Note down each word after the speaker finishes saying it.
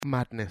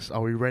Madness.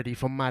 Are we ready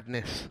for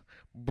madness?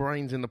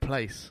 Brains in the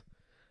place.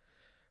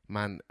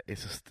 Man,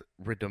 it's just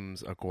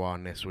riddims are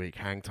going this week.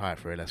 Hang tight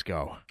for it. Let's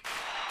go.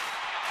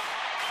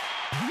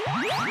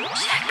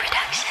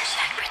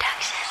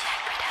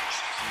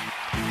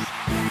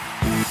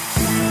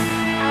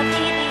 I'll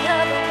be the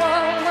other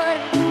woman.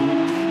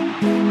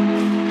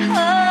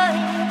 Oh,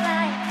 in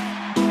life.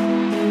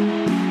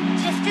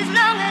 Just as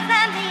long as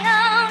I'm the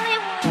only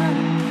one.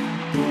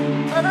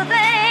 Other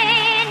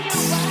than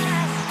your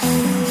wife.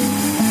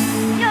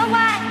 Your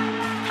wife,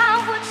 how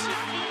would she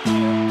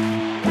feel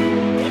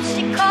if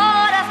she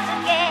caught us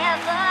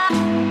together?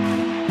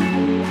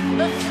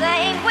 The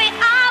same way I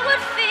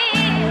would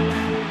feel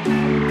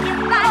if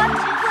I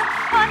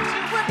caught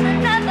you with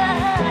another.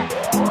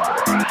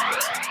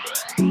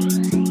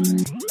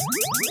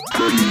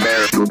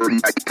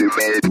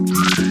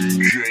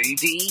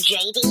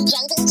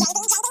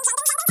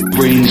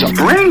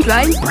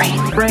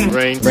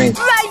 BrainZ.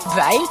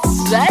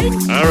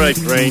 All right,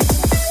 Brain.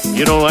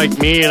 You don't like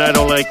me and I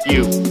don't like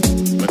you.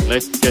 But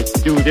let's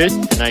just do this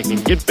and I can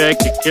get back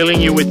to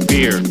killing you with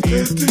beer.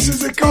 This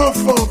is a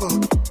Godfather.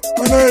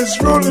 When I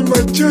was rolling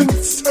my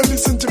joints, I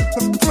listened to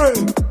the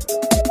Brain.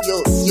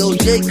 Yo,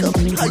 Jacob,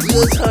 I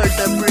just heard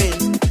the Brain.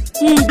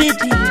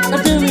 Baby, I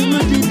tell you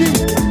what they do.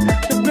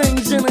 The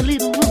Brain's and a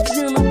little roots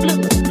and a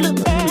blub.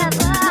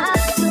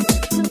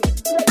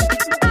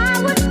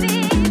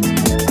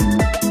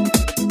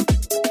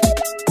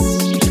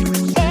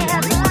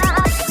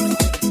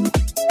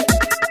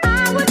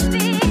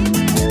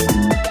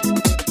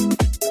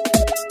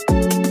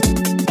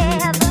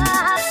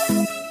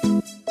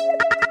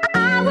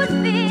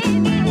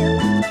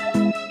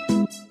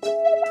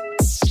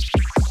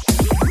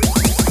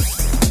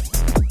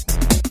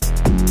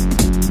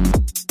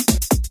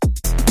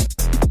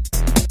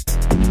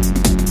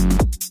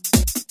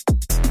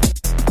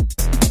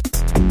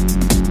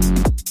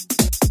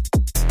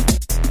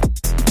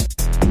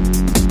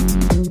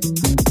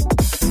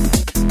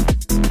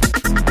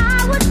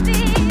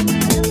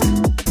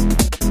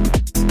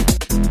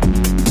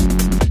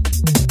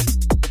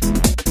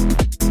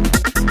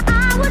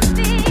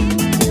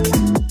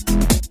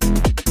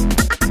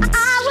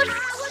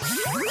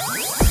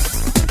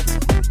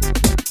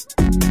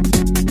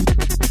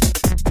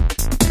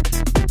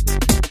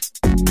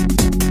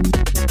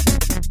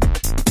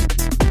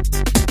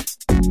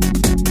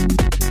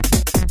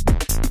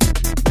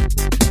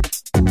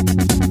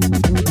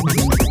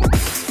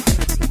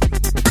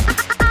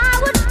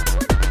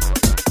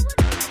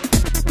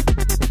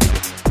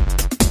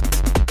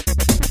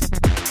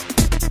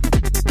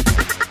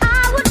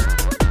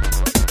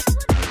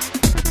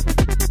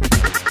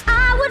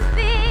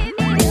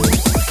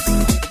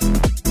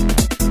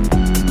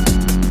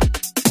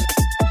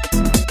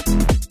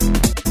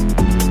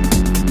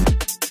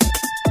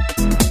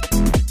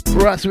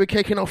 Right, so we're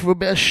kicking off with a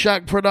bit of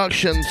Shag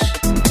Productions.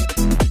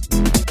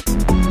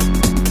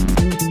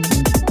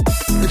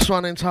 This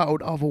one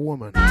entitled Other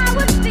Woman.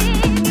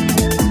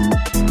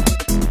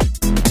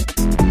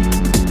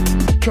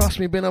 Trust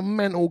me, been a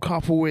mental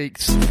couple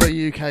weeks for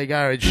UK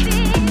Garage.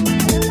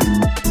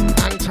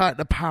 Hang tight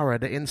the Para,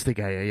 the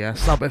instigator, yeah?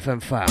 Sub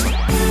FM fam.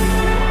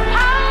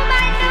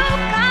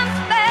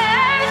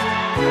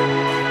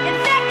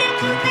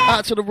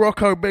 Out to the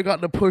Rocco, big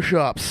up the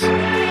push-ups.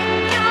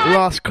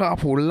 Last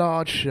couple,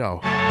 large show.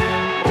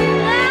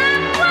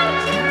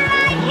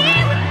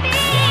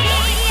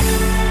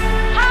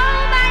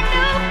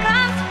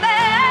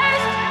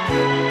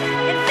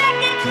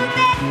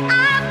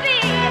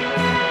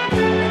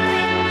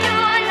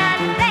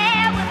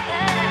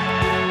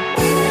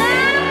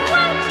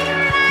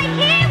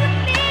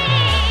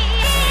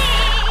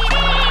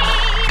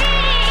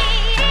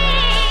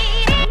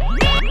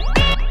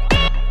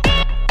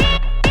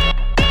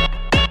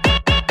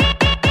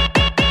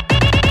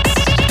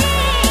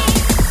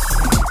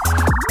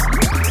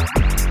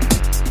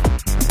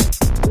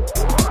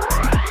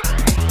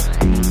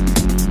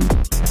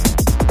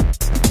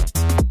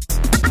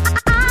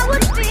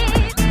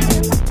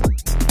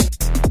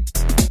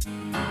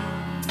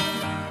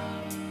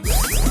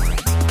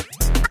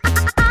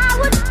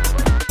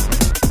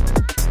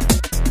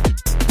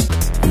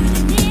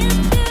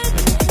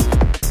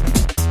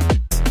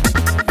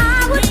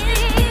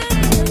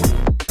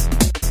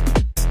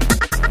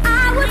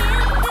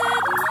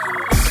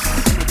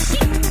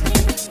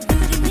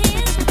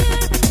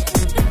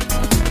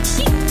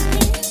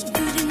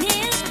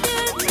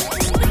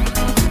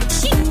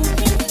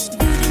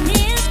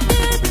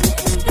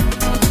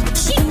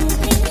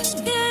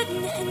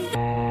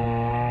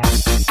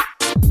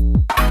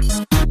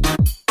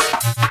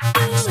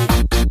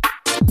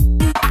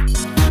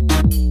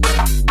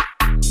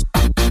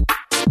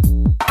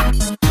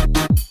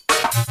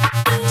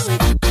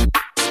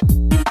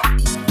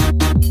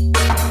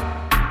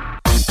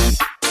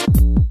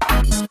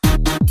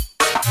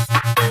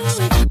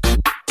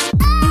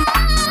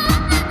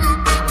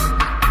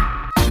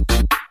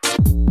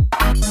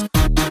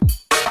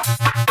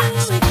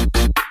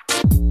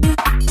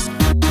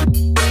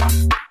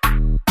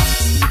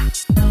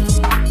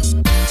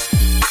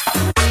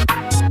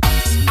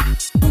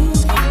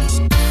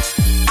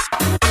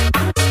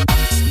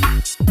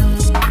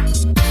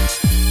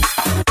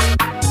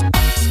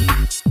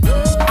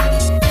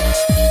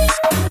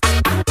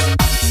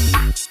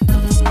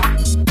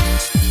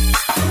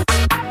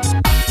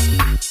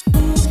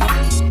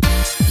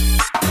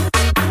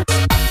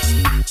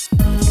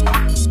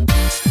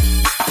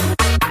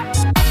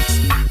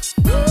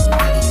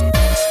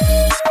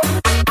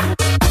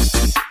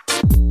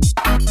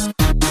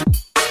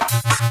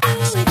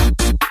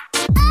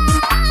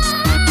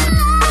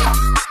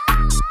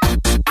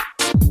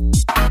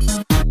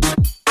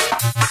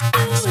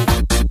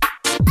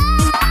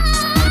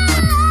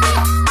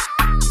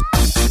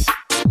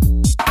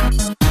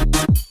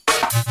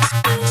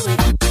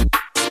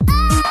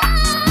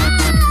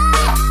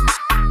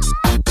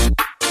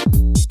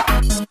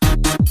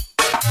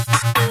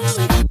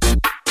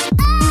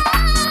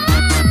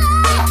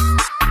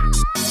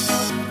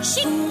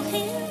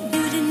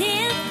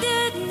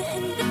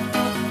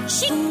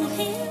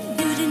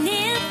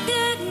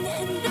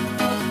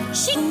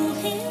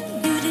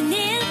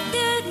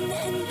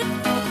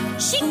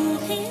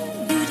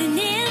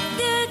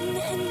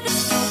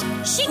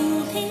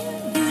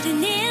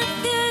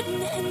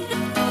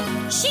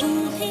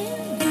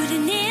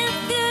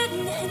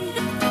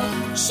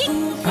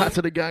 Out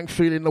to the gang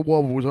feeling the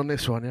wobbles on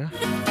this one, yeah?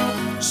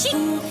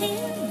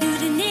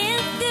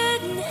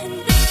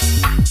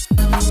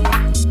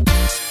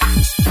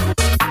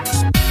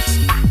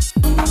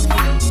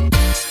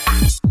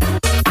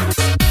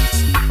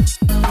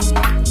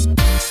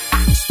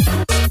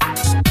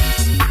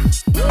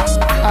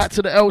 Out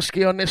to the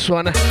Elski on this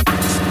one.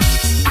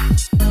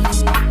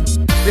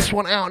 This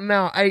one out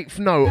now, 8th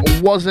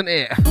note, wasn't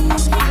it?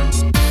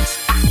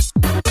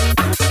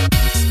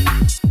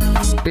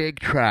 Big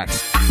track.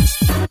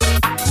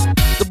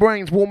 The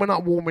brain's warming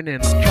up, warming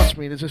in. Trust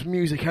me, there's just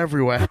music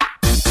everywhere.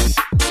 I've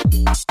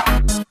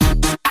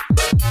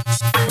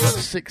got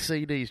 6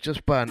 CDs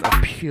just burnt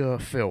of pure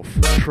filth.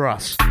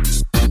 Trust.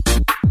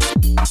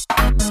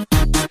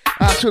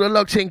 Out to the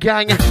Locked In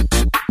gang.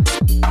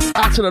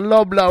 Out to the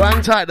Loblo.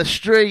 Hang tight the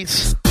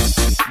streets.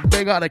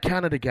 Big out the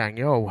Canada gang,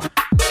 yo.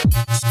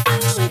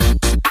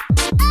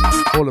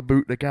 All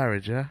about the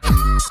garage, yeah?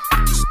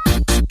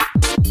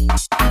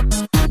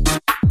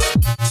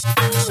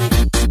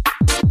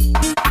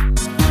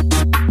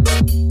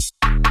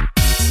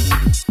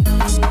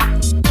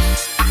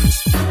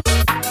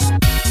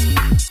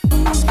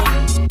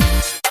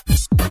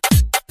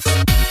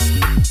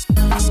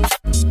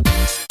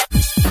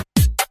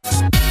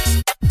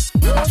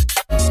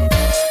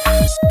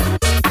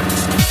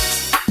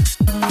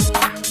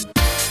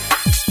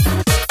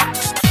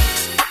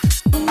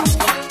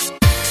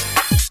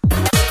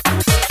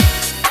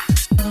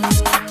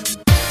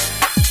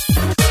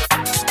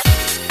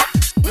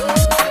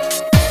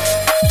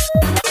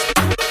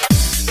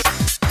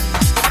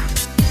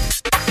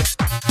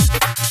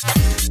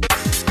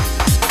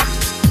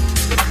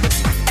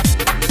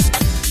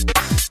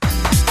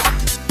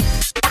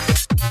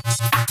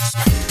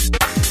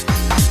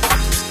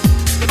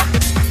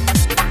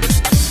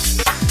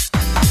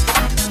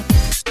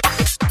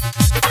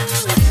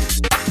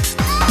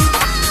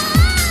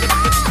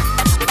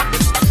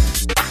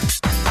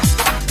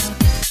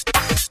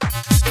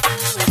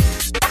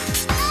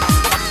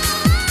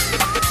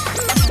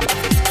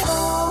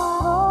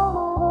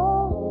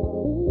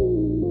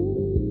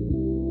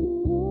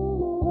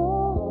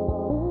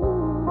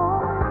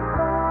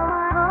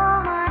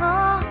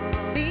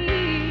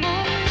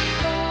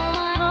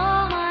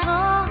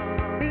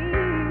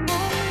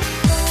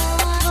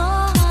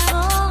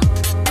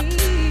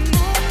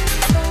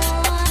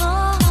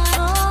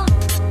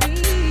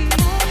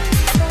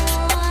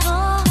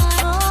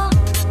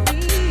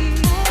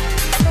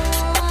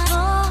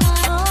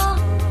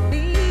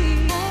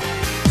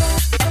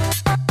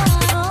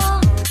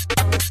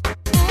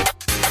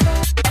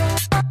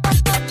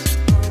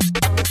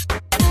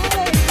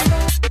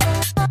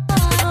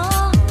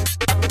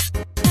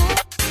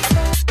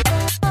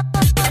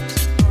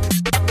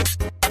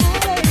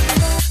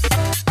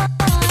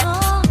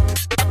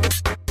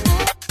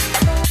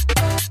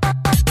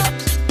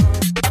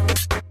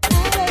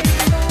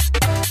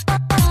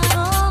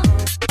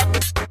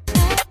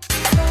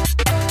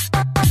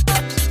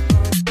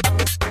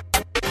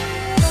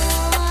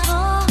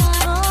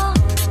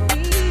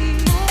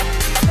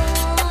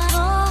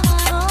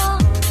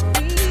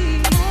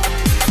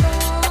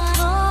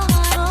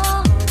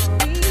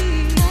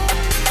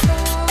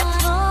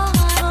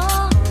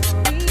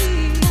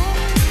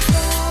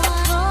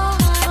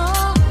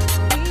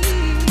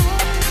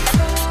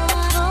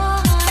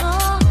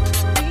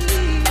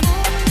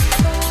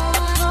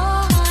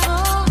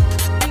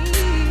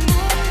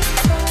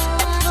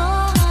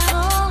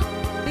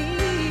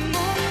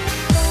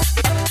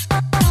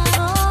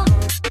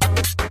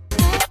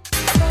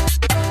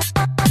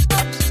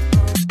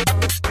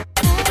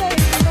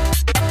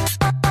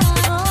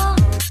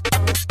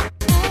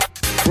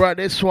 Right,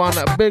 this one,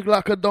 big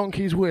like a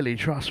donkey's willy,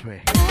 trust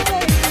me.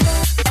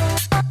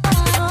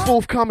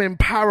 Forthcoming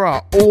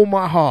Para, All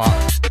My Heart.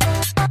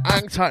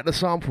 Hang tight the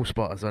sample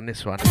spotters on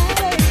this one.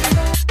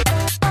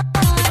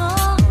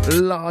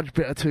 Large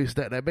bit of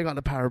two-step there, big like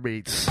the Para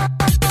beats.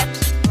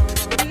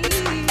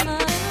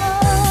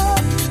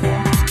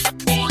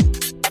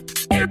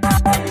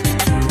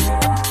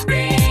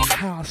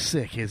 How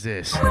sick is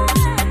this?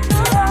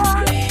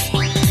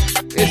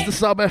 It's the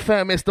Sub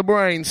FM, it's the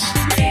Brains.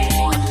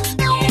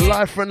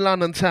 Live from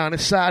London town,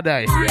 it's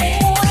Saturday. Hang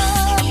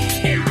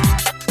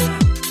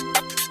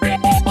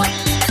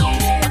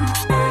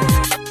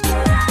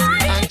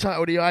tight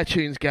with the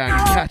iTunes gang,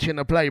 catching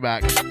the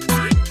playback.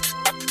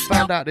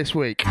 Found out this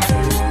week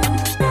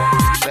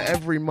that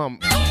every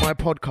month my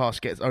podcast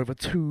gets over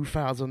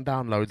 2,000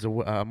 downloads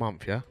a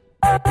month, yeah?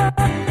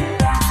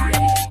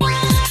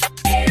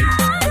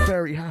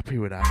 Very happy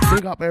with that.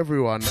 Big up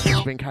everyone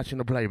who's been catching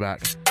the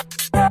playback.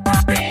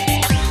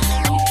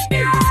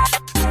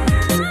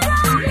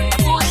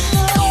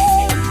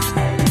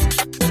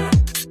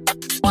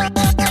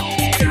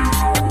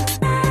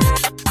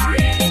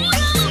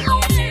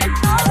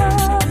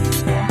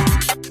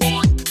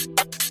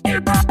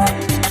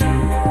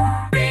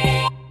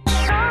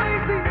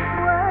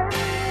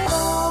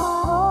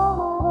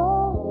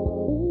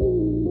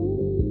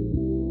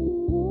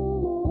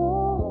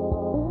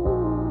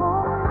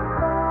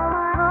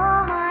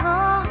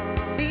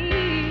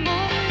 Be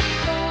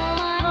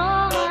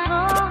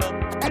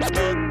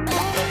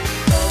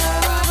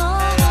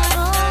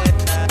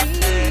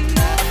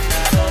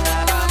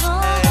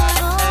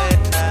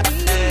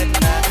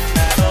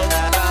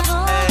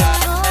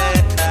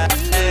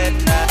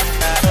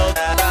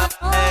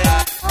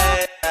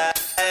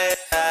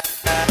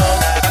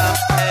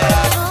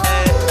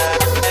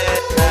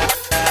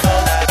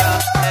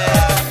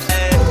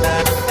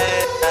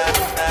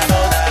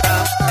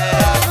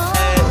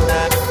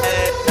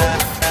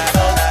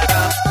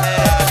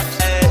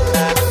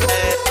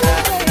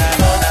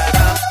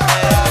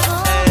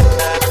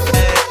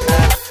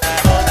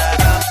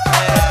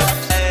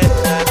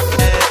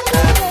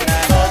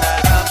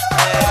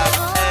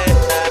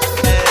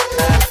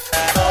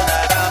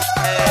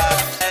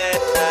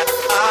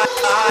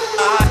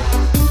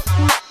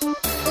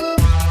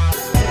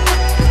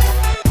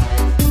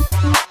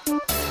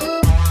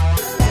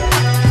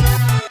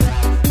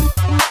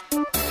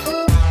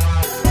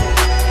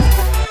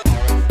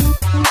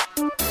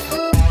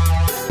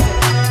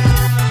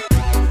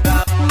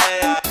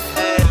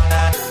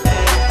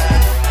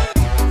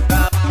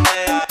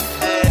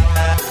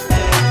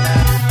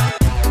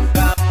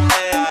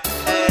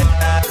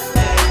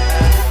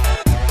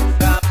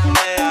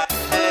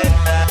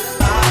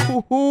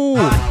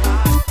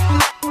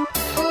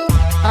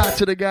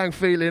to the gang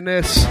feeling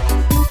this.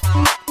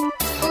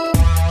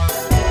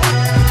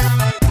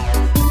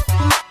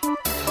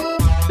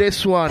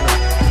 This one.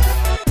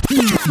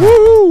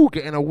 Woo!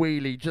 Getting a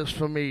wheelie just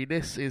for me.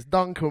 This is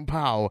Duncan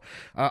Powell.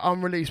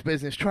 Unreleased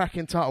business track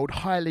entitled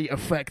Highly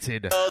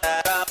Affected.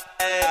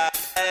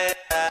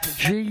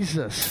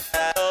 Jesus.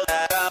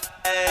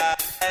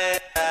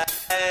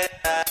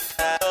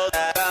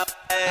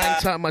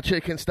 Hang tight my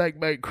chicken steak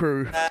bake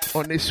crew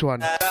on this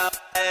one.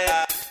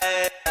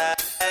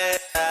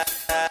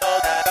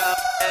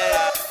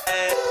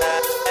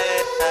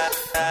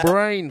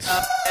 BrainZ.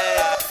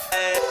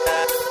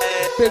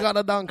 Big up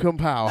the Duncan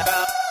Powell.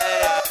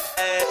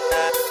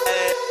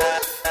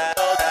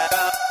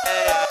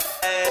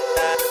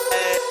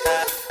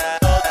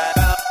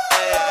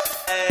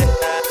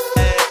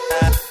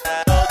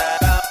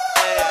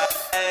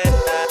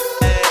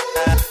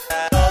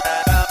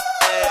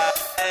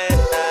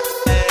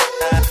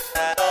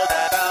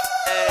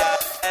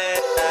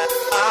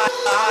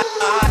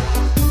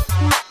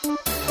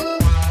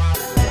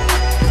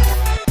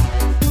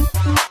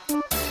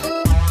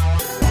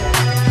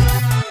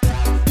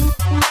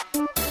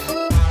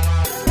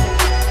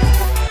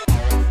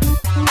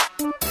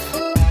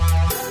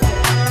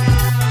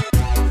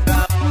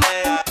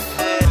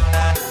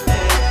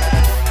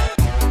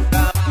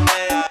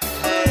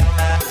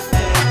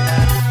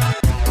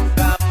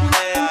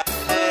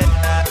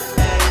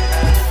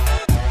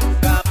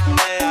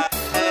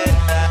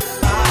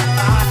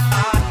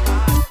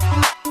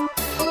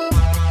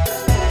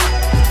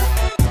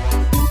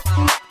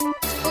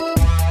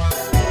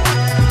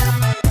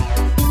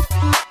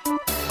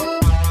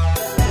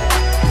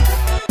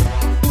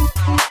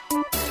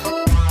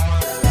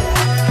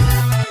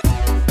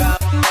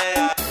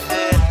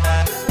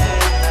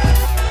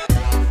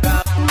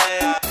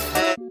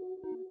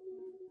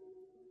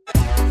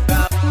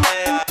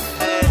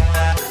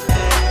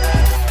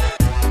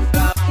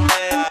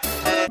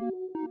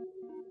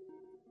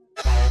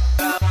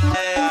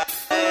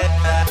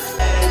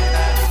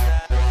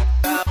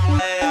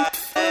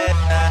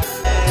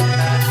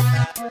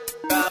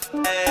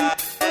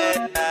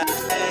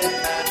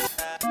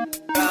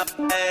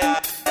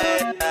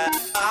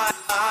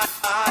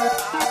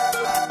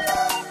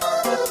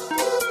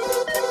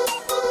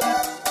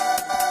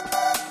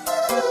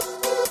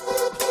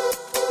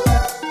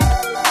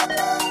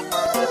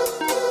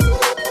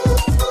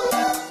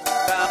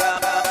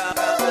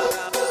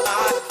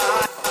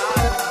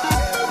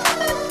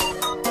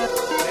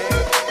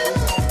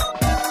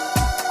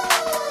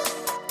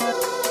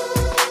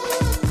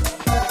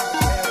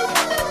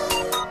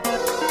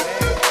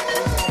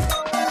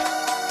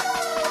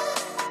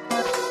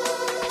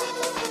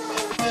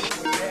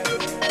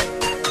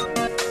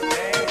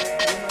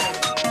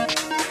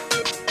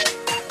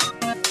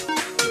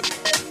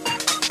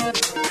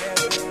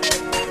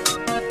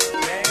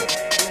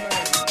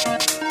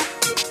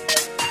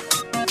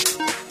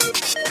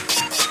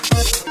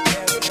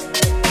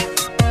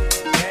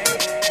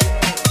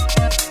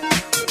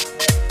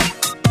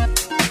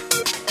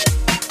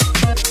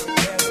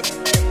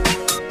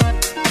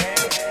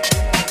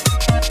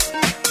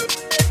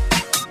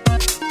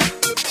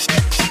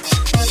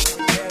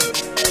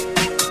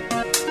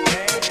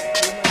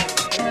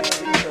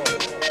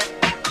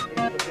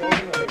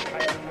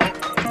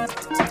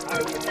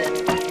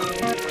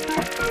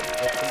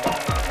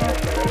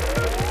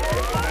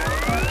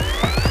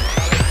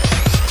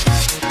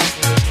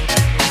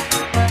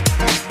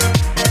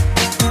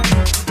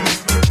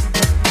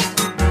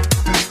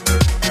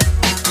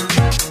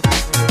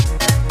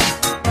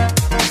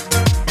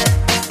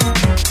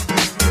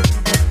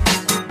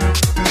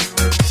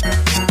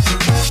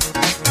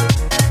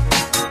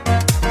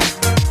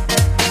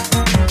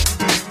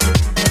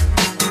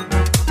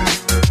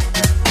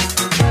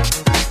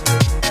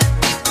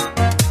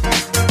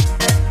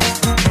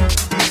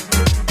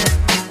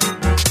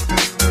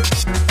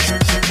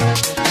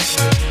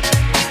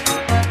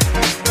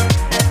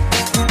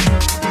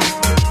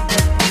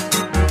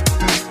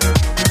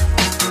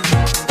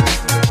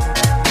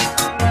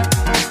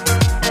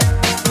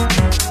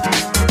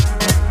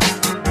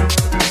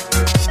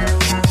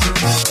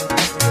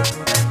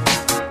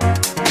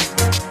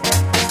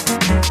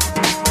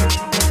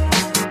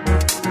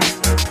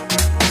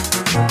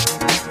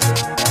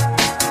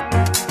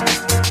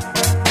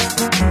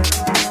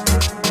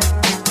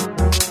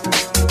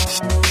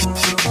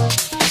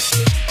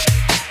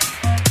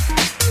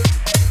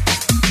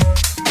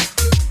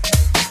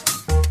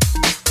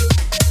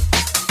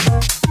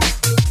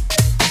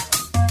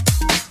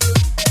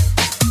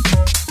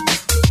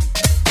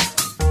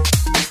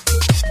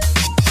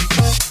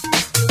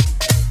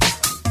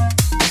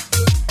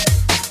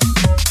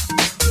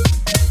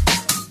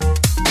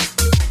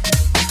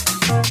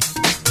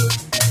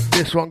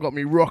 This one got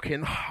me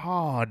rocking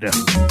hard. Hang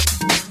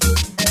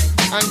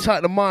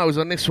tight the miles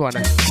on this one.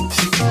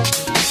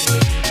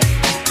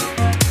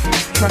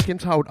 Track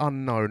entitled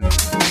Unknown.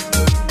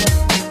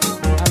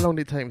 How long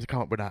did it take me to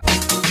come up with that?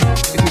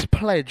 This is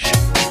Pledge,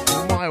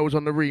 Miles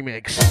on the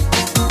remix.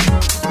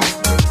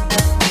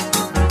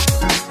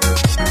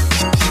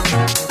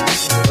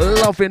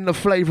 Loving the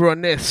flavour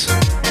on this.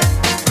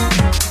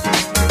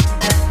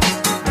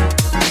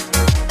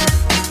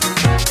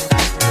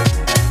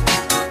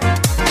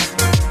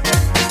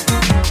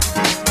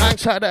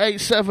 Thanks out to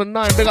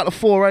 879, big up the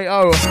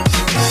 480.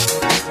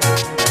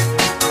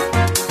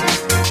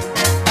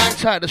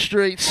 Thanks out the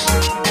streets.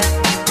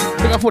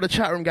 Big up for the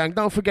chat room gang.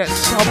 Don't forget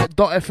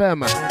sub.fm/chat.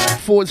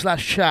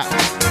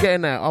 Get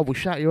in there. I will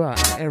shout you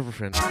out.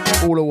 Everything.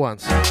 All at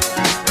once.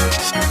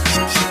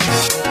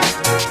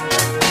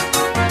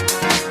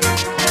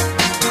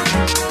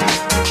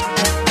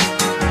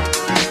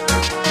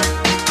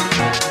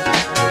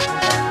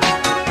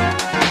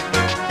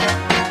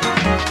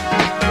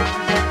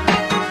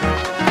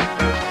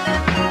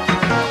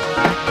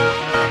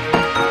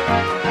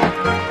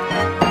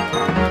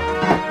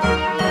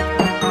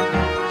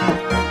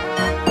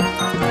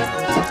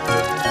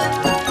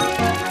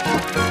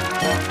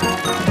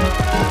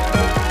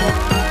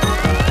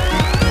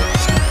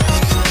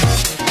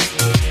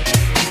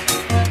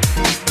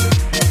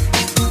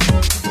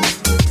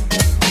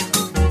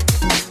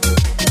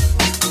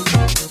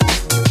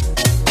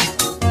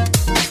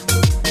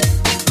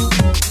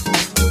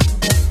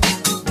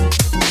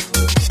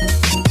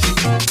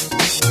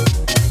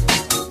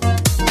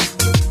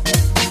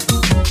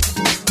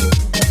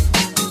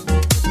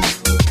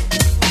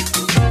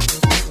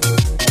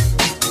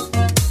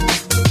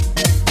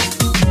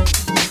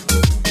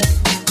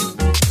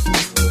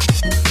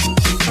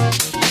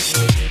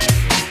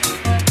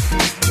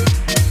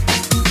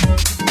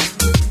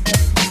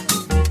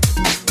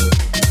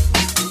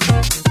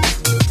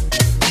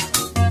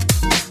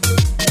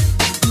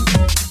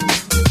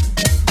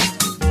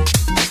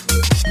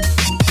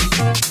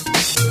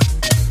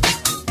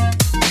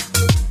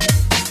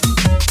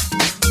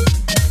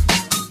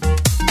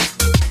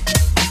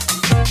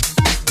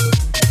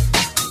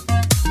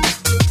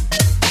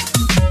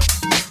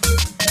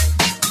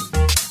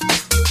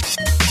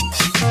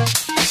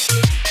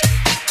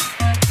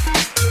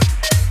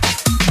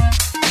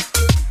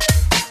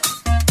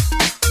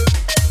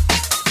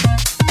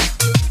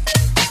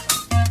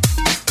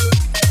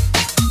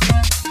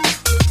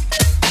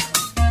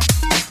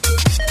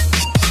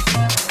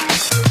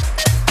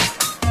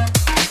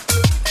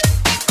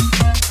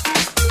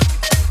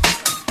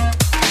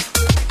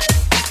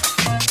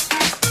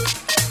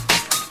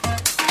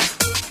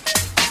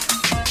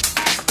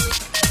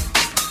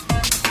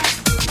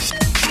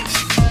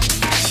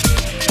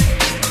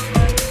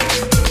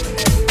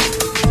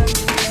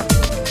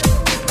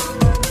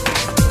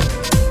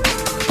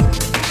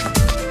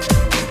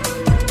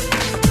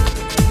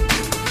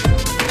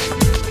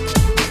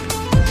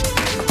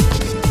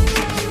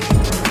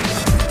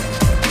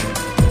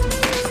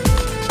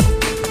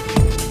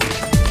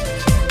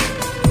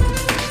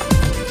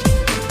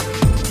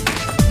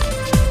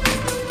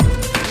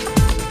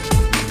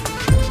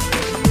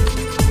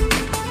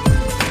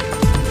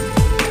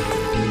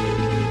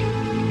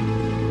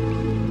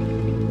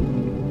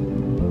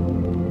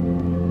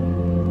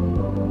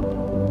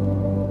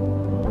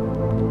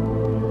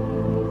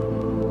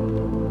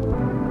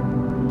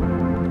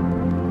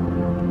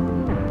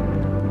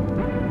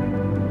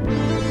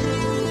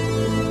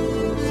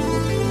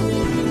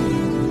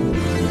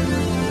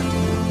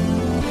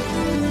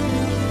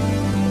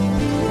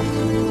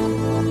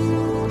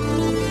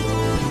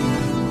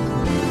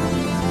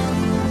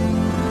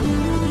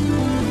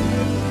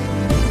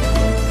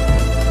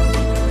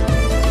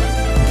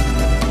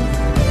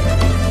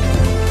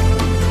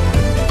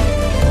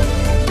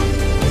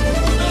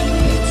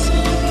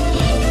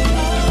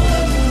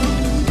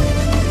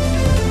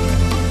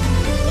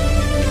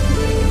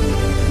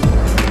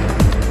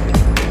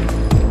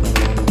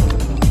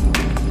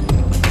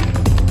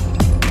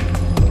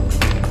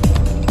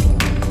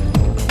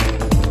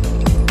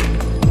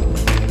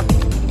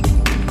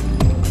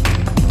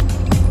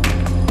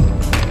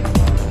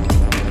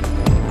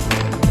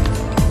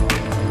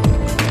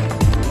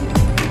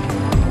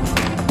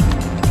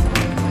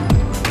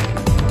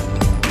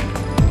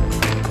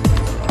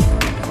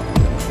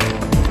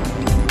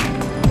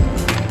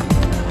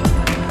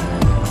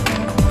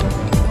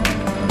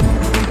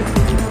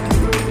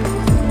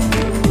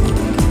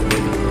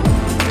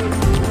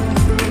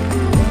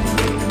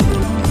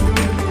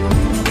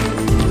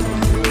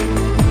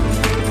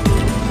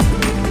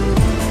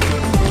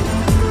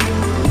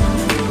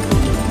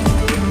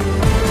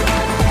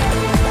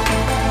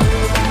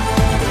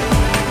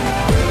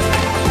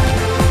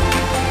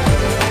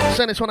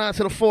 Send this one out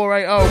to the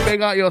 480.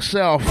 Big up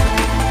yourself.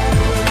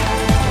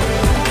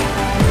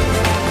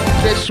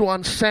 This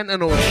one,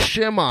 Sentinel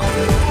Shimmer.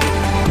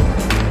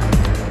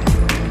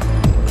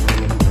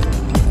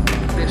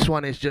 This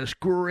one is just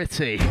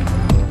gritty.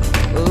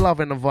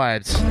 Loving the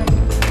vibes.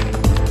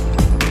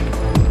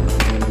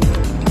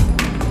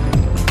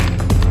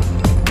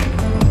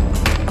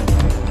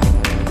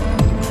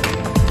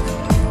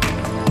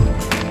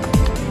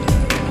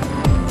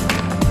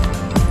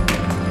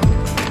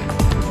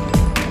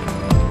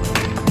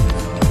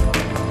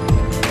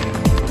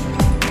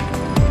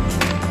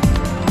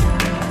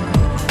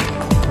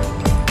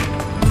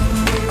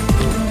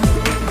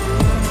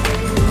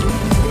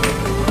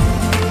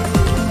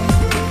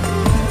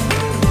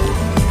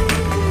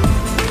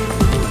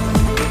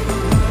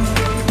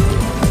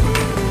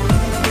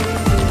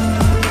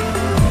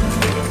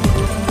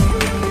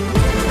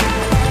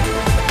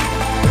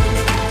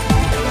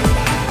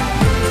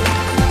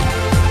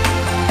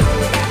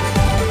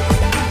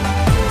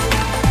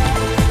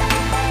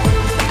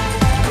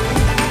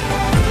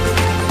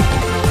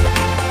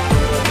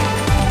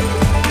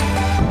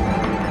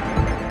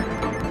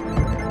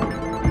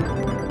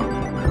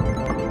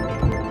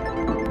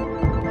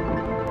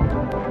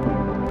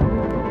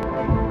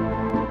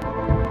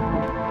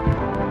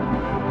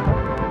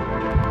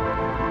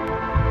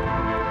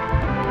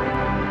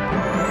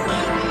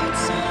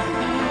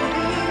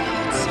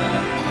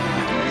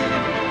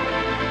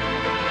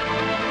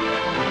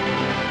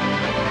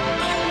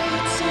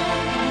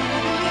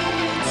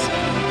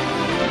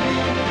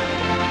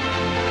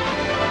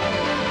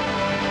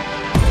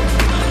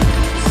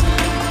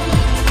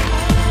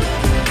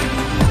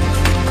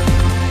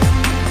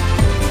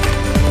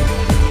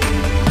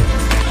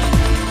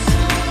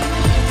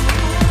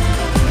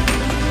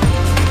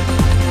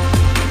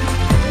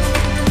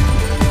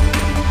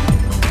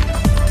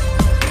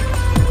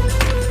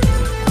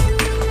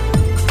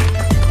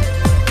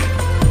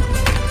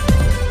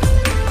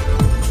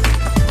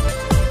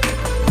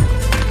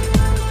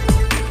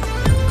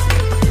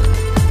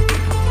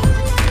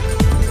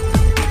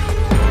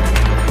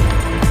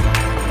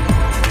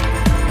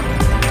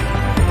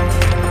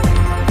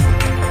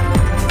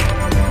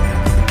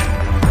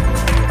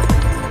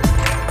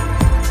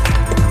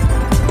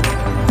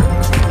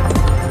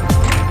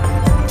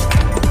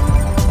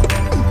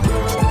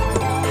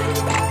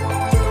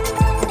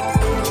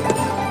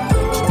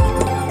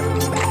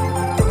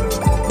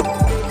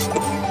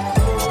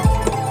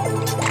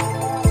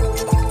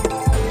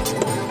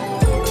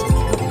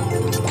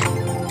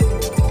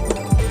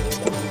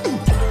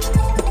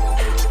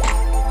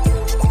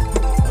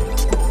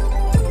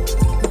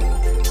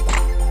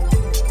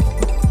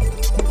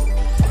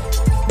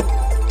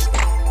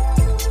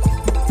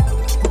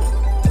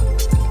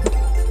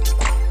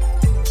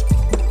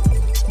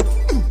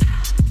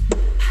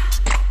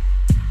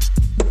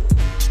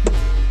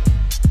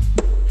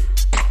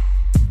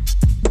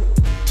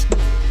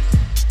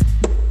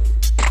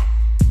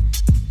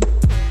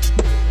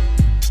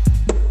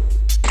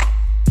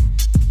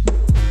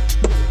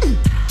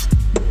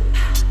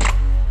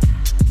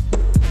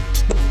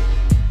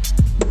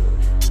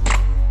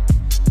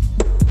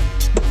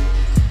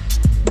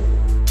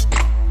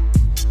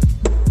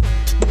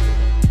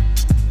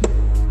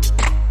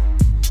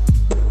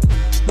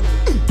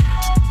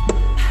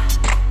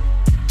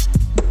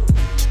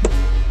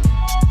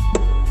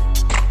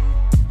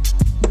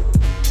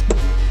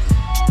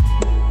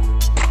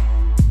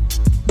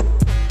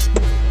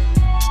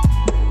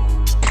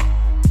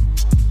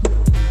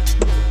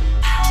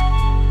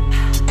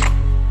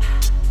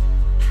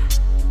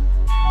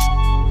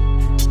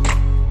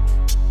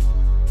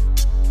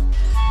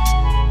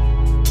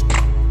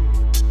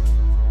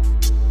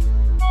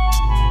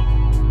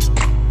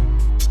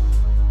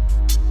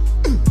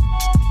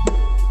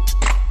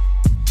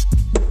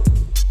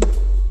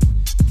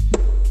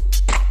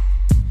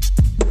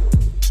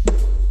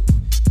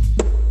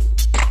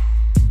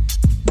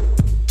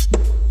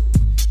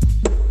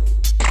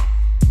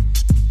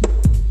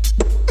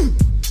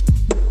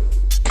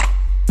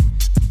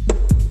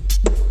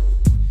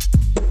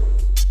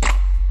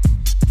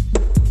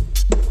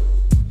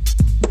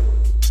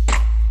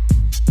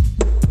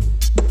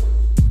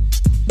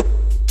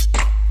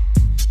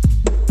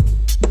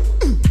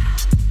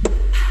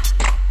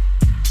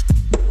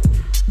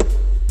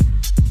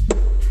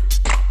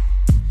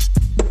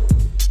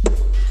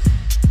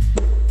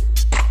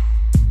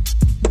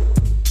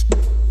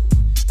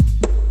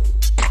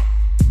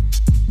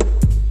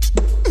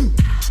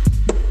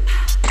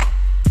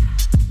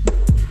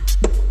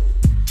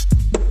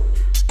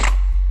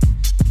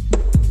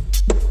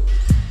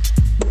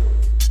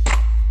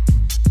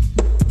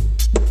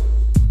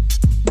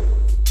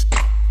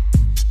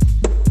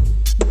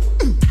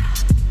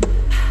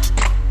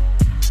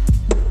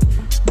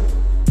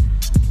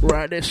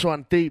 this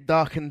one, Deep,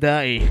 Dark and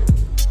Dirty.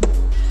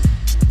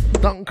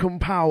 Duncan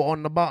Powell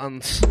on the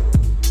buttons.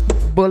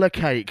 Buller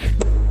Cake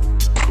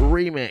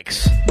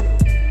remix.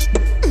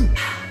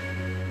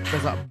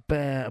 There's that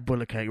bare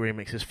Buller Cake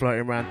remixes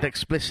floating around.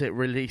 Explicit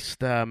released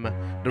the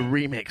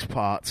remix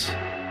parts.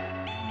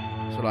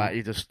 So like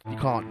you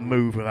can't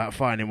move without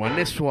finding one.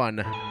 This one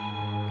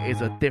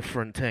is a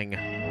different thing.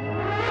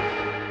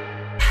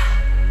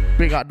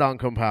 Big up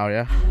Duncan Powell,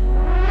 yeah?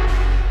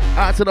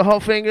 Out to the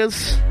hot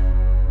fingers.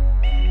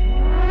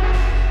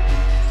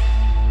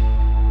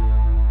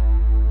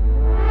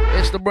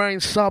 It's the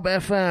BrainZ Sub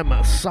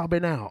FM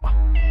subbing out.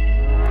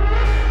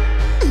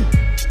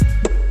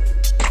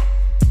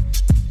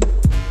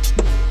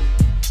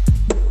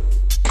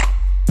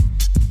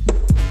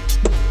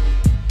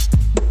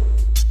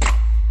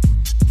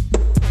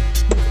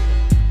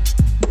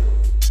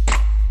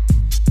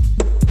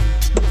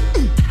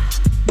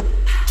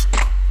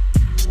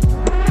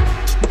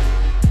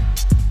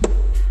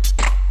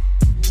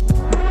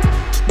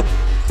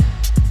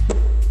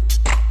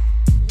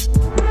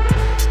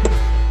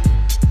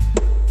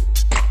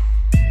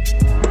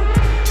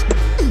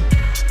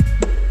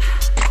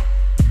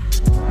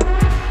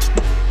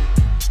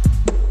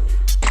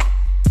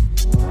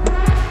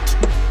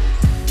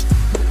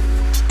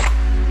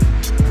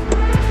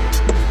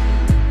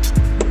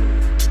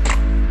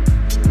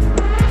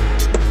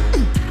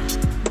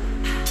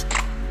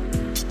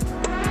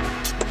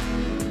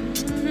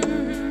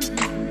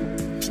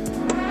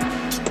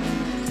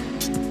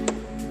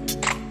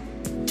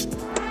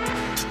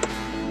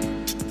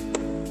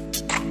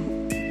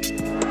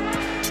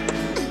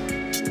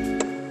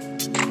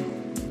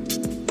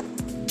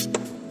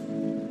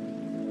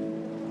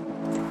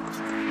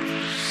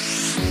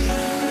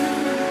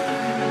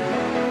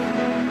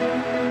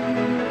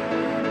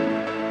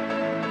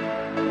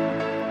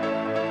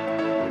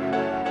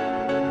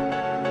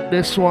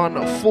 This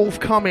one,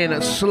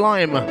 forthcoming,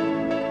 Slime.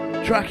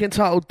 Track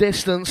entitled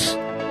Distance.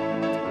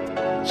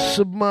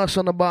 Submerse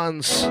on the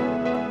buttons.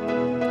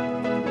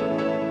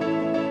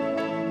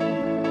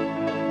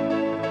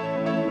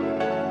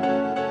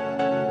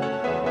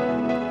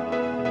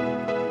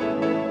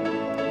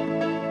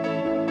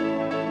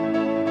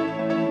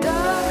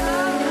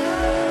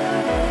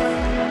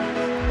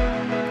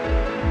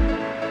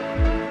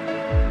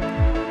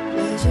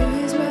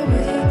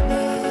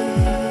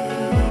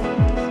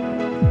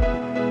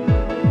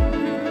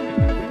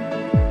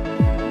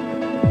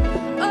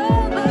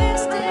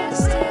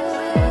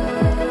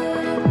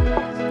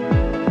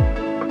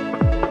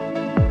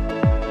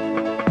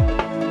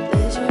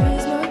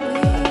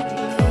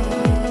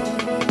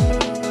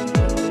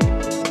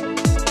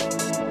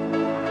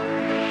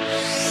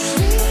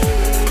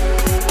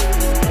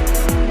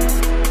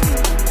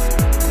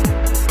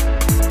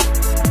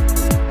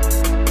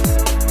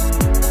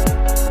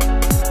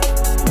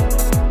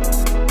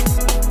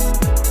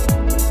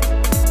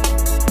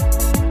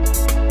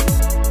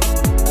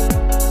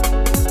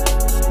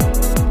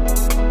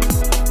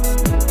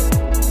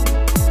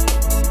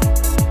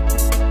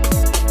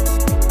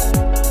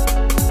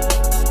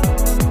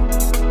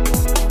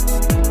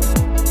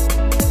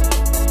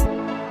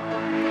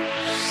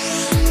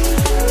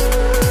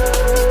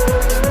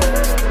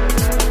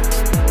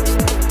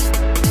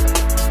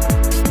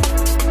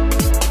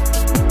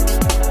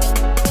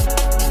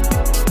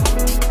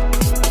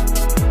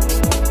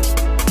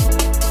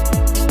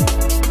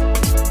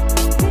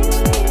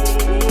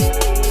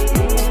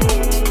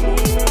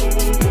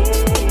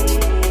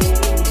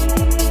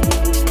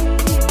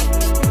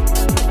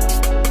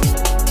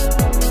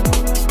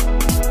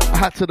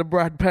 To the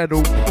Brad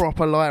pedal,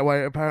 proper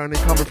lightweight apparently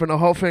coming from the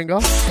hot finger.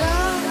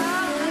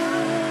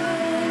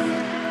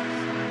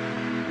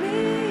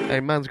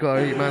 Hey, man's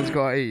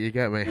gotta eat, you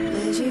get me?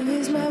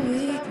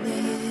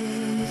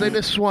 So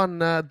this one,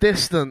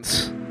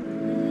 Distance.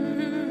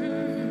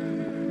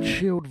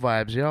 Chilled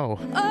vibes, yo.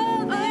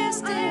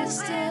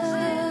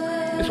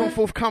 This one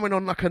forthcoming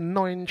on like a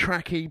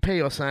 9-track EP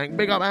or something.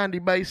 Big up Andy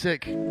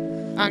Basic,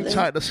 hang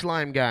tight the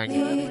Slime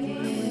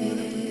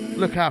Gang.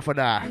 Look out for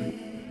that.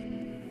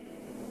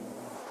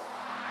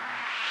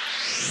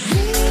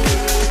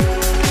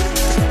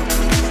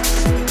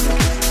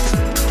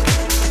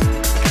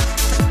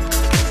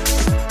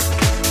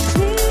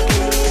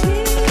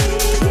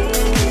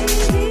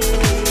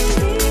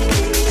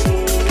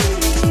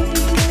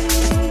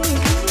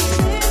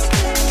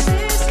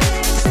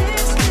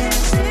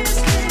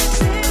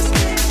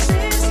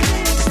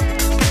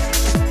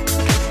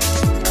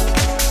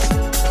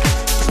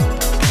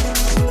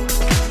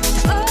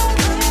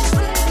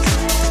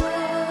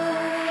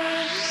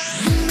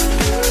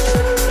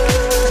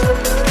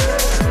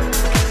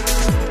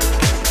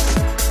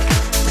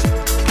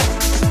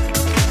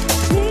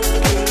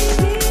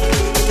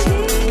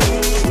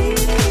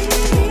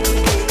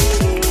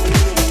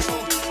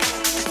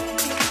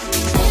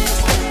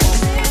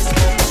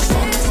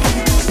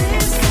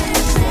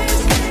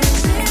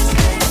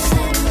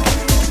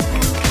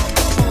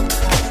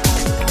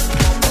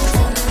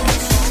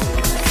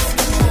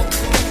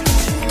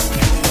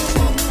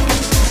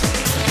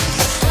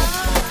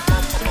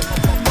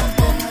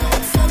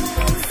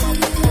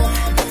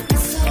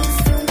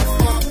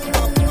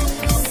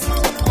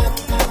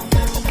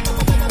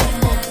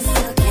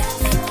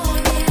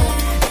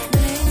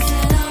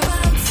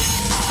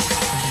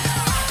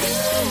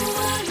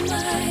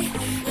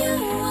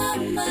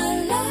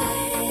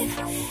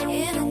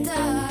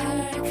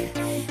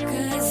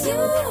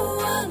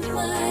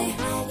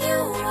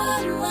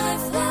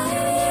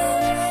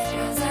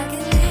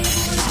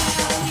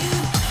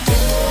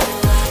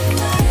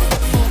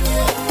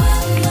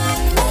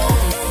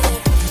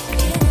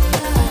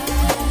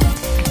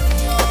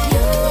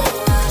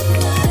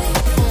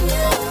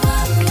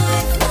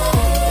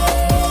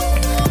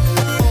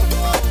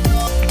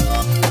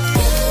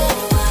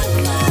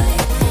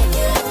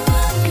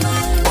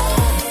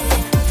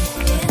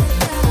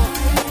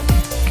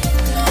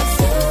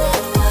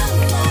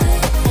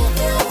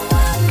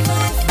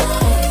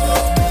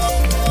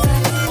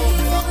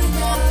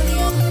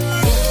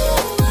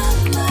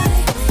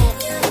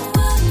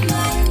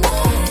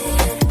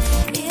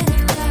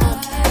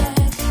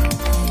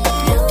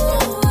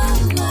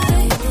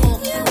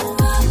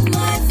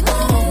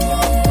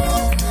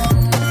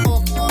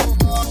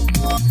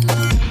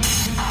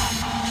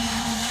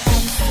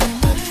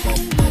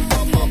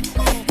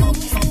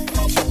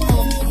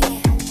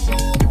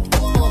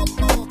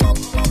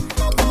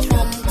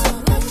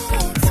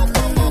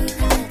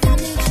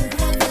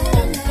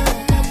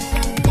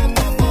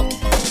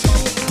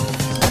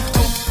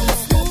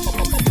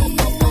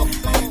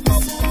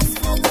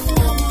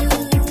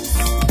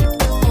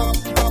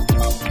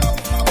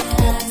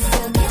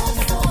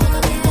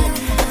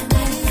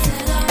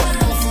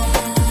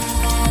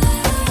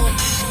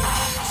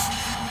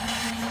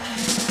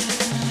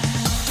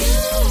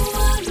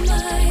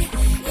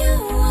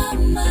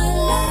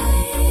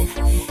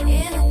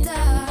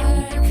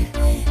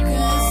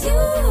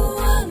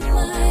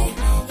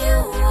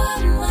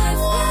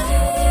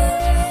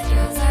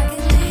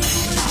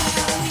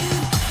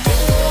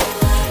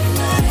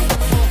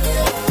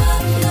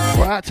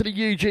 Out to the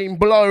Eugene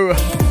Blow,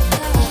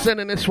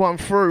 sending this one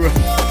through.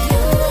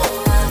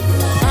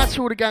 Out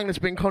to all the gang that's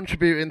been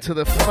contributing to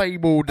the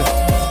fabled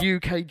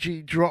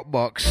UKG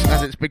Dropbox,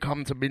 as it's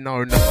become to be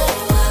known.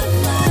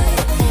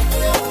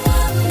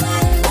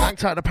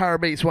 Thanks out to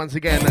Parabeats once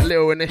again, a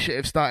little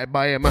initiative started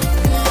by him.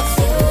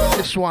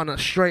 This one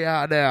straight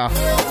out of there.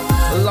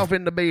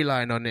 Loving the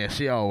beeline on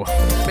this, yo.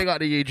 Big up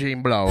the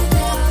Eugene Blow.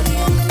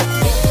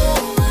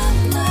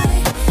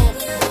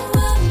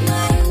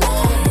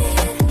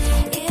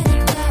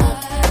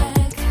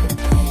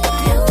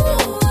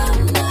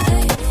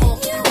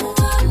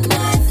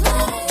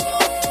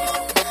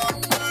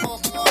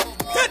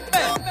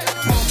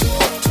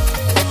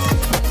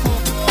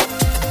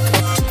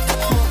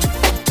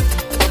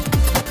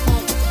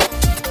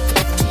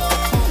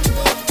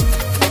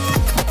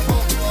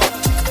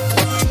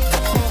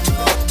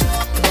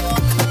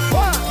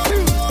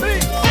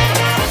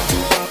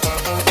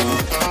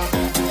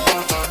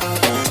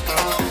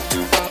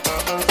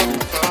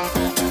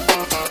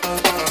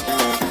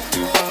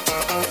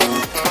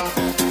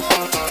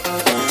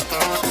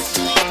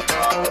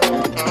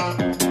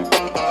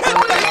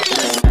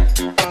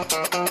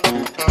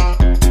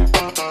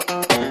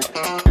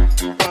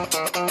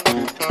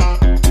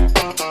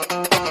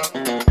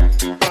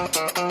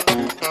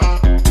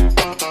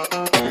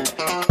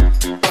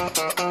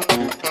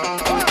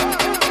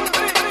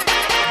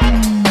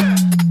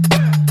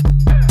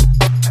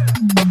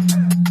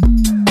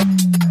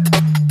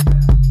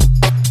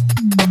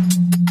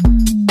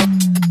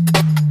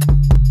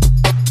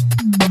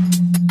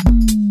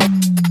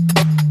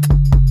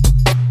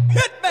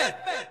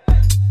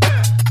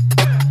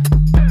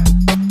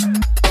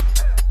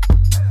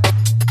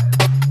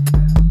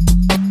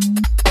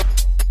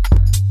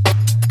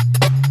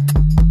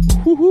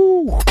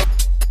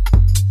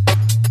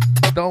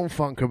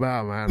 Funk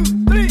about, man.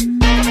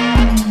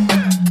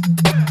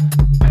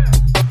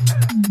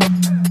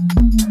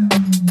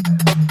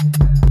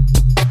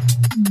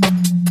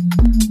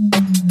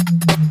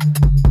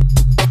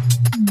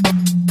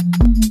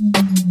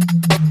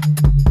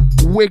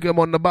 Wig 'em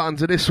on the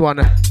buttons of this one.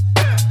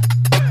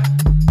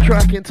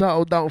 Track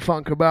entitled Don't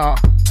Funk About.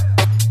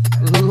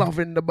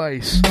 Loving the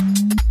bass.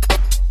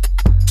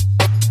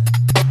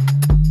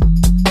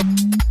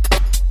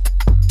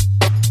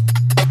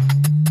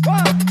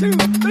 One, two,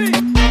 three.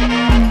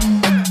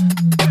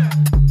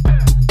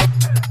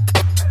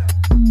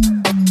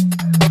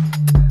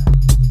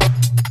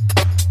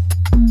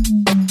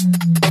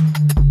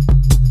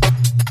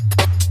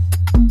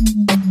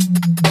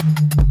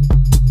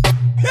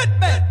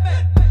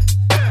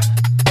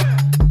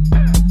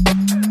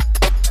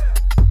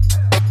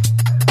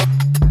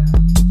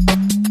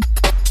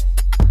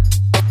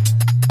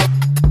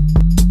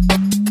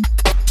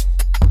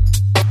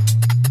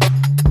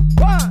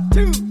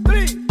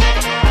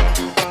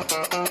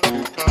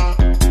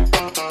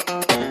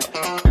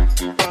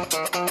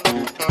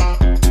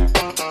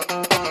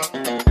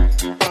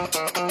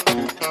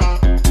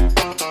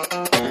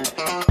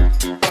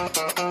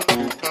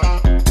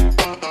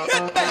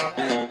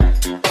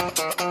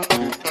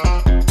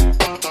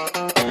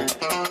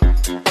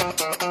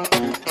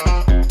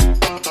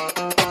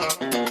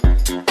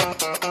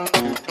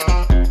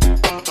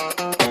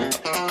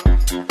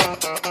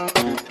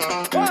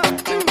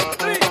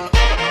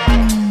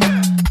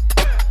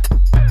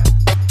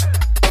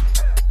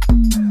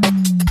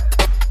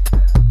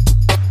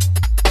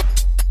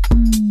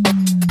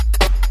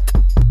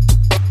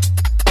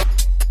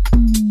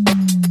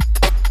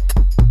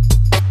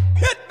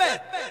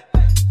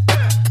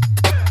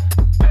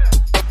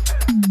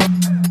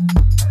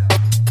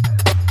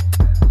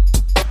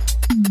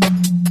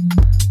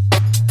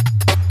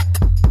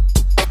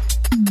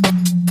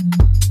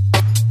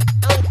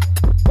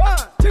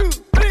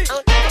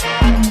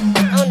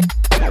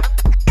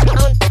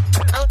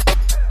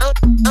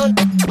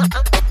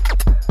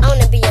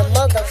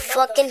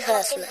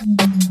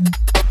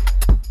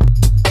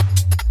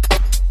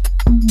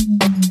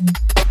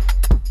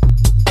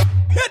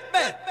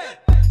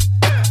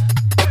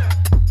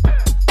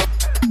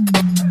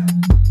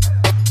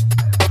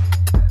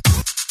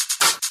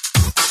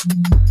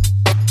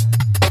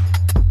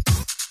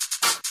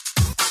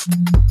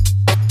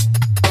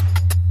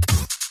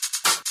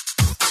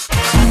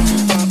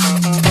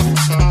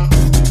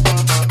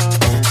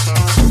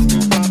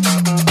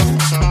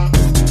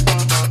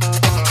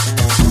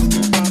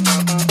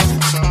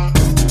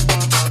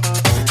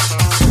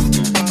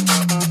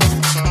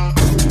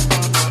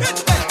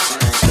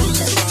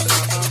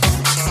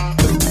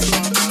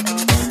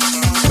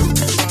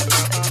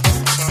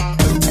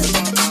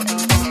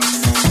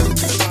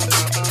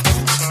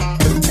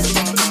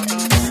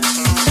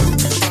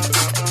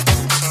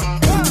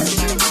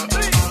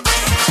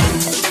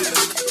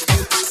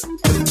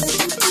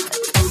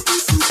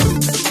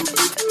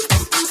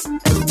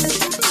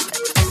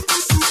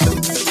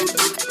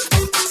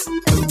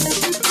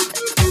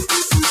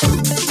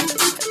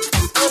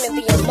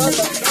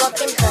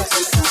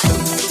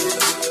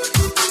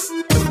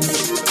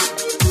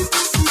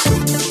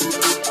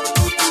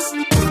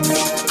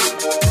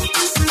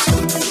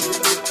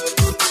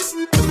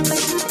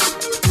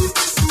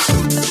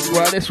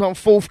 Right, this one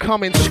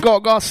forthcoming,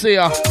 Scott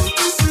Garcia.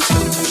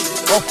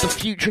 Off the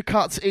Future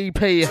Cuts EP.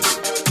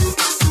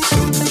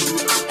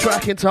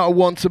 Track entitled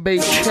Want to Be.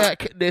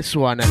 Check this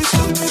one. Hang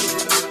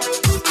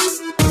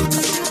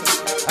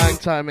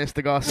tight,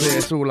 Mr. Garcia.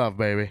 It's all love,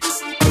 baby.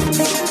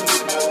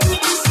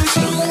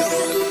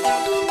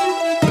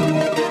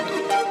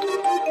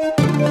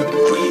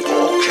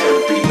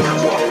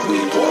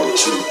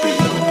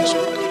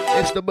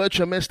 It's the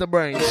Butcher, Mr.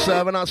 BrainZ,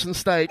 serving us some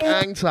steak.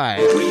 Hang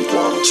tight. We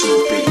want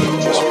to be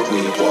what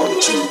we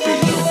want to be.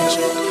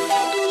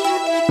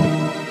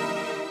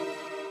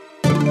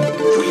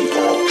 We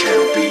all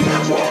can be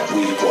what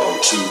we want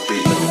to be.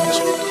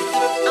 I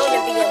wanna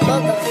be a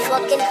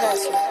motherfucking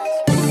hustler.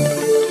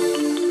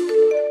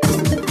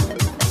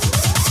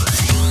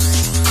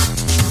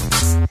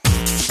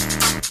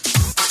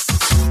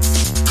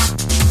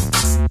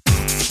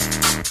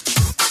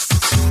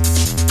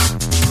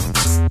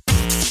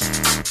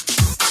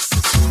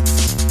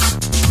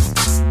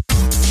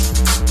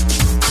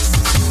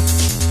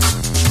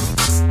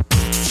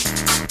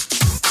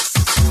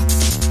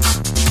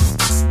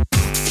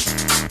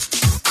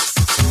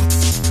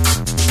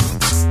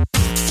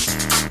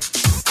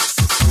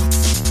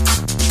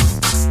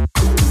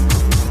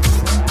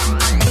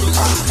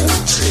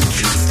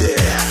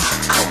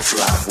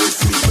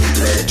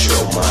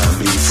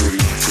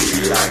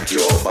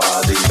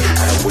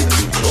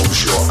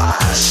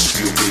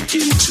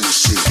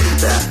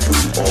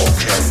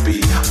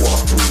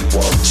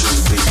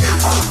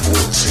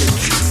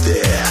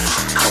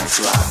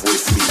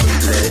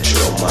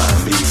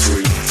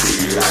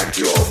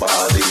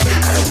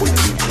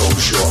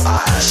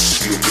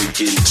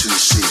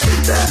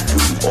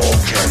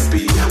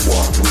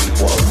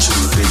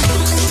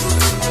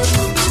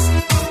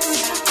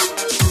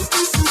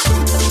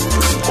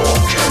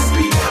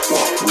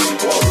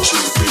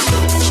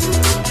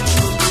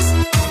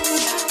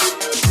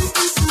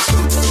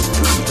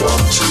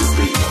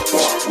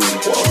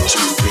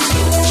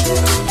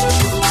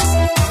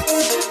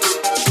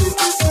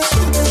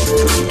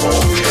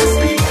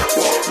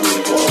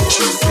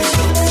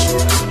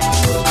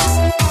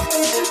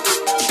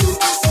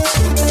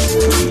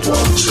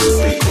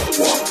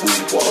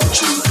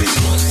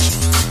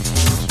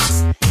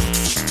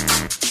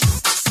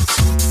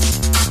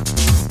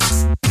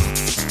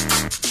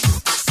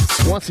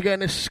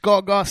 Again, it's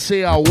Scott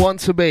Garcia, Want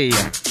to Be. I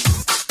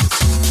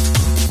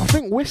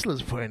think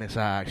Whistler's putting this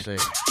out, actually.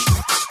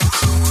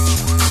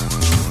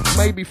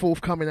 Maybe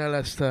forthcoming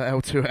LS to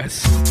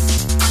L2S.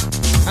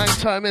 Hang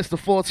tight, Mr.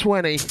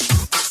 420.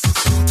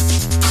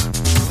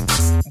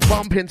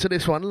 Bump into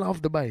this one,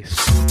 love the bass.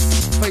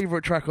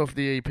 Favourite track off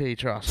the EP,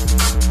 trust.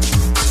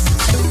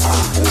 I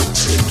will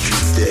take you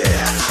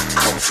there,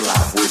 come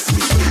fly with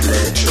me,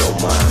 let your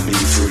mind be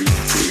free,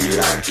 free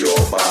like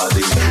your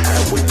body,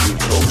 and when you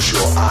close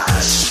your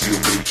eyes, you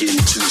begin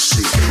to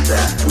see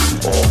that we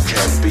all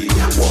can be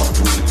what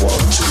we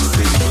want to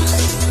be.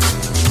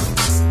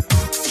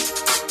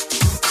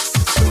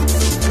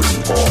 We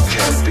all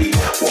can be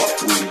what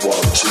we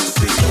want to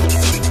be.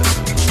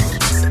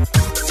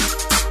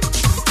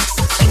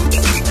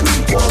 We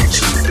want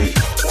to be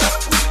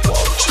what we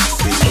want to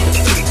be.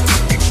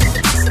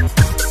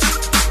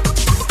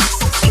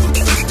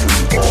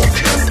 All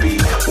can be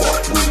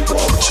what we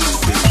want to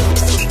be.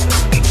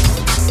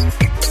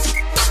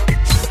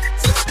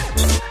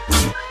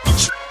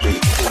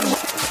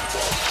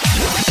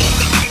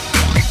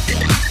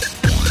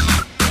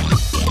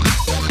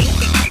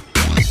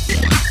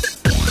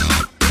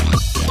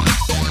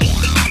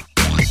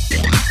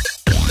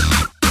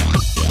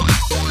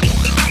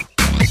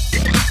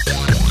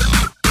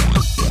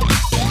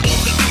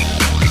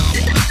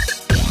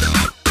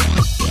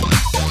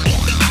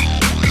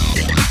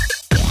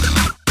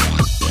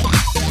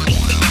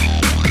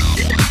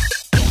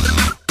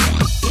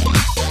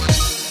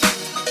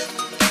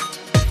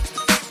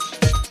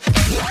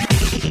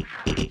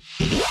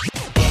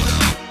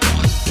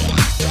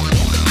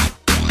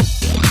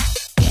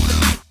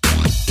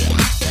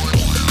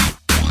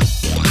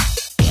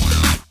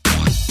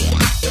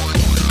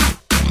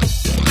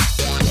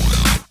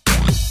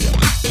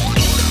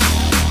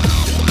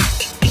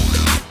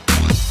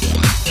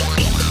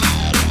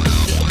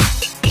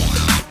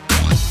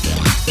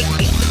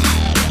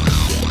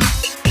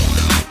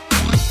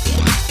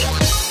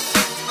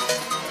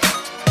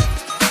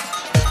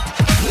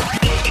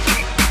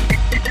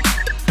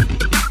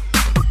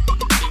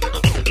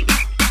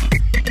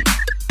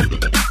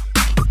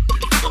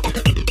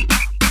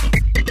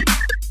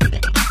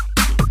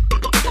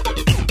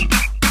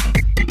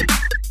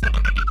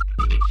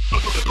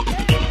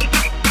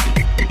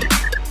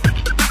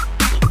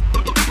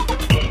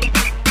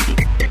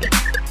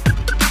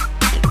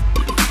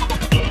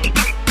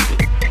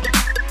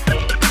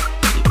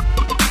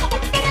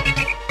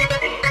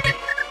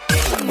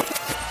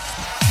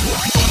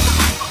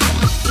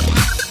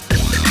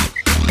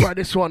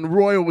 This one,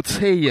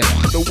 Royalty,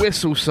 the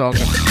Whistle song.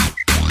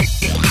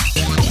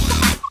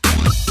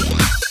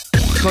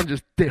 This one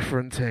just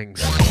different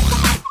things.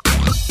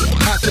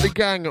 Out to the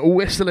gang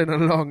whistling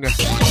along.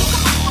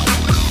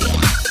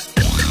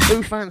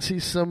 Who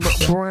fancies some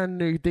brand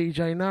new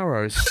DJ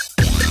Narrows?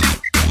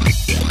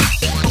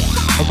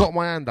 I've got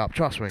my hand up,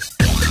 trust me.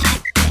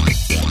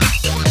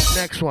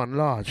 Next one,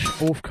 large,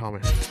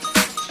 forthcoming.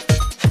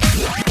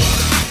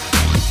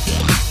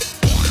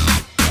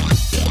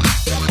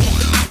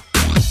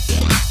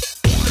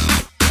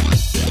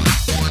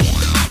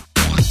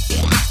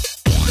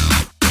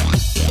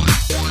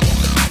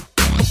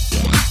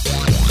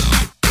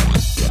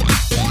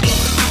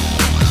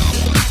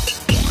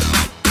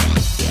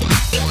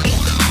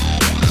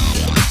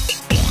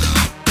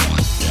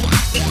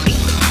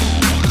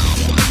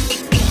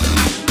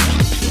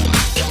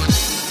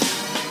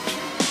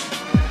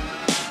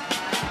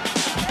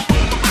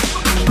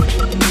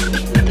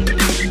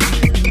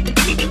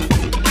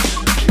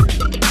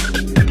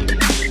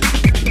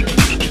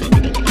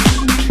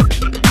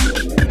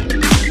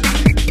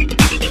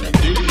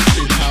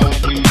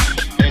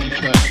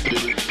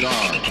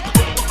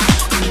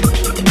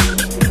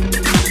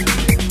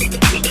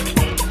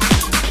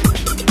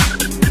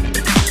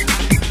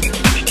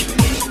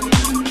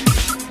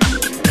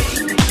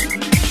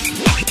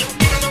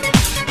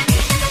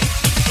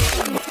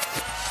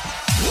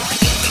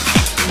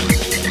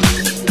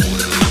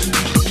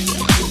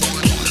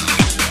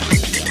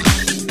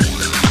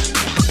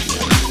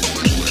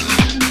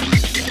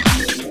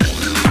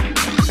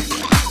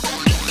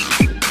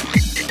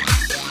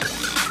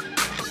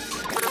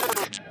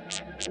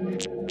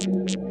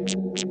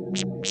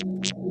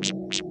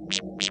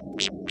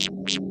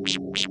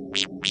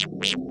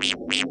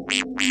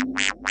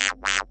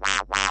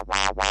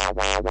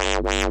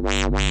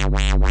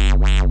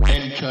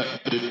 Enter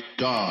the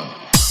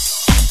dawn.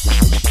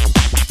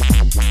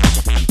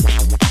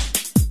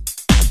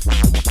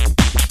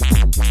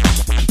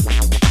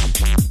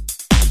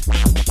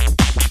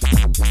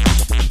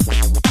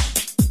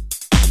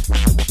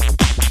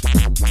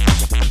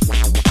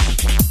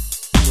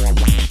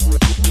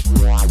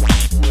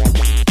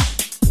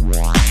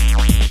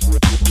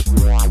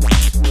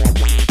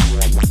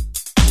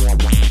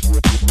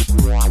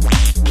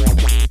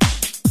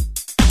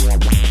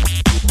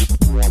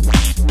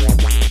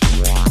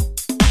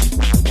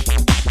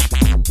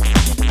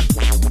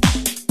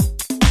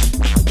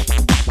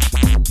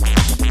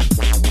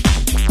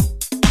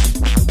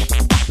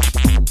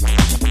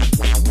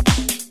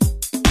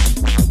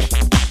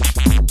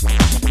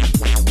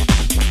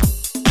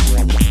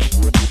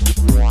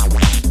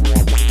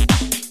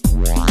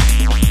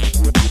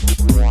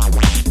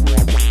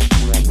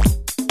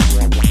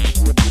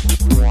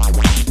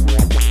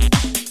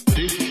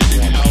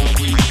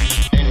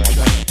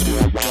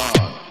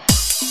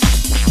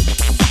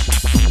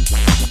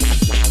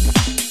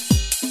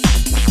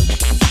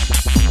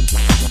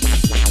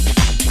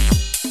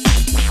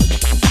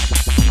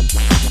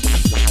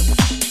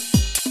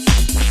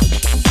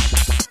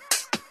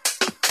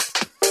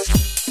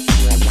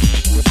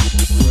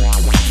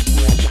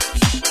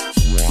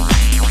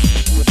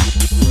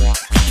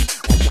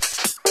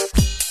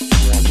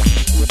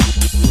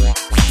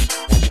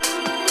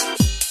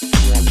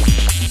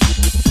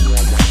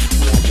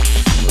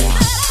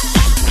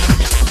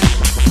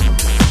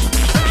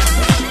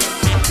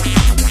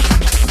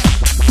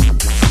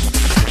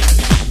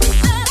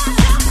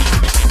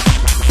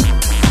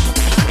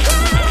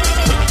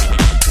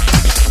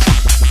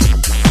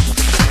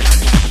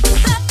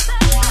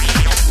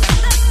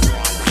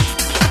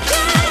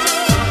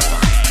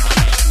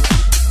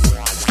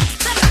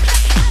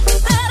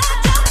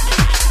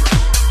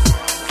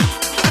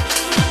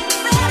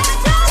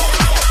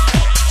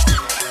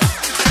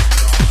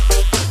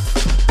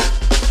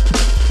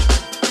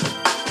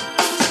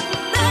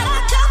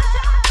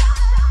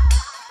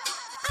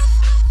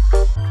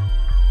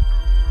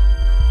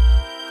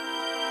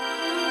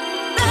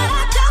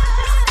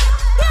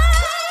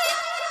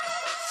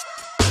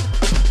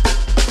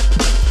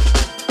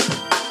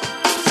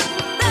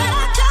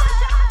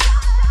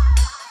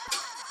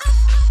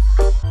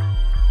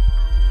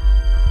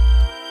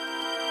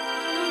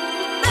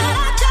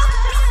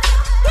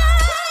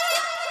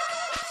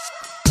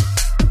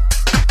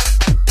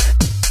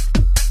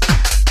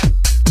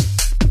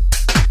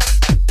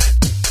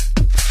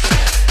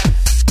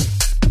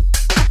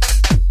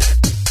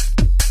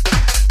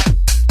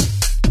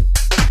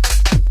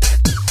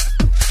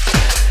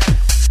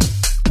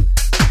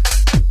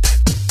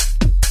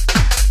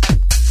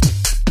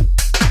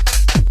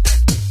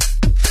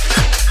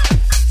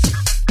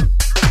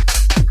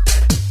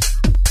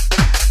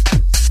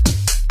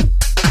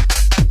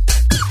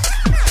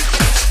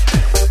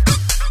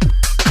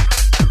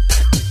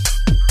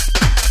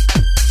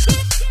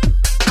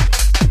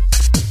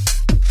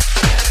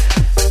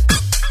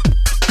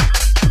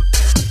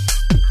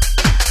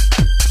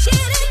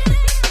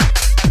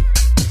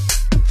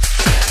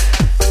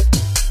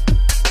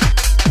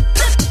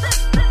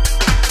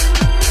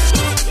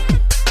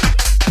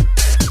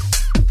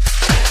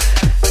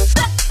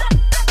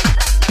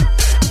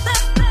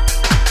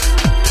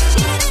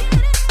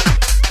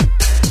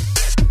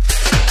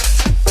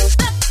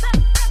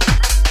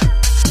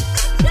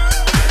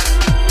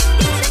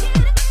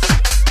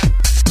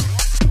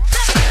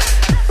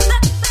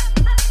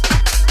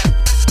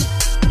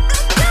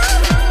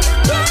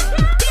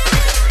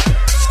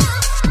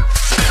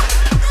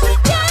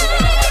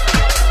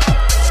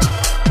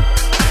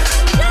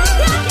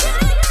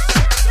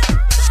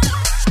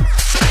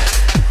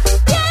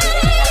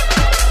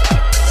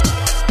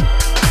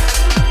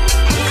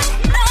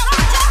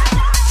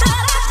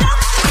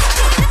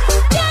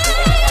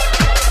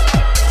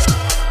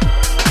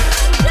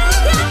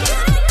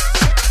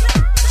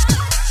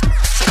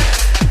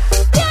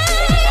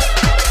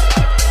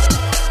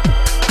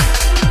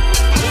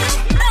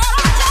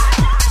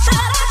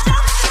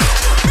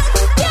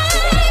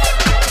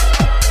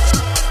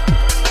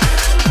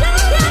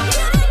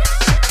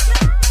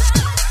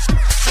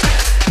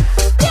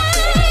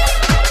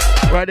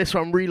 this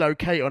one,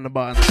 Relocate on the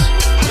buttons.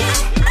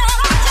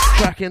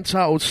 Track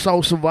entitled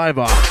Soul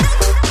Survivor.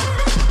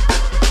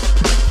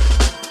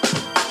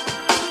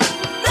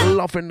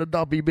 Loving the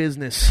dubby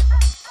business.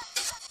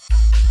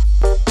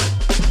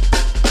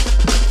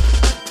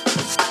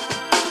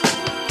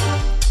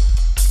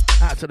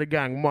 Out to the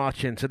gang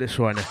marching to this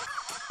one.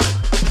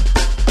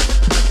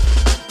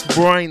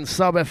 BrainZ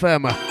Sub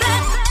FM.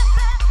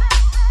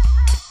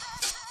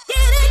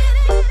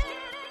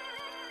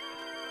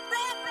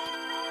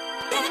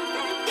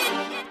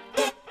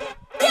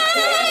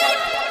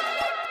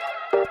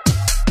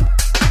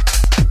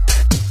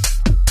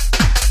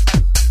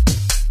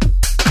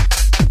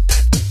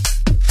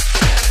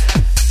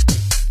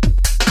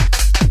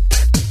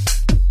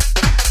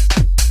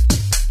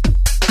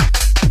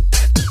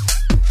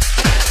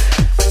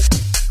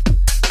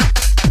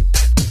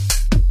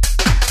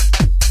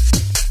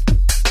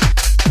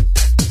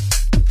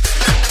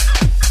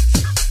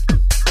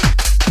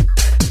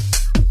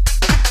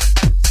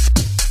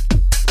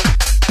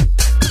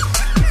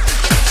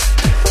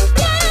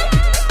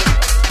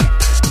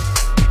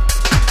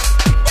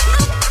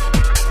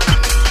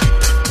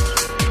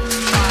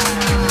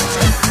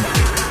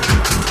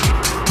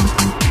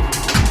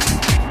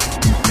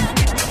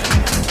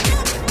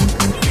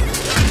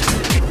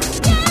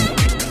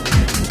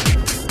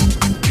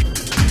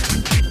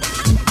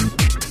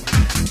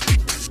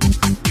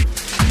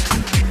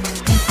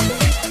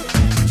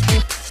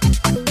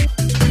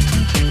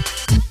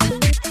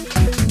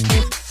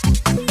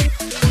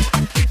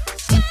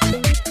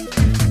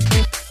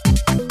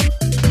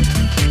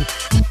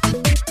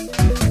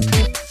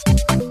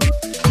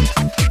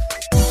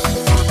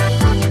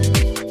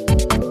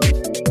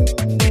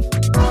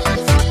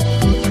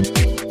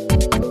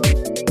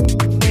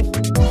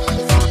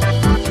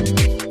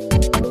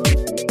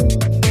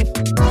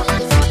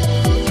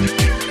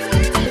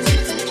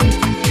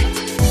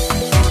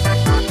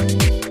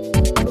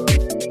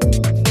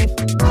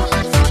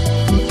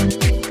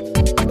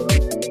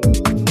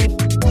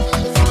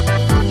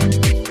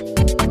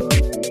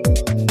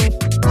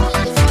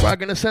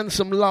 Send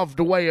some love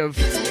the way of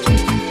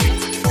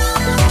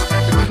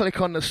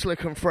click on the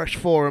Slick and Fresh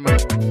forum.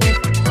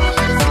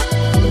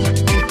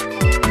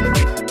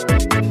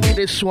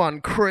 This one,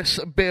 Chris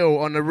Bill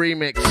on the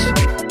remix,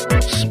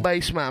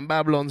 Spaceman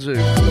Babylon Zoo,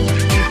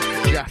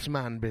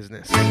 Jazzman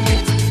business.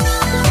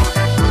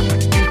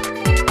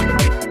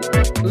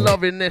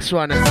 Loving this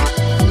one.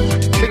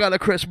 Big out of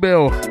Chris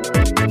Bill.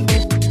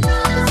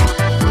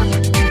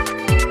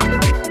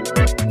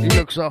 He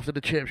looks after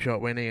the chip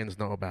shop when Ian's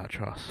not about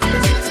trust.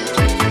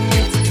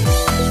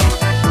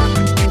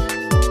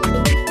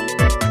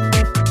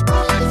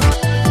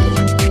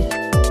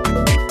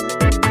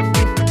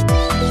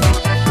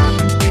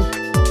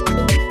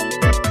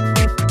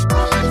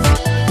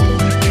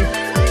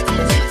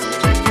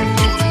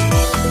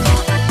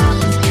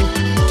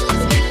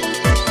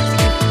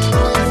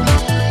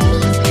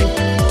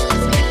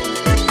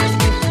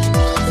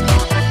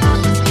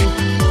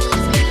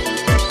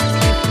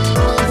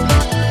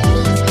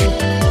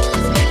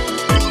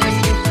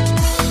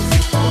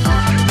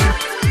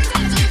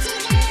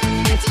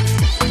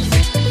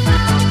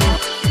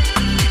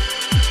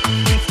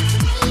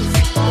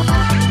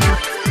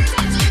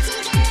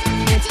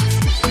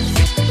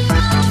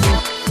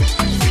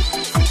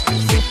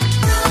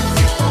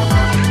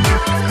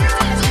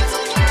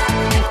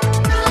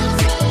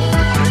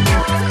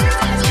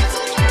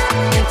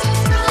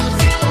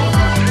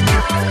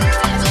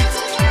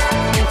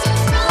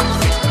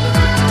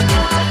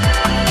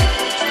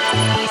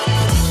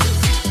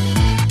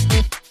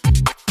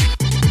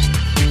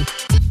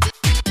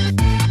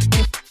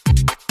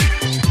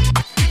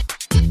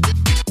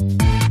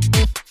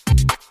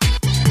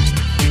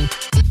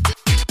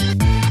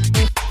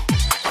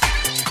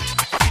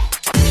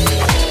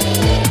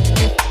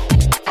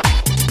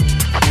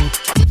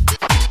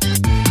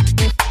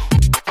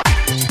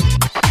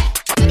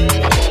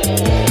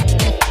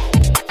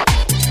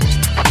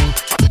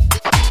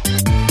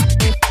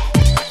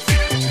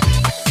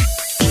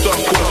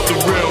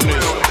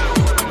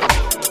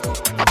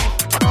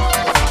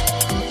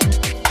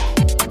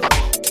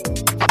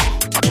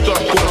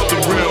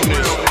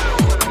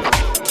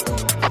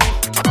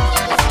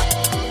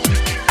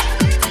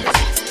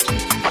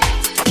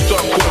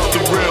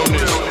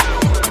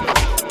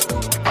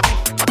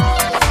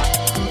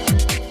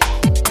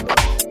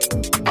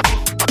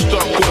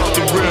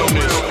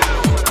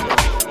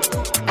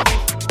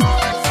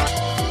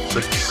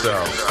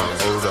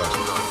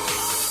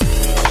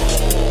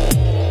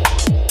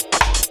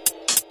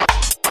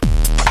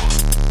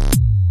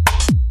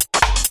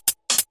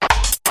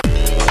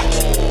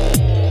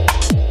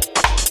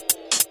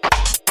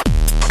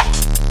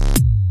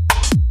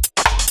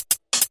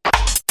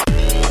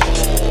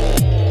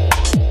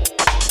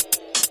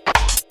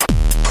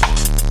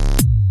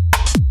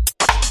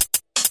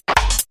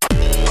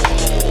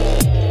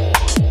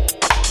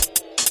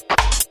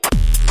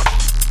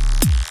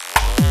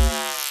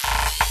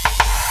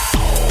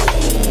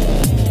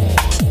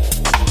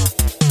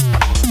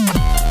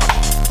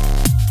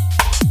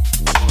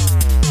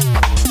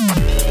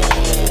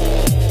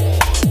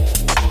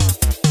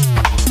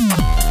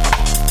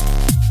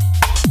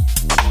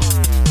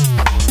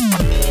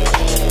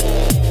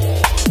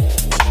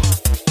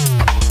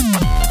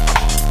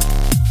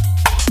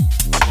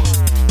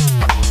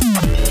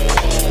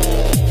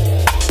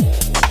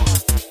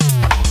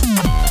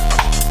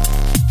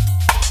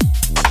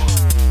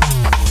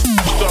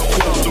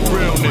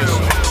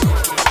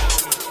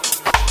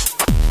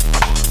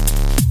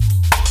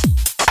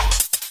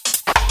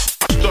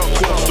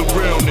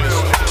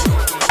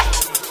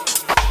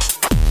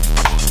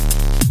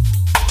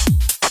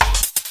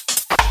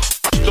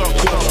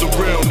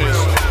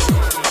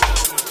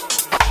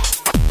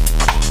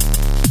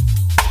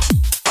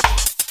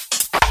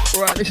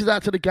 This is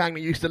out to the gang that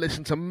used to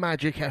listen to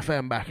Magic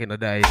FM back in the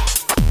day.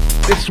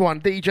 This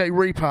one, DJ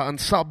Reaper and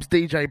Subs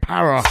DJ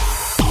Para.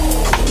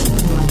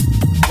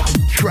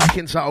 Track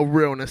inside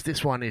realness.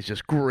 This one is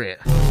just grit.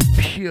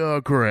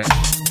 Pure grit.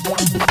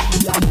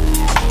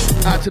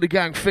 Out to the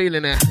gang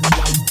feeling it.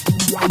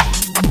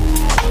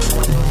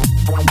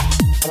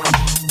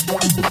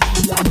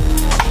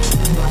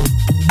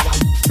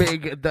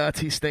 Big,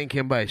 dirty,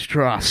 stinking bass.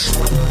 Trust.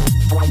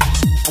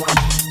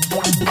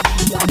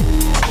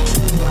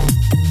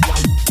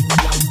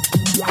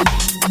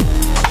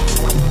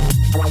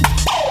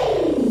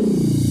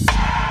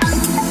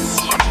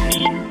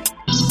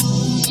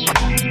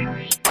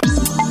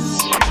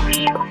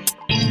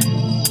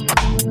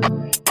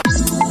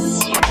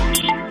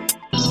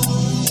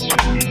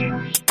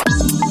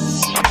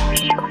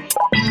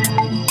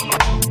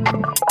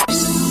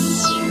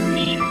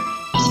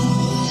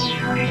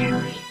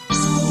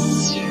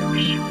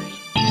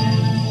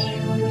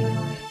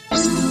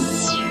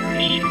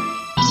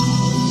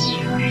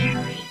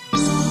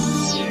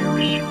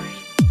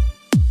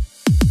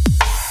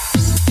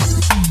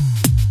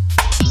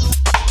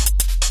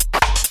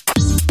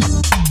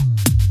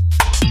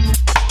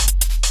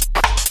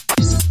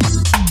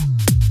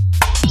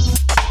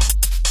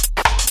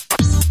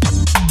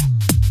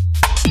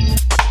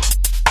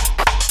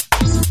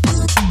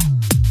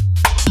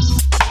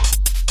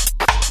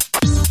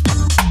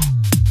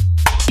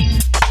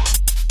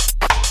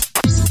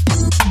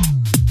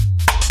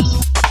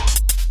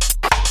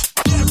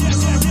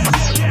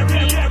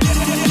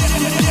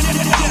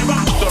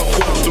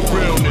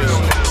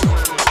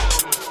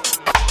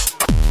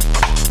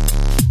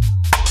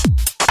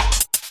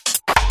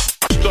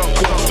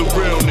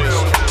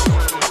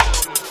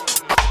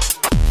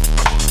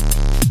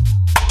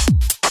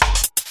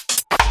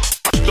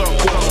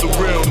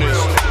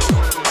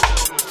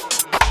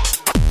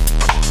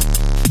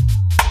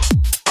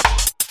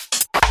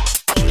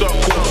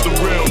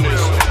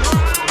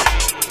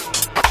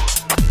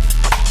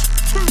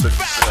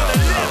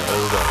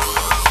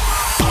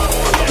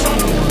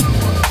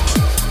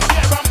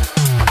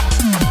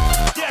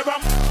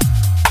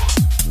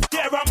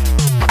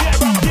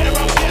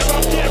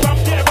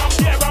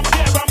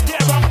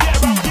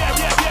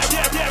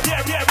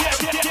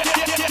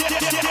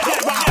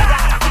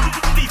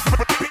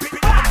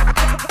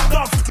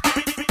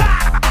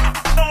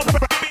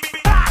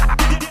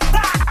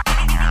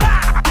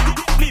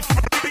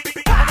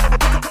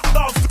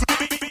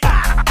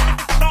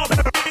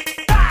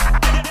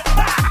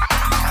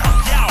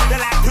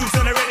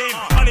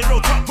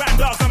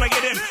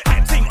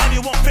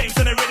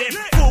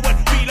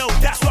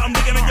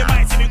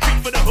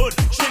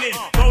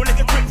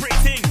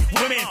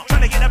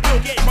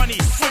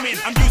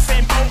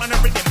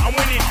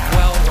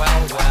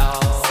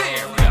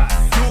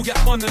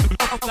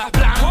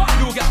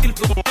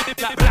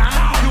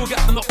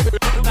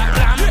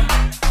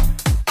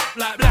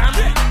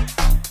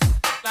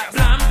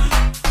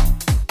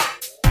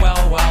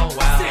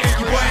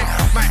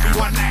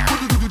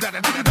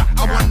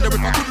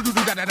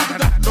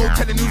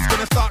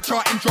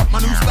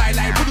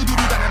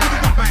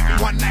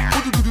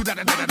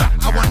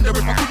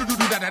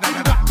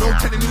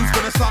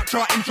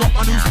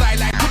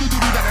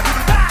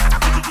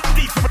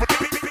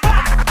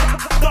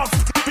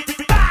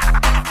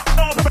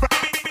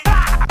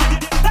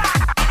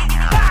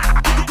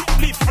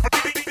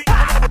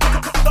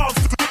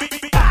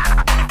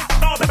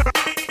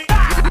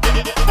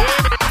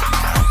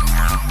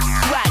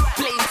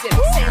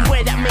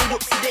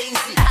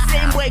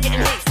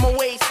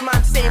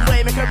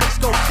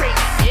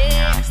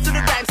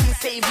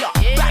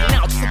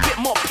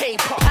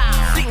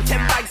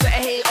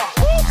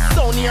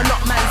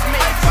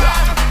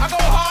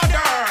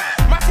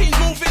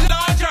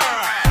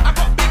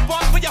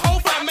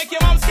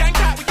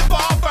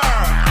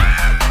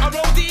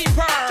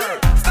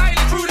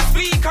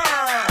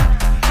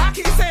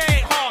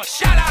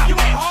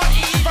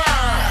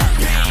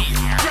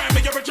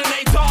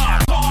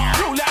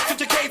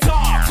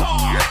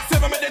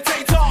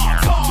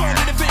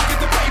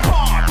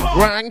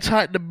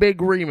 The big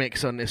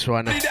remix on this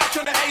one.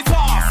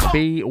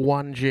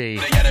 B1G.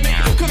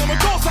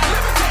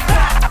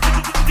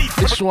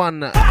 This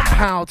one,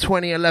 POW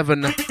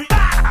 2011.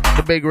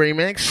 The big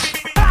remix.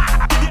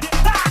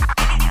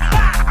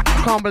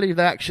 Can't believe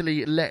they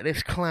actually let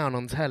this clown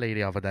on telly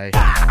the other day.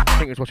 I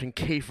think I was watching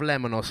Keith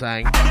Lemon or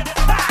saying.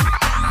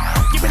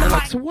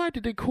 Like, so why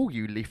did they call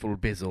you Lethal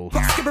Bizzle?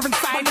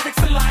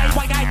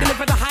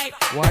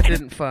 Why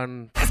didn't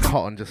Fern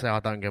Cotton just say, I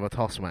don't give a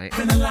toss, mate?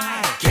 Hang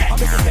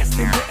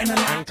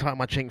tight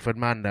my Chinkford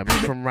man them.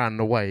 He's from round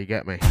the way, you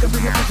get me?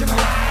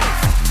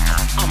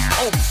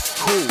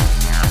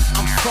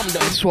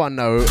 This one,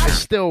 though, is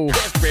still...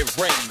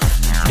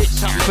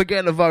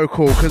 Forget the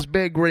vocal, because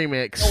Big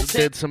Remix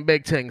did some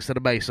big things to the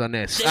bass on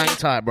this. Hang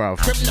tight, bruv.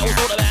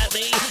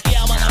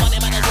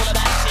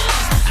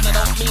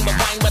 Mean the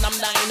wine when I'm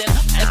dining.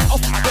 And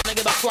I couldn't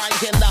give a flying.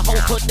 The whole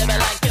hood never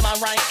like him,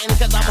 I'm writing.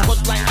 Cause I'm a hood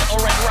blanket or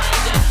red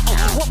riding.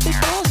 What big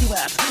balls you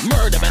have?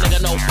 Murder, man,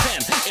 nigga, no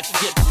pen. If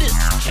you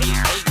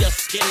dislocate your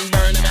skin,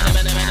 burn, man.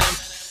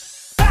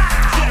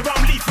 Yeah,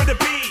 I'm lead for the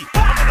beat.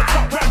 I'm gonna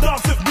top round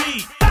dance with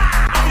me.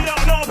 If you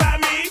don't know about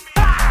me,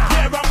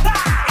 yeah,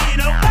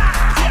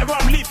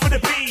 I'm lead for the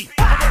beat.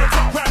 I'm gonna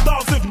top round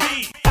dance with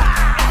me.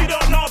 If you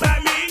don't know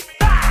about me,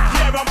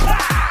 yeah, I'm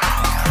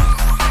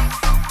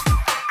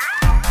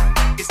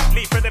it's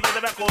lead for the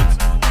records.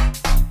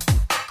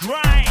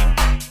 Grind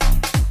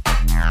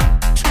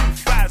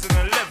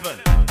 2011.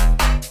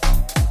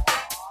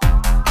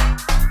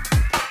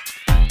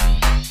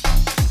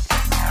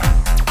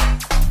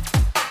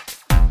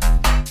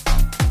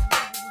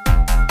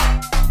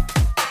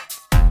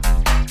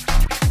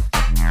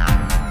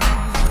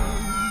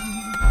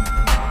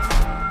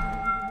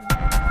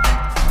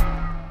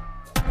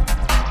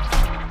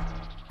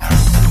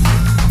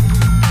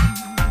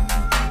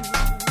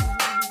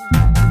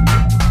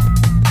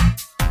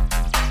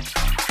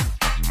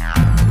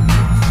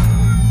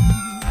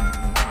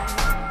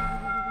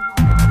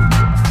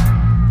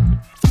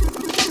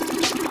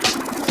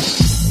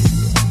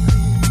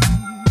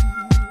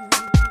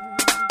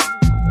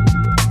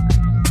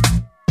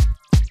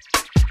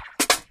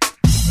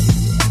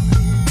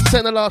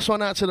 Send the last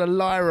one out to the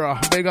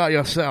Lyra. Big up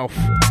yourself.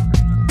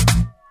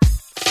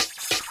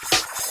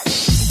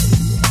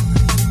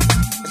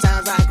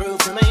 Sounds like groove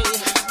to me.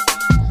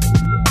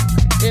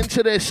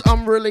 Into this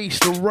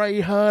unreleased Ray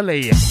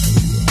Hurley.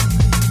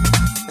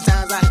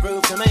 Sounds like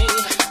groove to me.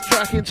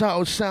 Track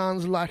entitled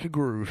Sounds Like a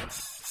Groove.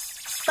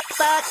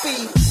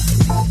 Backbeat.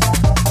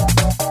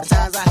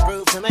 Sounds like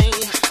groove to me.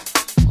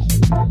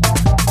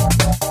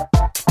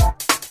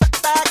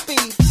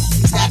 Backbeat.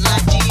 It's got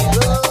like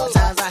G-Roll.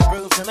 Sounds like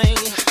groove to me.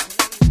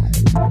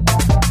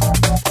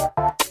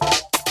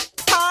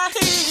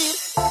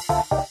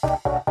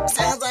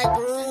 Sounds like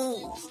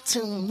groove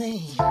to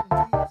me.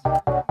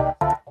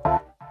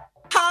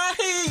 High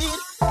heat.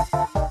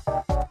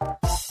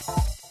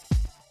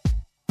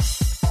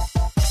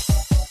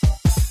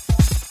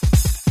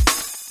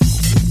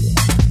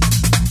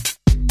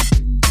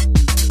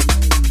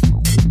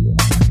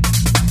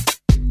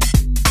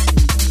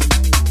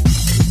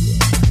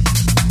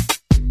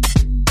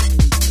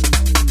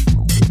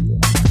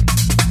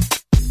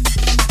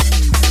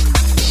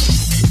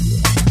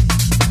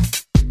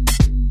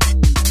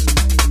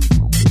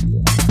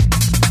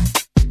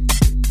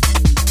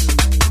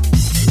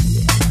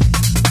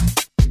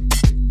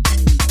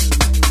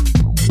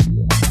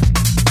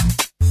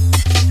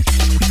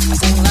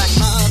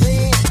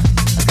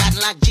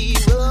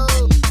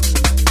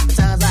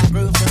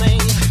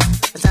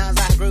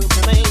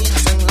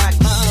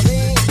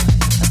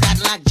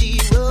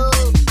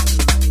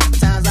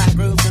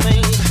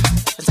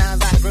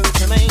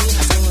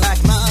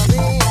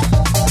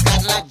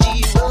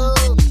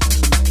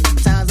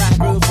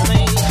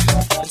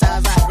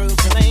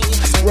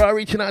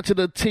 Reaching out to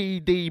the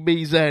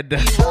TDBZ,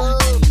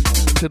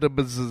 to the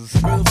buzzers.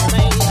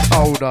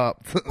 Hold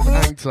up,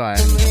 hang tight.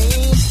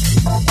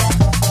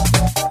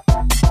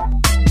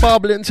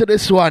 Bubbling to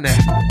this one.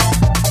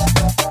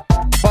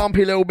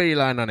 Bumpy little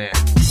beeline on it.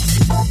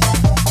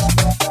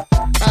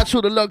 Out to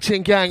the locked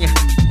in gang.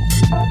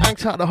 Hang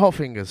tight the hot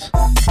fingers.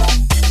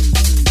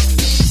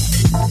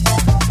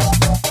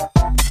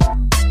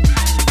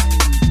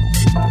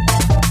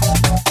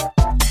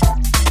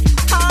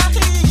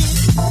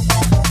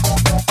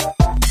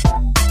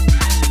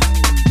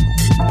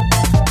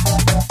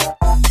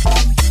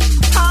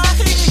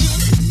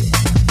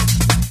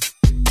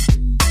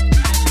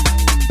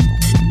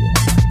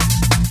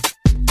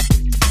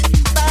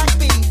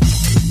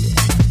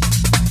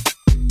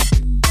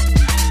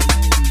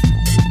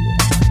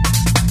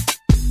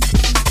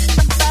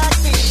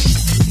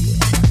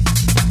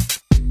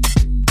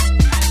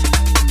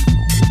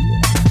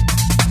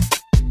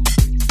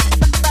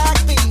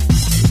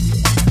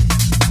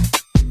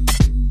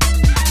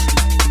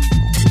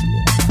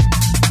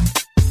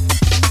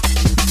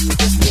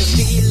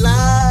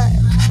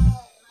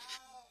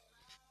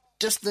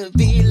 Just the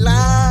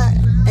beeline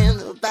and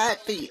the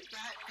backbeat.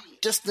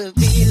 Just the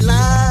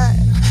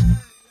beeline.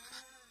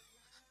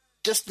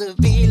 Just the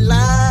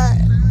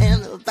beeline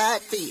and the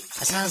backbeat.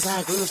 That sounds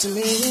like groove to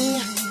me.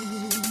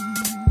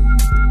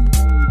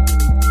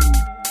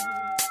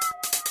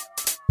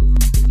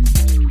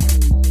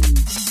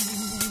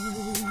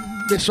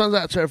 This one's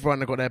out to everyone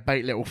that got their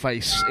bait little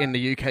face in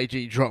the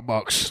UKG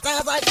Dropbox.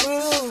 Sounds like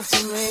groove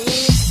to me.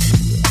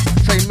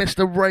 Say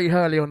Mr. Ray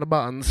Hurley on the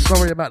buttons.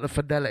 Sorry about the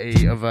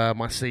fidelity of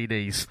my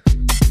CDs. I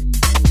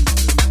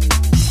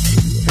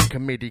think a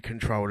MIDI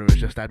controller has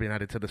just been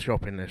added to the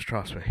shopping list,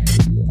 trust me.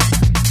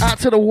 Out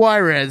to the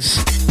Wires.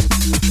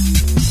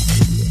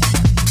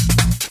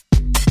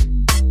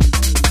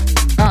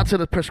 Out to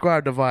the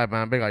Prescribed the Vibe,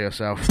 man. Big up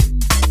yourself.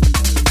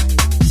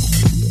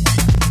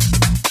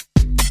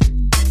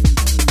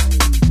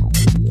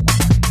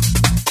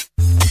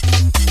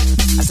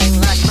 I sing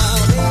like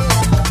Bumpy,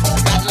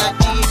 got like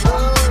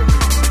G-Roll.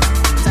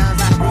 Sounds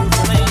like groove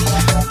to me.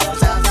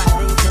 Sounds like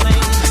groove to me. I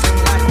sing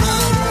like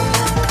Bumpy,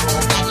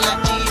 got like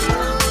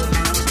G-Roll.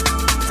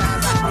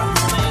 Sounds like groove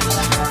to me.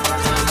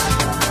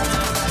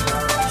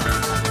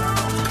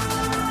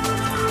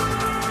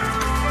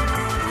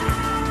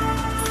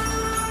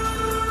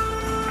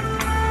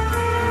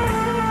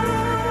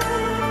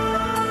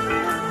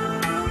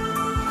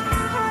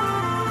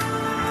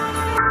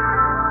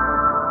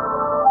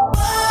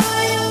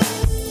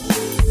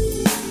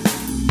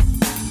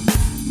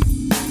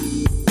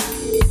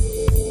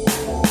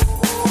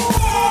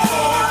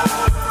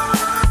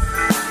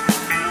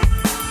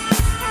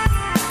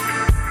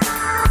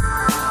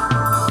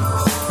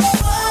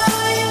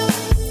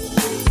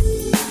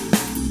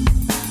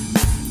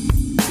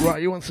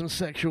 some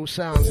sexual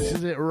sounds. This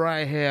is it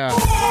right here.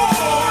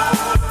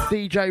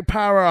 DJ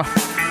Para,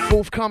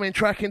 forthcoming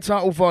track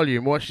entitled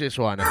Volume. Watch this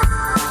one.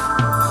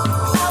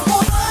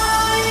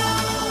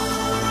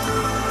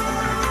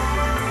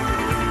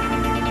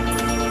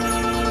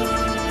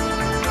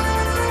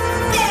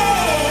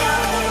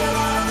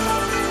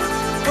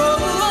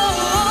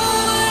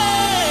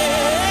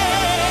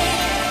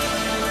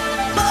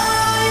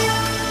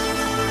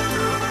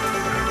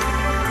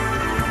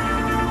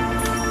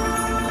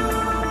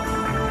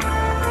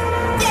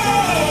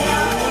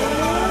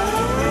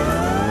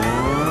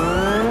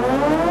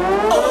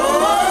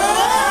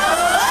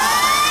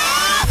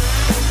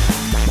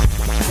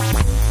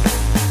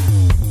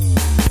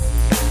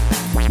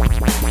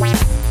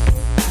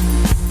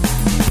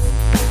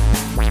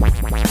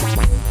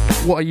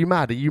 What, are you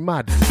mad? Are you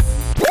mad?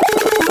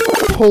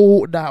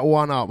 Pull that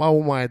one up.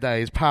 Oh my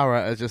days.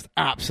 Parrot has just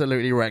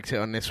absolutely wrecked it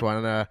on this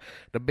one.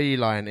 The B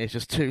line is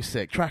just too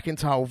sick. Track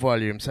entitled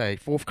Volume, say,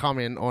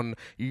 forthcoming on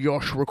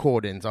Yosh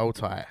Recordings. Hold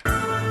tight.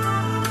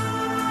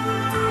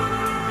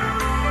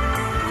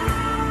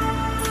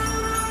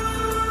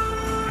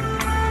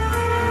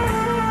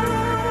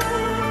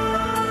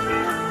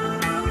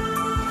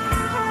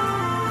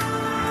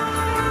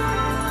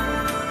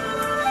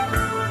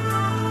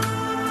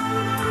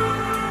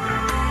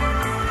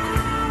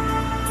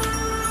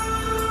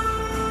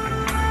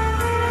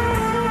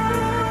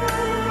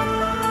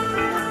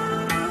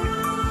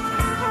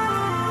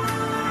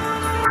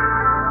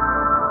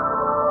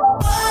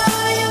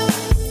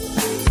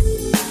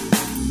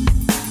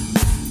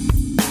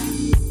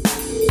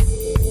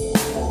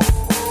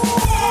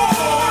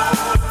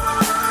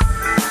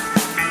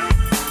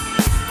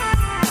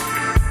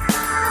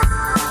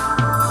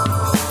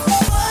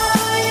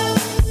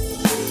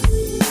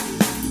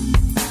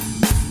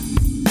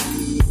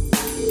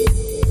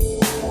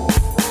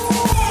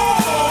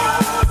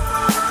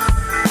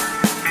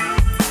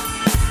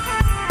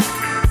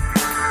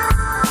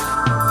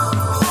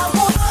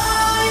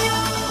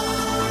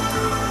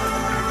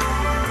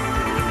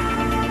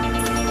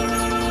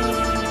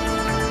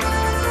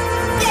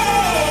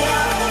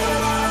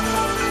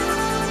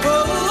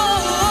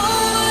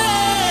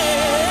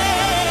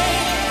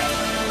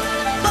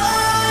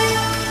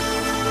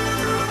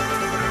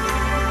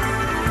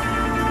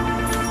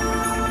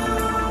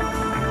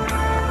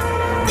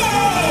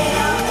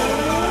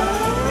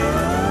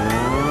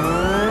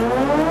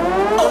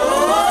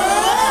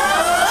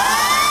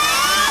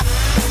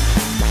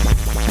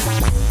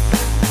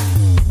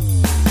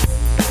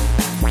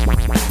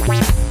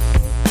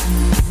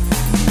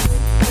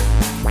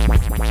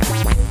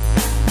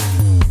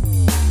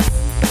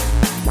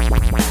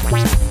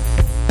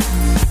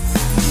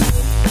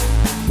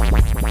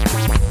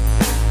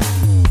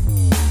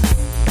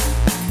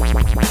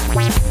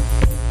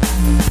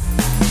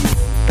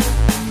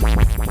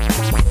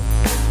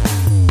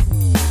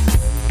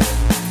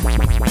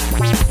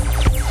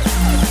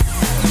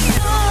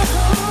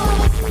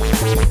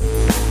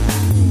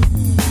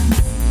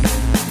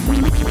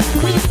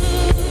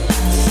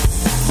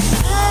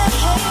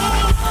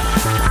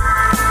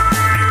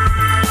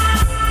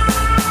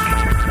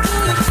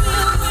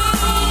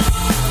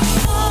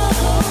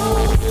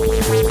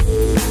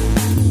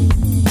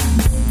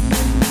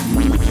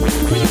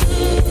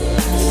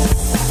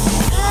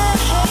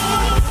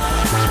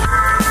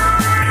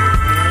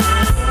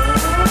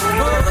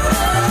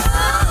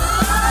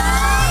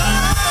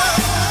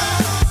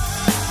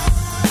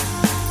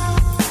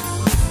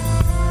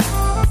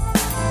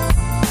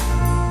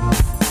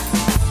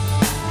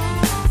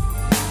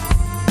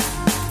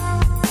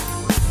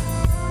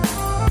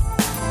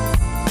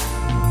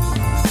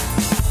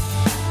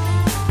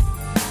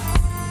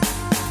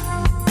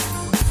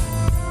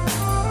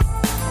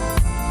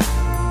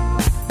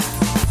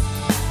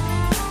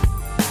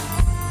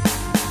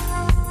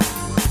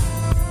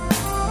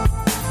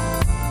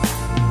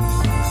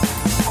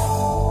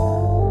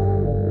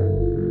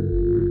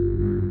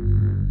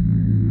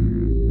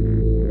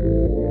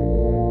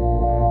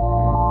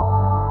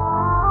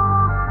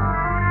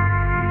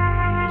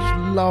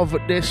 Love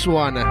this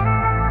one.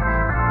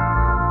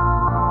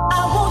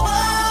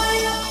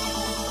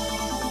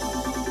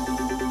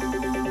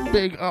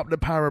 Big up the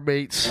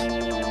Parabeats.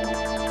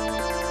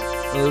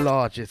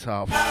 Large it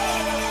up.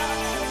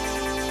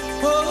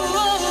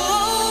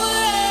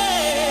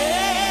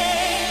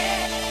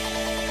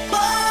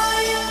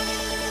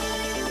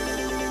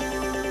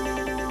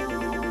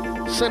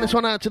 Send this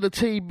one out to the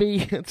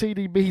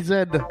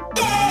TDBZ.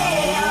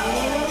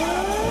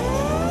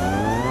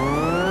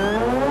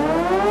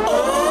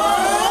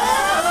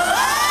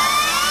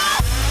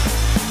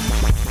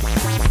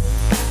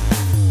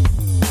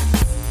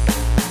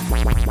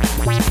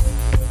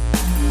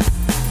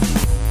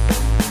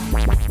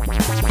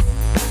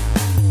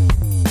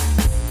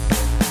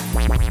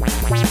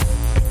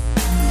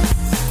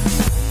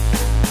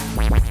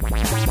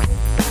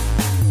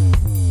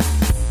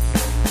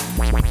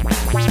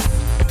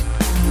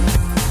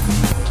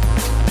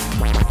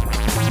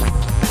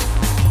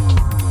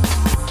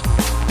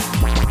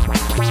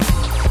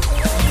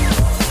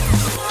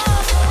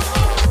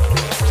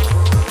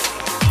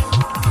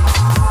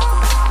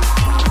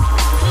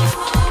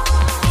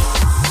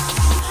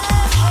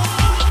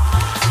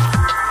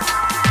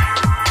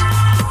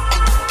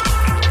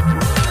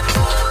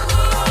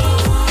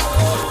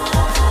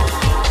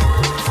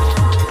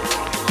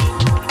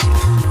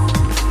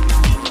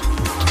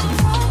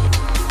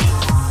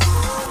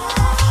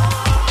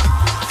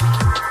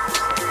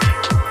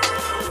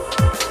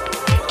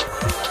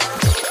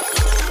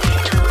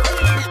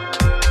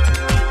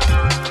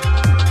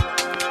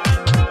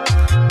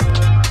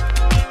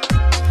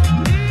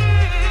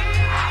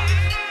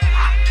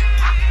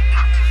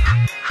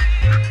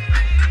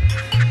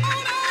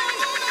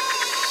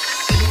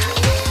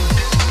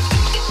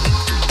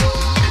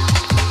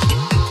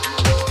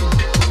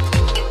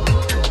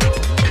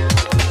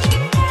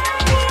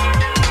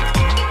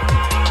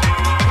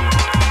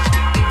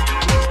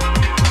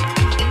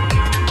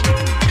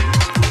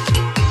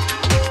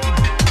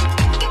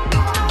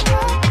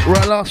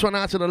 Right, last one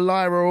out to the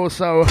Lyra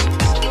also.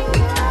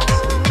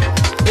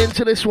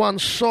 Into this one,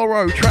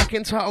 Sorrow, track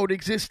entitled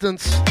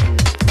Existence.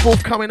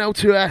 Forthcoming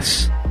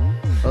L2S.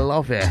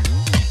 Love it.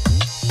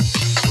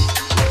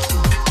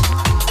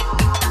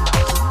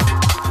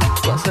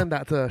 Let's send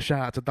that to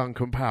shout out to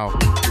Duncan Powell.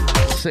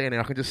 Sitting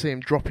here, I can just see him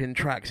dropping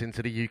tracks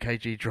into the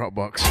UKG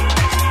Dropbox.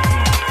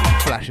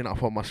 Flashing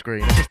up on my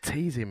screen. It's just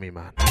teasing me,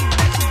 man.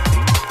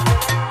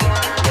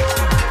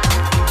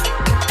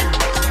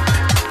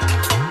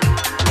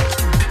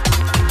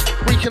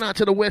 Reaching out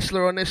to the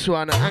Whistler on this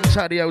one. Thanks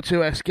out the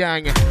L2S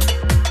gang.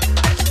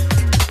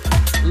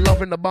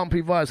 Loving the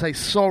bumpy vibes. Hey,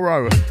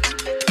 Sorrow.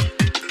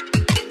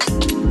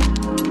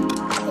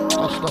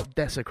 I'll stop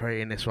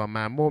desecrating this one,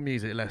 man. More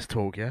music, less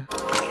talk, yeah?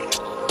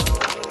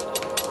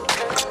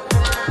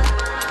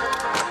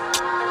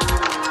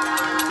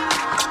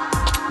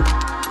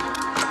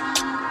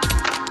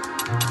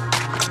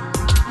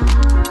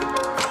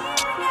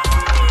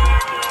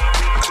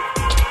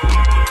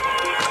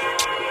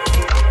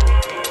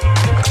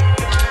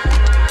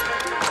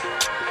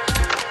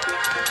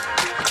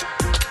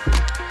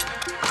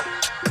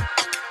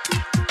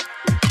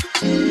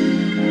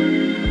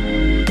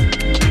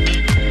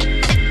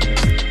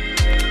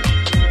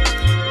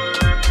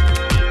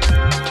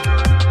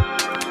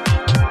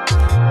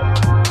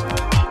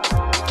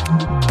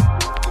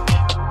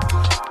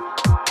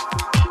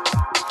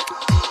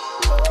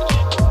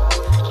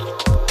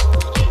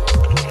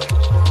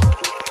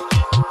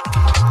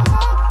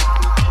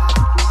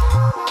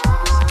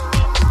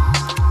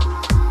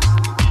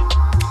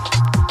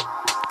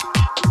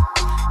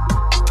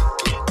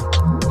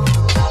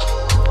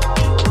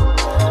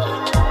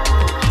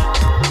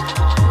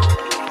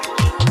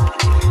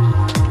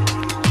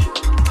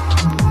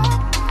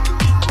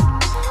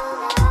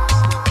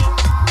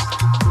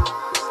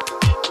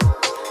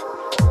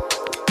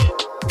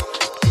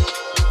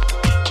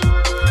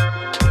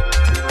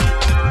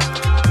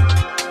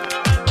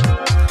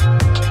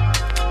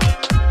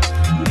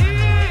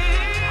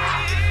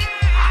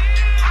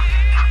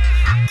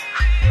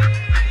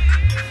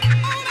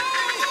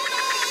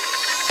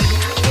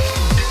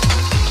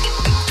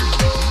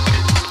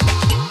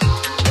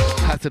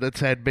 To the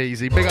Ted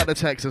Beasy. Big up the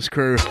Texas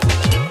crew.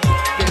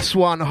 This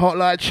one, Hot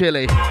Like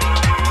Chili.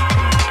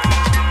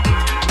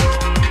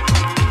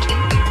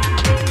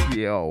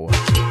 Yo.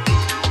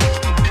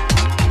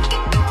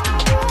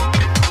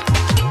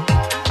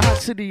 Out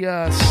to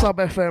the Sub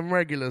FM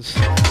regulars.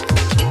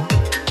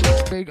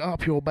 Big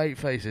up your bait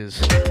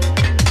faces.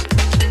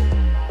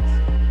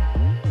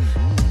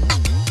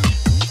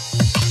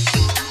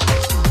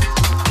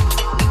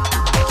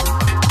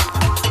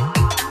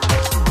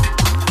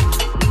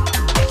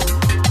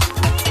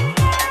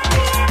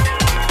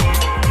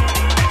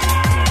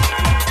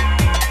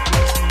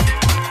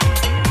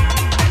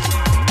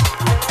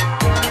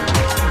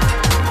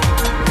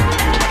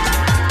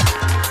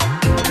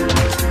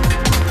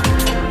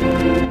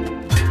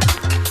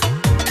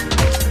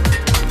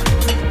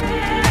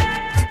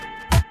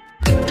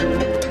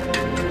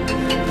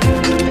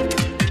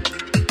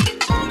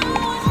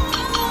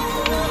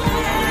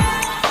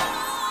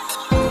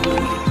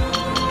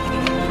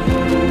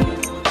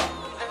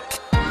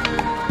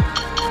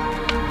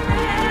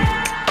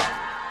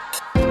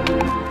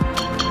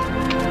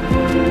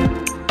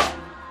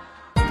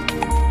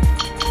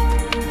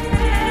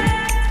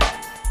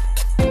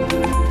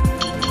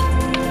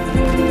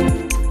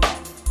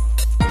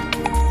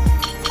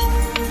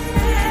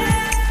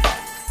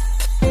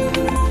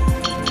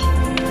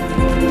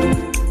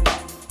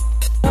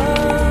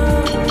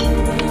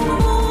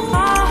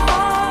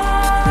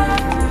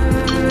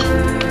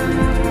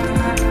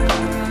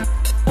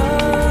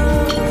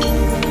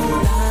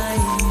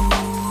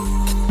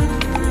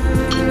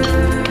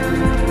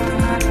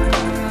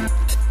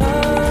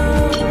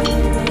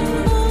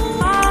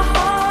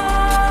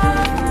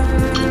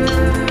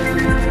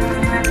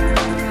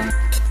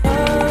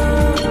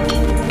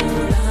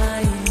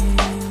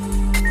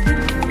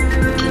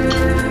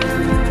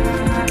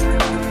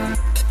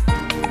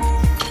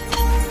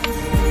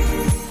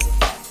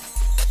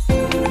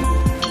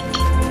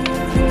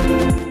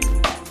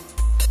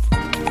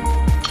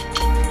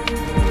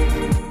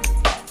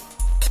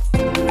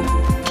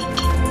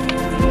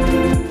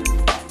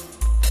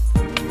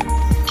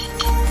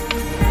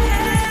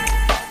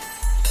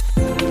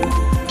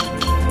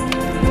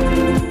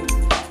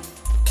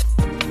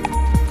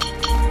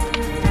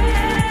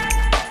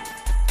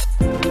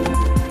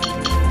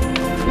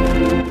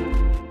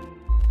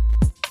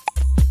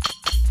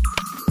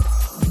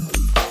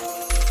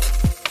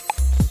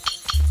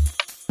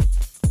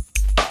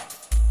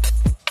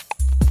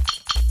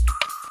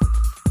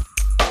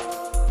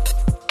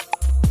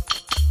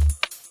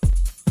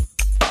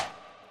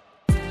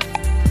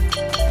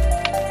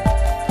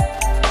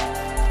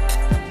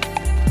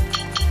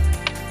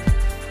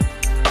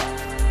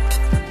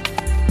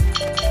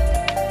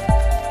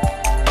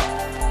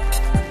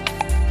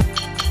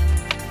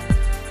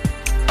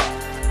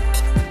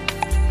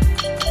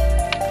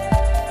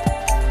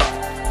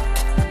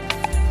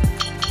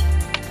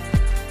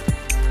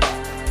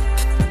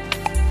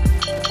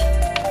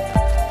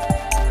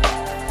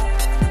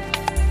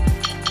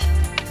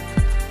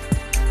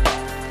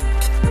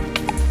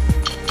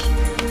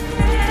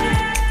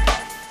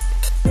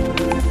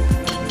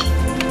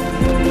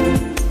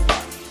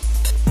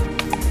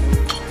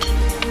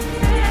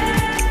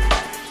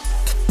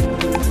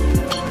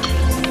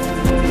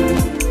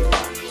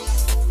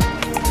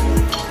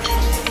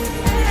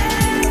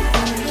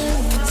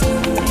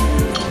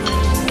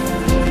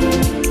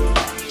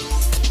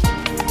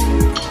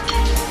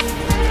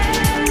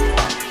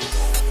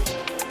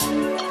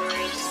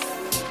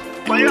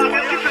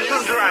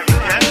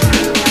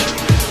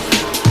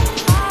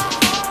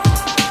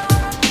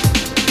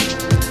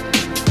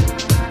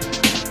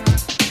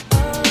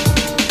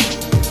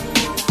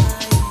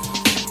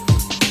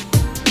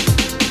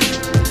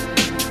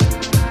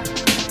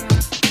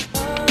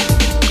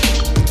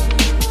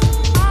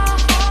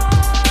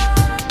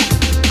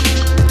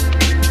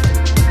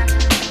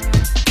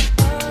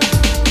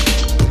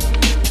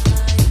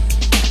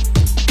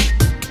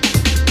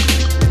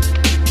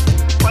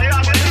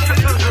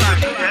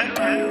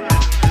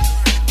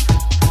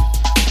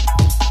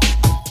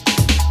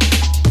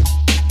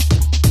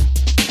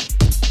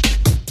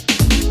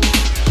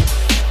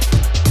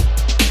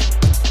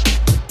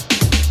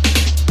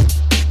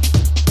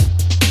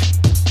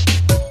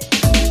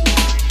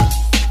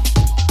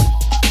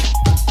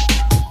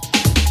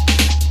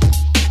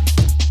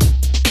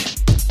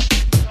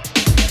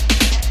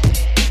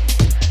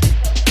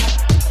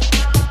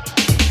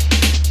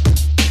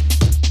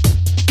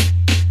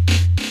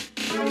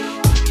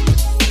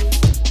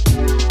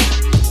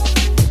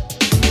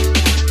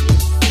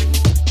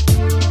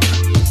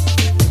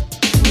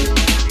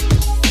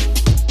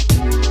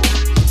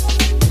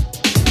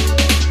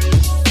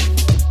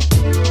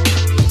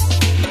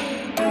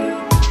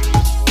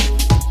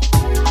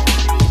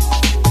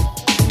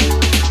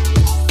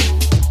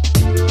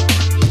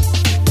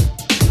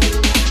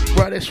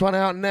 this one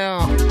out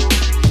now.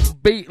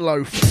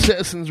 Beatloaf,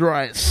 Citizens'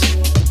 Rights.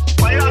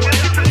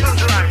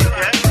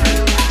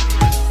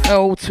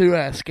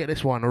 L2S, get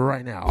this one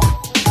right now.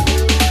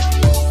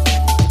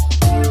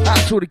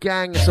 That's all the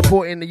gang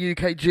supporting the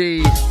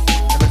UKG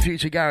and the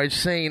Future Garage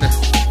scene.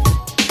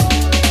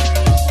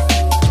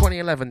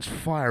 2011's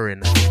firing.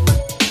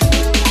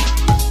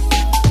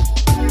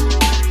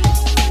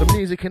 The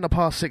music in the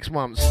past 6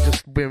 months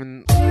just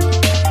been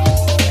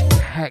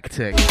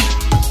hectic.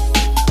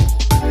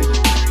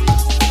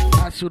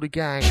 That's all the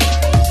gang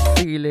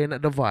feeling the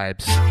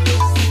vibes.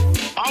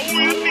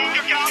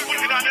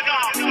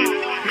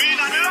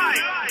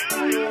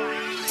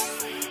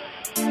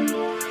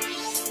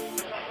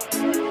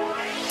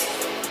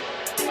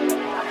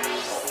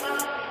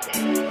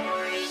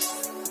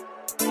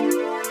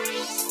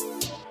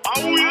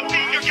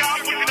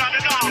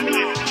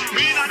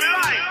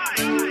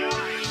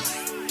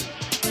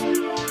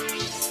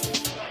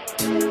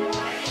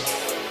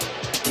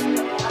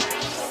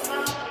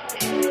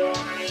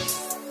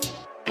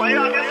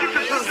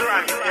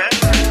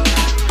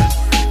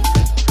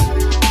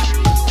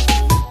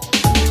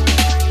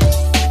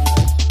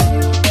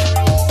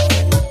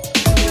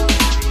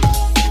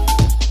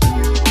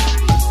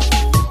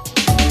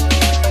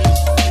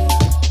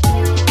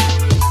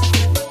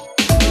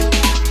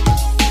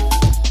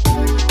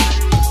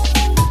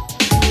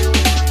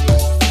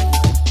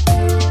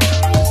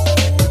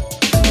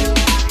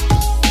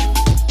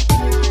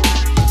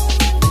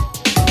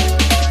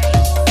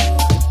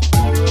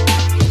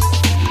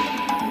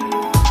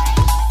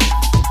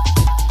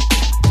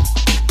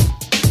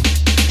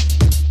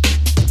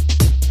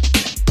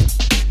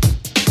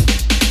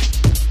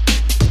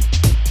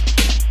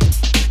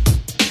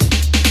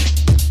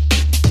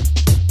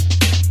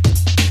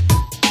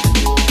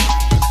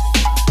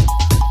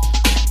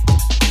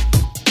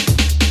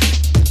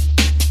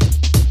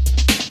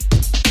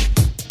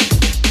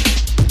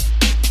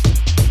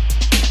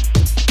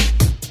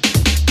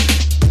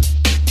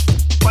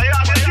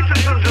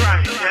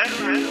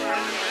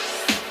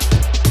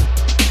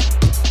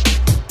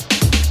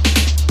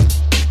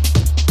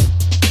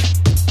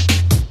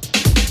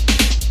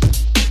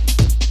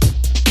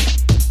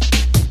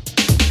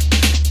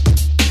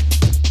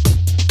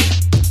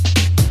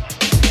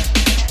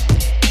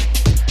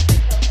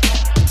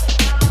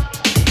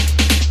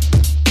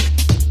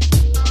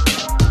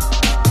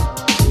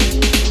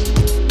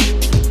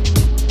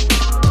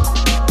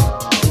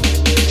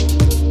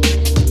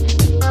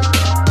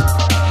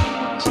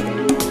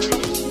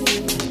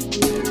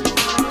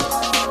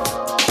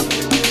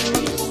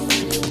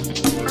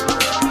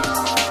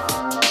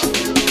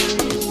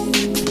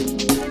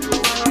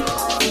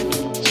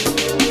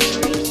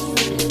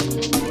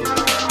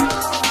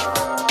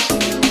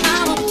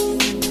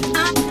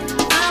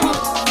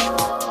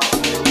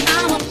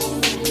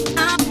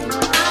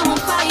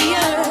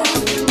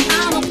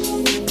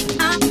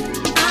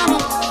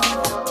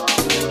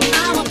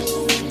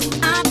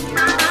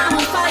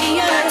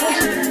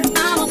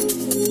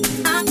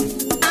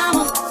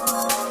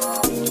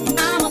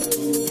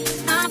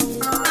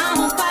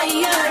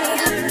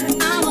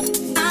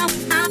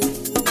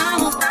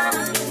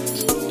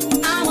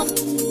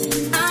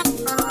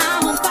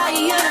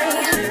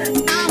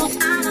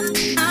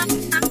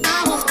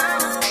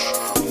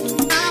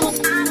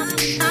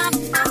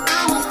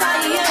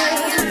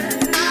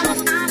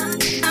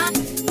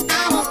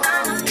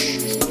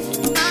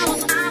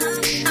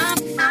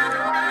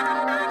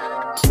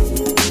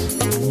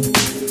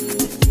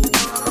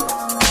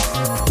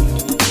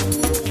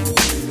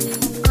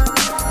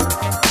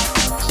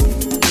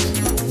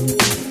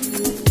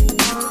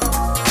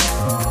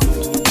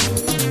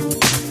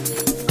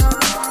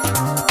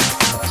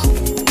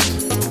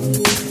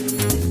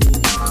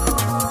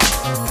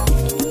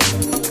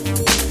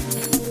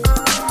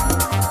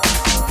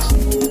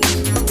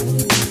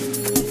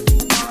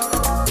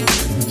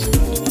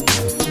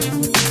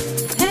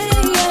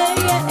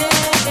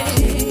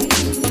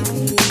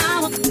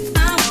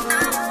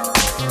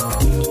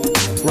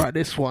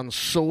 This one's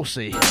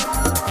saucy.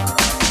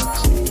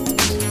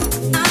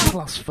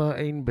 Plus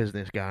 13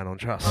 business going on,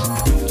 trust.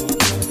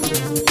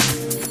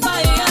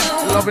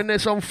 Loving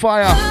this on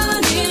fire.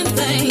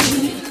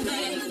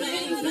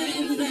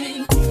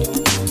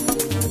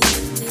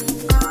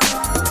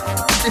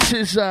 This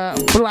is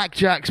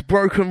Blackjack's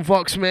Broken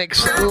Vox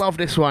mix. Love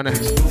this one.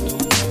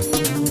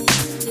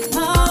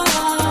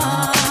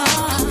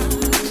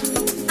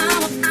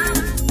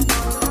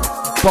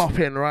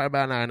 Bopping right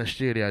about now in the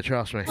studio,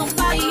 trust me.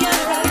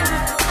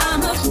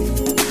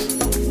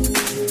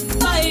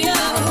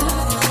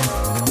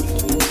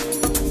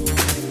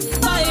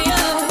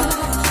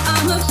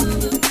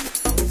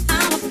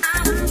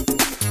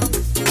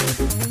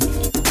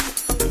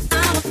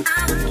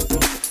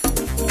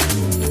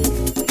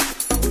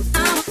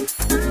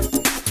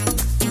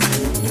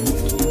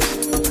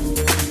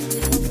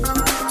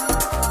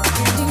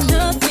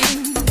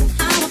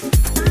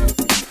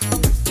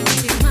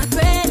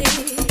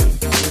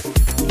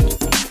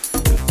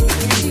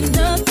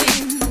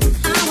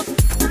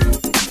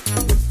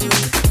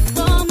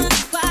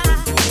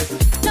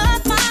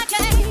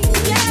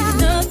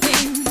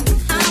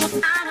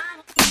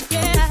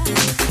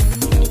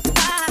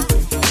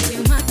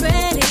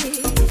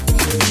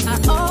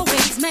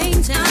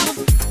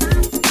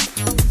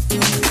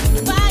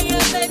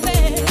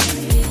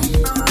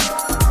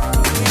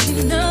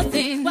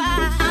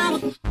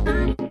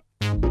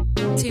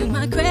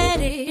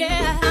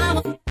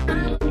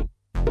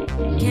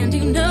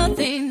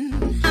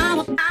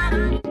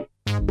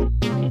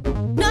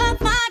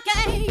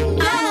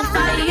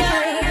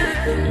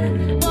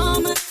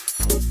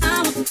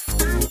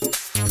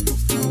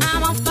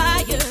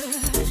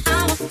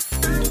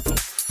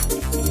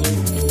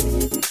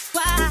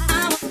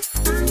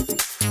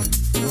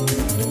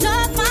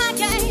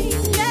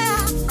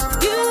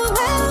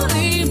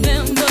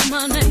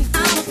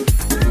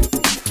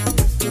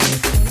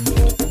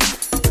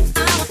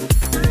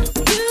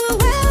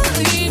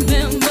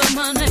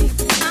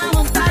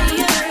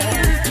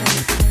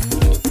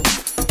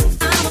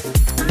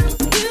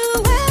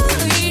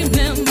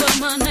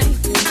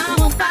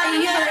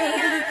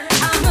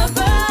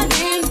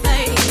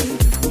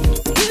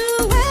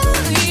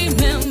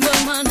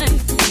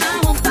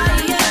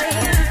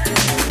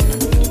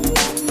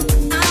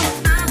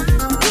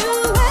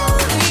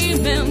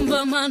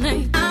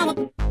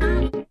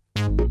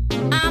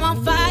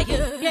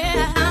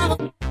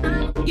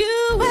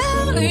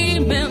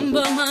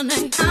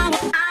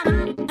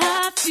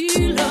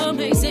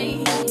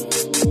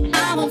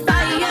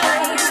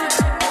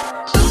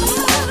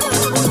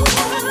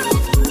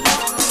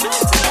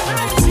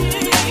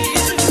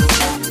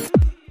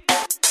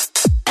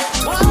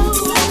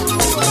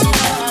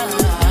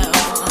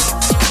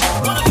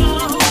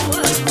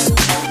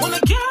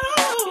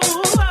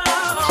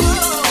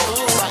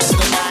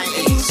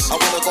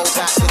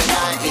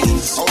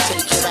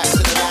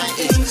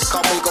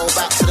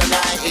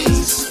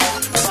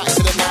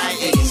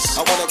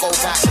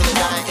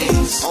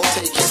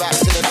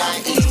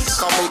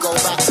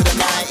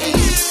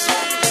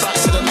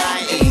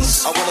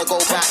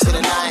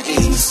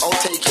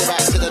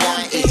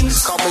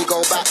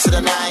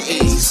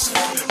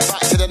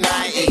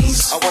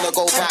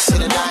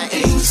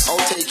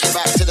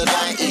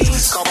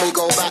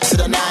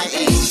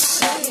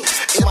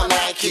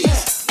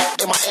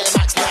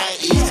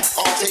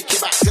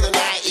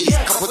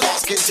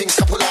 things,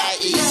 couple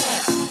lighties.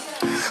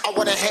 I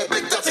wanna hear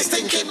big dirty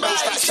stinking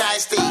bass like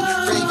Shiesty.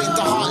 Raving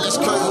the heartless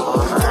crew.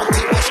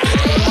 Funky wash,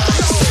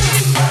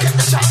 get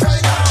the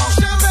champagne out.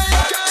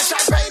 Get the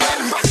champagne in.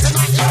 Back to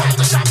 95,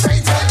 the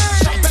champagne's in.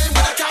 Champagne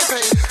with a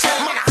campaign.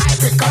 Man, I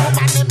hype it. Couple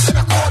man in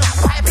the corner,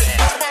 pipe it.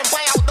 That's one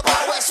way out the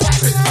bar, we're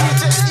swiping.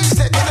 DJ ease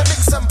it in the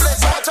mix and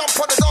blitz. So I jump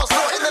on the dance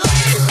floor in the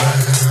lighting.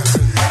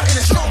 In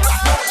the slow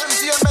black, no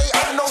MDMA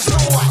and no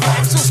slow up.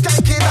 I'm still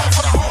skanking out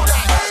for the whole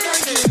night.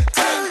 Skanking.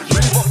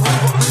 Reebok.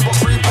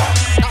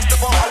 That's the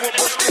bar I want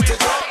Bush to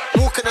drop.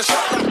 Walking the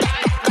shop like that.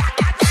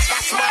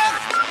 That's mine.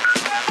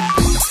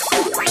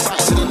 Back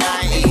to the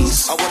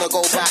 90s. I wanna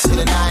go back to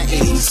the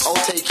 90s. I'll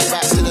take you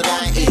back to the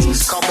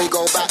 90s. Can't we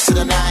go back to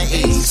the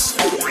 90s?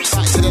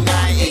 Back to the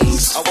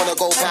 90s. I wanna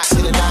go back to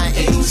the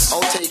 90s.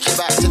 I'll take you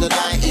back to the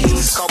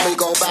 90s. Can't we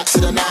go back to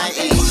the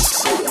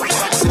 90s?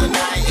 Back to the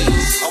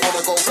 90s. I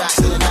wanna go back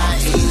to the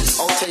 90s.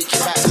 I'll take you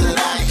back to the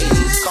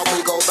 90s. Can't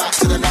we go back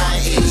to the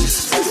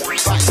 90s?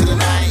 Back to the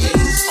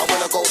 90s. I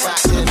wanna go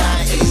back to the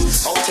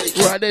 90s. I'll take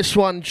you. Right, this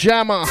one,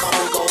 Jammer. Can't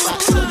we go back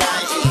to the 90s?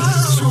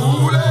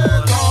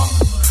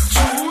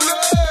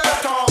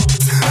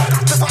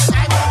 That's the vibe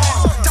I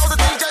want. Tell the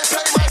DJ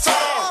play my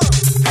song.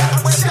 And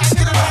we're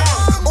skanking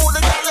along. All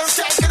the gals are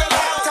skanking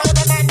along. Tell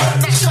the man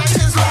that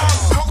shanking's long.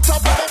 Hooked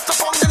up off the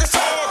phone in the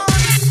song.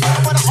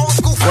 And when the old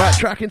school Right,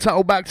 track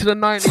entitled Back to the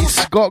 90s.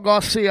 Scott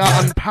Garcia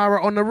and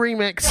Parrot on the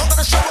remix.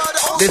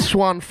 This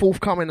one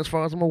forthcoming as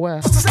far as I'm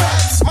aware.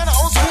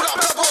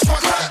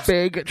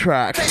 Big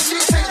track. Back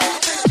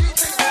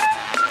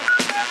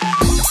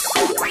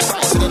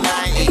to the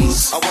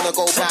 90s. I wanna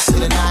go back to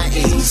the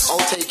 90s. I'll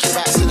take you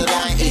back to the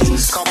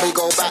 90s. Can't we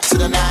go back to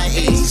the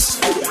 90s?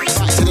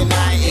 Back to the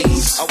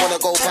 90s. I wanna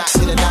go back to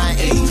the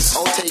 90s.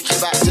 I'll take you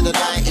back to the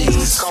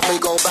 90s. Can't we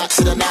go back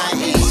to the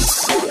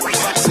 90s?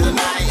 Back to the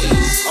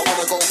 90s. I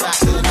wanna go back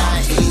to the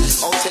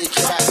 90s. I'll take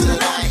you back to the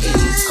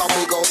 90s. Can't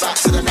we go back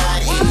to the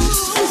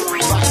 90s?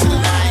 Back to the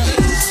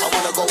 90s. I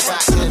wanna go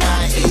back to the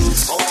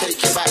 90s. I'll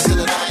take you back to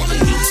the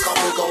 90s. Can't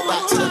we go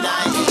back to the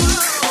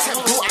 90s?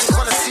 Temple and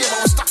Coliseum,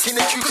 I was stuck in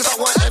the queue cause I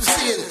weren't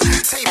MCing.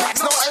 Tape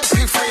packs, no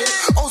MP3.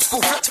 Old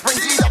school flex, bring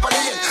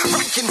D-double-E in.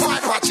 Ranking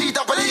Viper,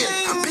 G-double-E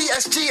in.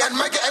 PSG and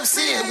Mega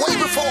MCing. Way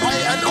before I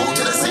and O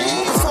to the C.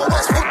 Before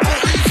was football,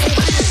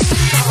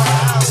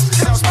 powerhouse,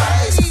 no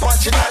space.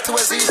 Bunching out to a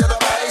Z to the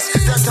base.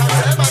 Them times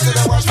them I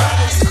didn't wash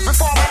face.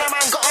 Before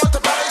man got on the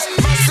base.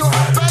 Man still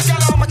had bad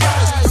gal on my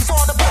case.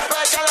 Before the book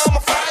bad gal on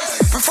my face.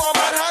 Before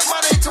man had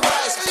money to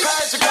waste. Pay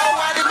as you go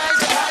and it made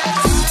you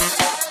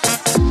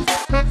hate.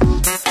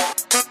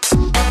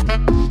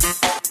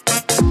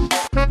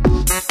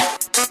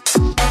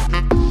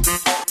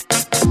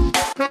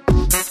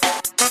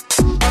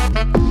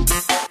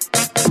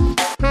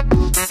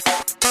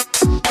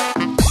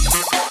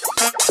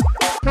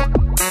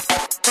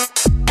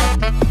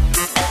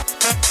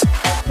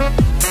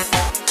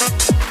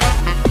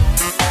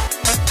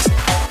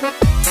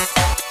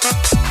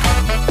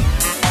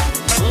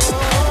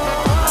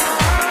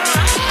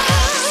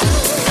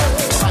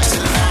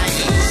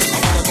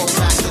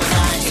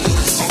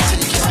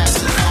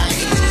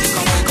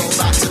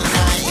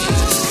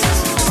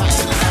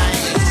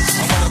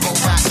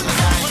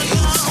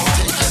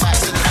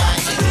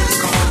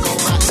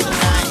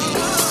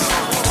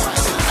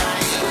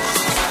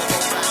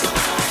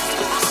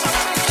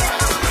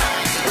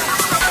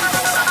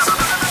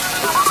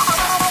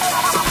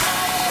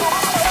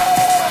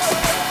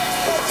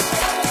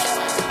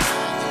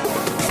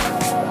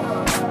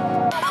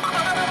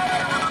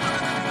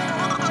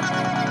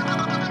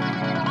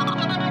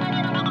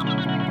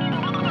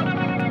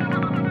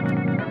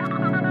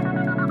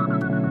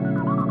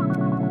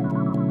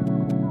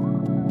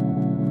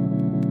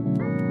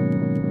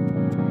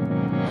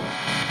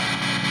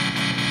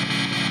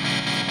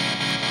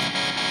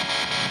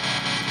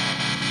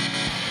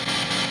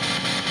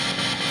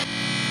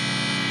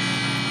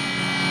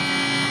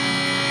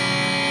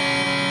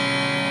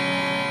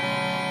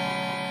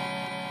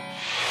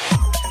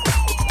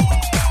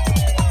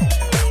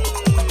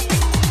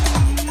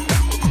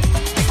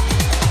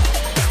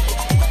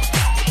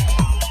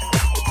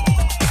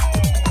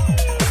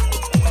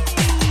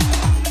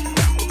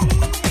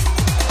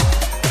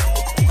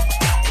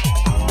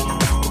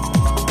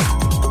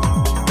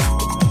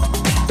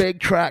 Big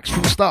tracks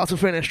from start to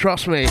finish,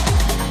 trust me.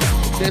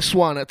 This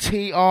one, a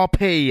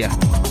TRP.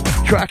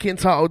 Track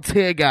entitled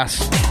Tear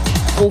Gas.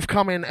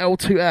 Forthcoming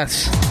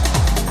L2S.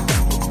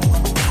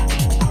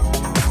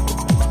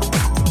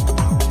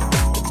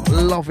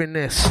 Loving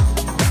this.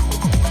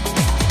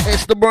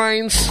 It's the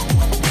Brains.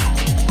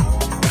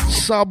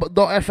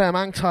 Sub.fm,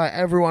 hang tight.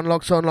 Everyone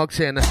logs on, logs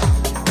in. We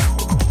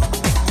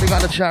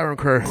got the chat room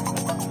crew.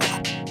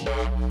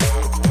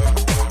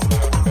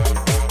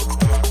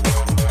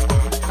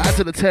 Add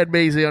to the Ted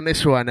Beasy on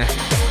this one.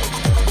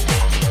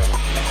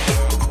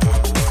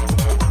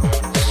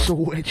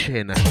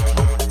 Switching.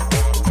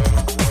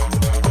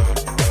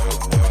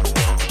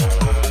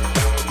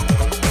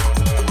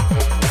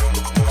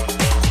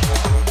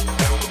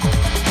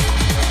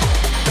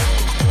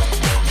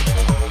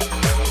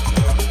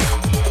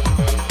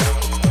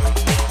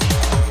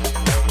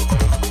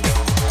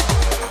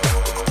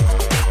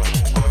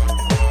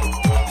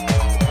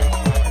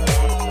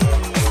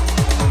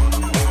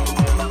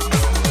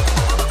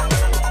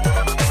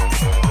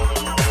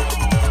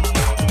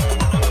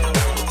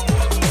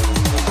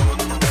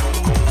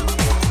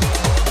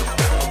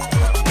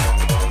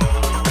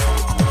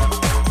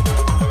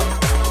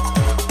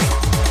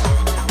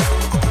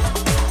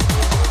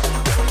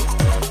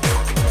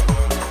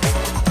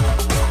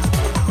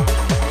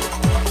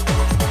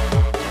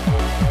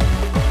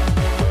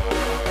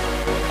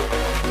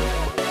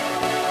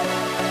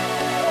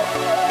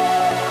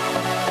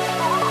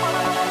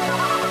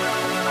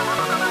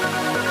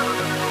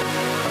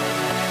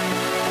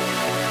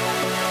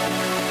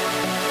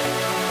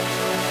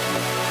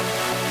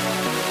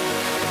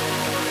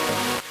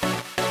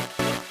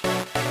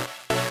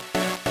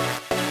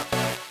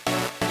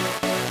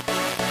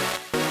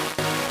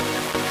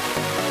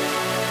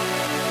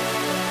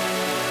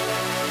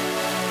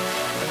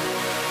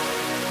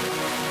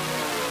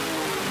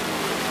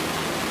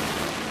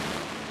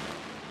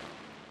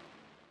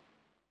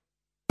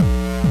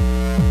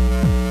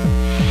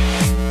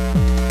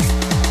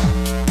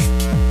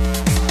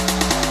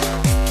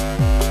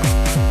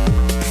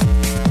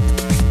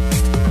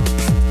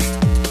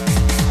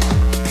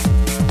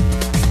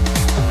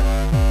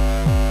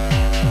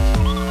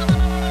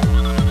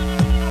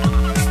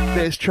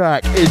 this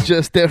track is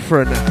just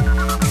different.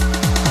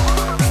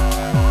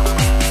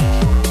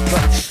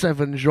 That's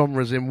 7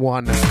 genres in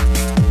one. Out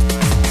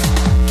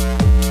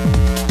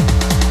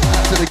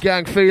to the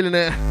gang feeling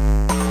it.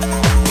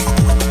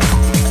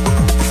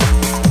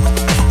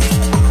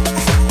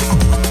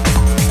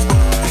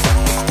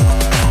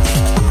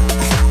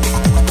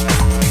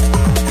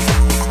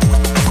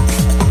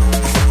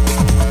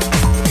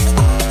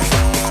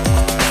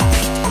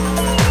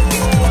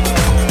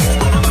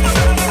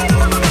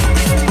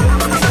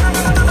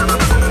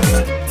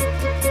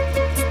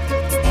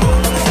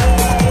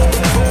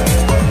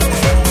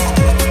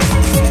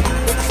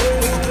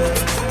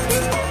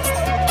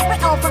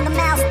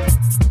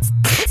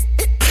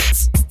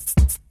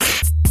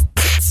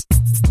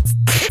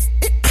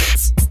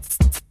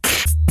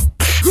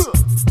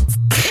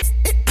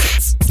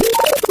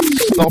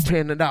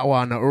 Stopping that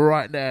one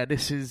right there.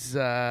 This is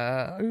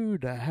who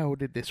the hell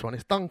did this one?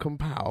 It's Duncan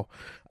Powell,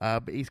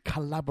 but he's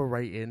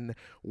collaborating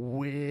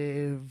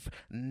with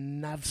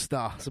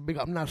Navstar. So big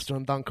up Navstar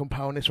and Duncan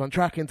Powell on this one.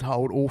 Track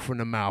entitled All From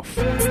The Mouth.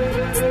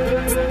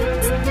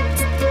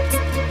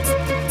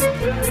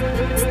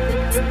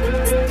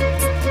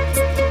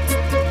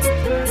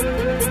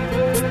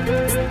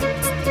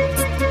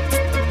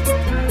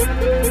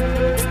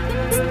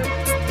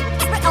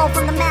 All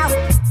from the mouth.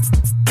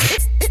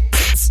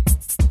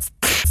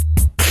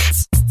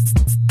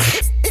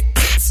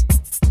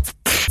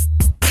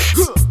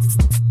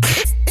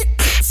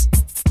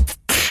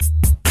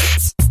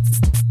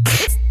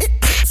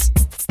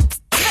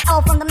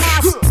 All from the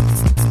mouth.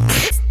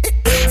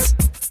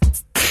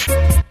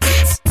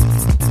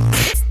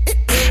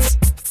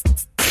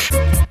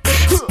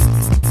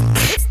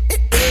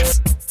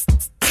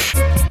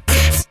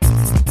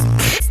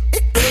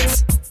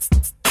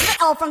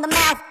 All from the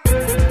mouth.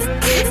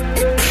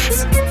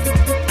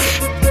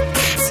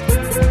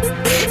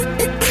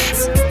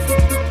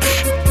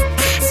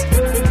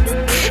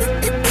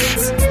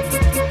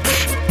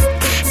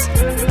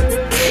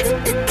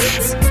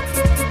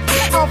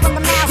 All from the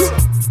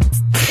mouth.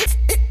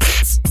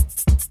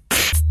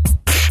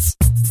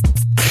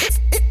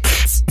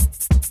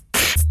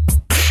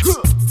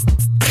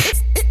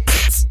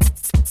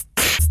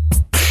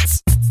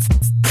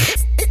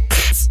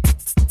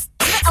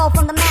 All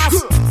from the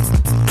mouth.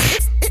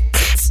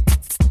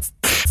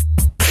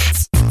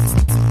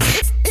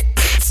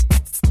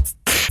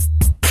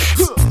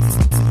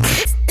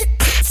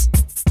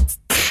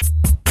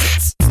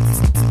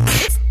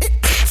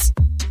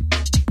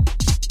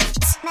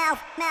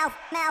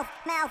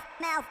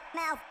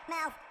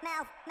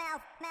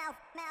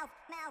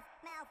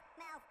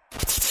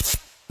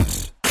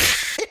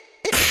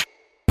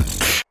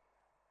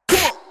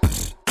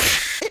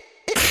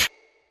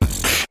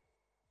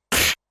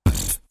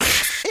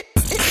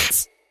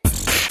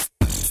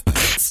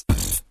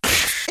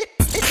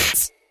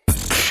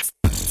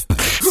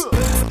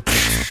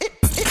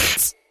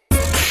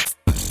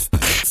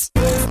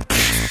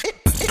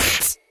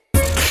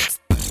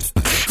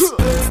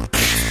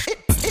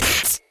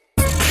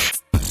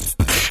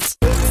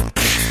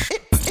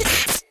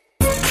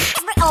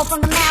 All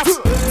from the mouth.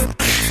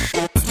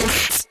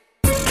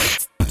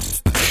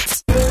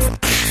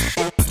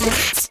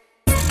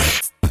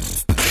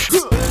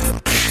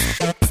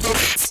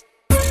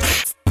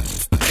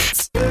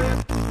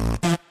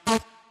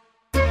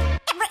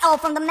 All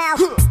from the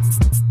mouth.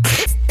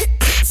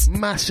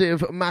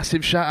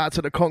 Massive shout out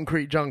to the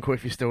Concrete Jungle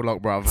if you're still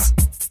locked, bruv.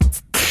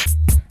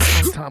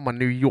 Hang time my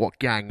New York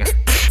gang.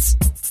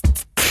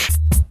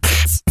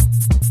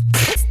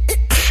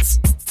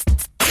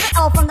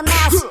 All from the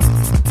mouth.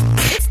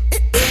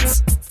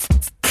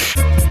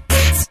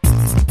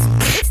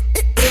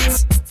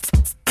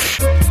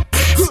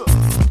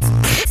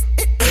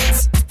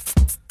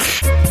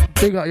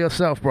 Big up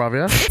yourself, bruv,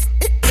 yeah?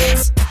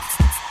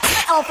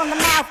 All from the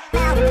mouth.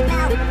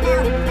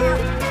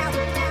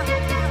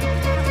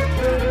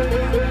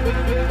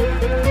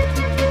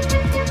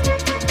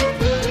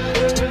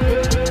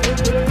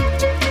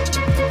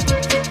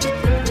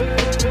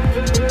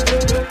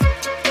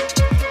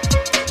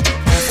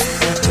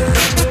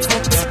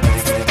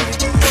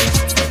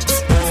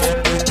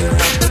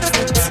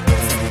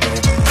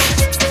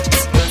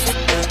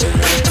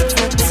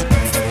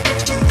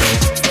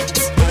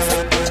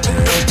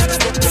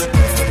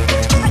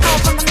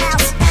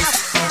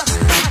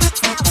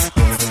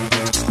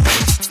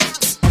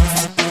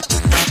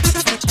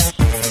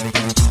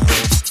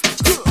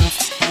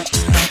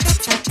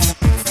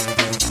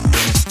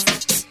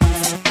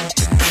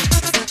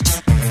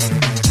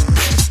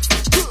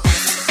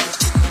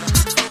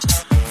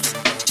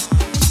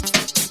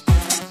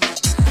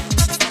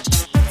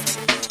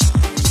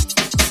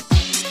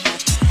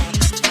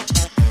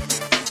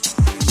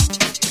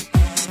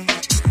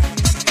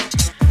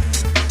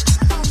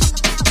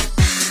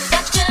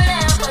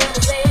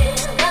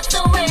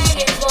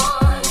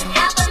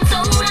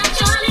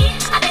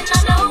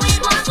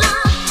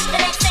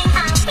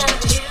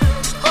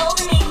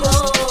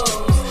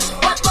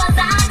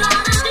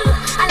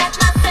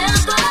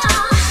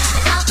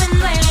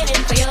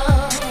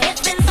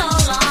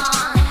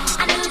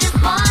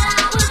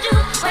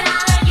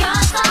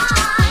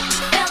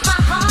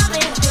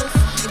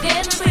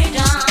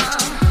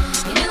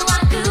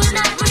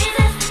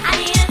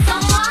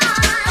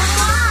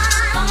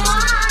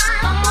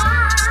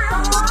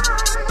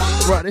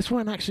 Right, this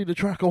wasn't actually the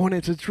track I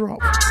wanted to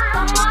drop.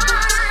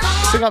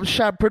 Pick up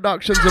Shab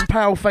Productions and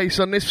Paleface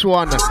on this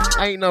one.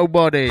 Ain't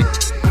Nobody.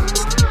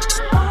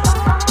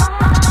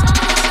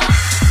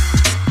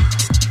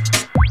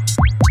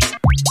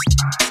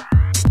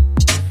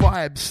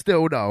 Vibes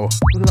still though.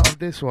 Love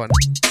this one.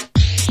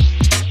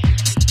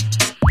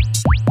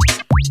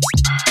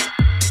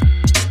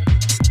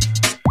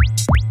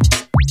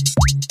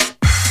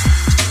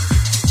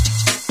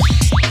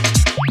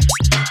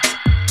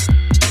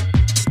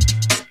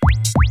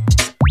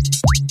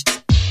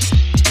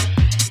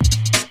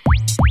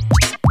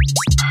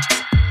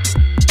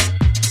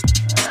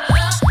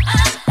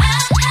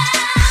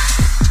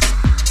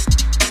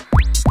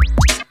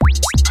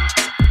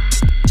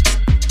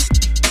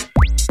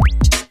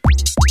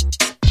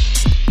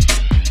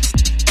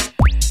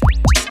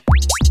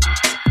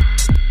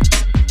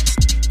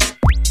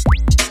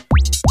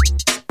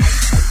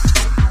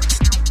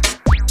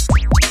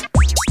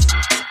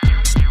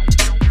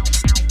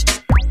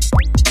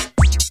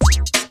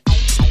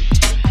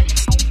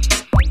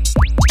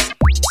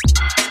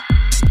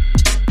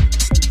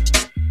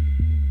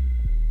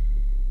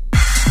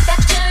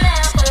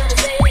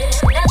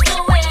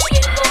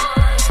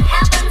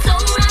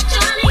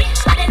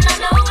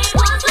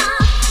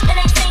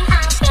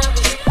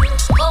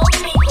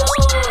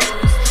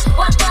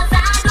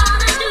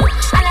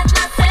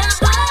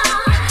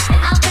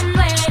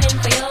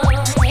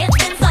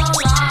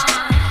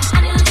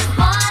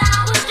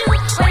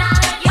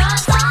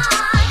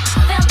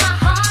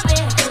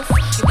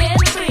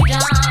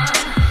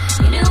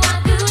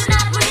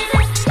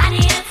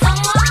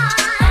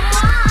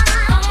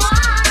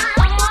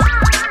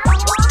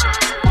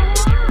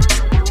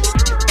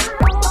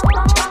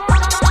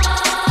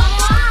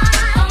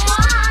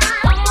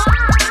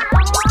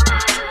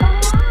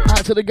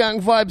 The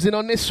gang vibes in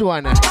on this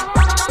one.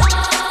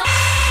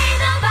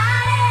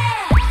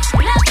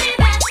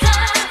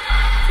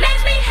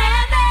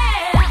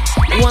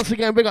 Once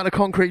again, big up the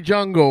Concrete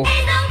Jungle.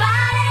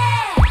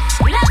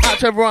 Out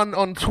to everyone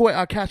on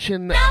Twitter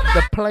catching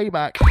the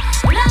playback.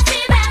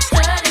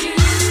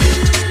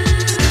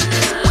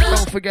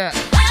 Don't forget,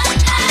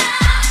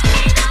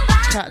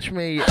 catch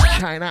me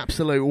chatting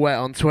absolute wet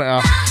on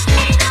Twitter.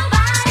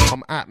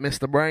 I'm at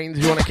Mr. BrainZ.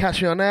 If you want to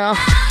catch me on there,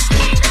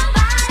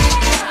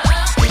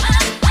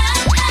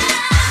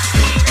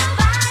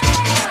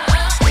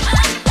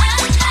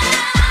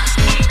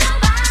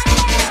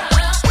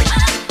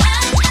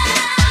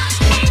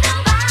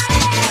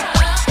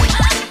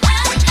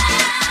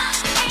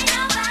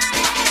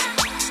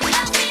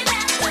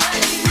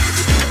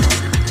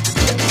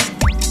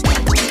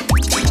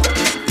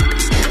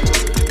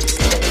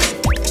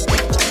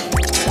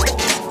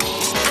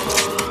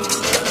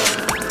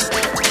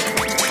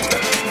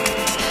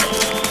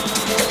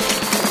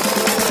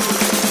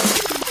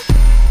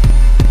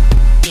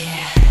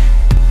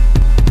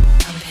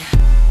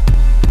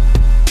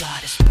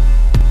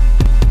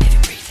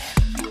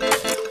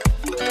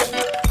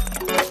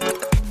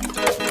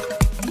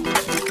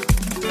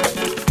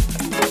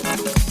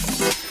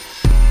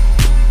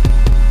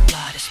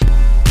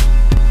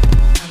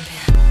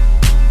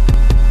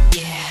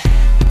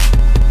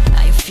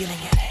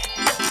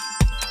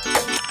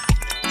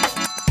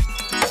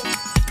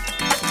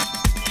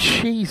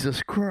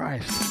 Jesus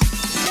Christ.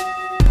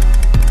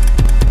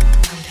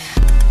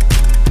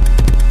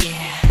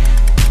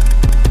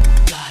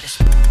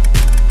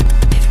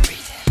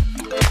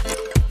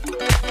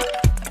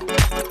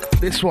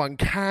 This one,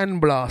 Can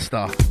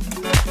Blaster.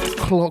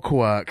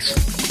 Clockworks.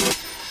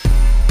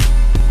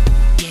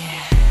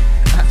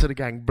 That's to the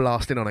gang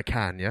blasting on a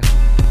can, yeah?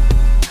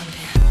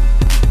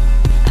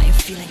 Are you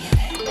feeling it?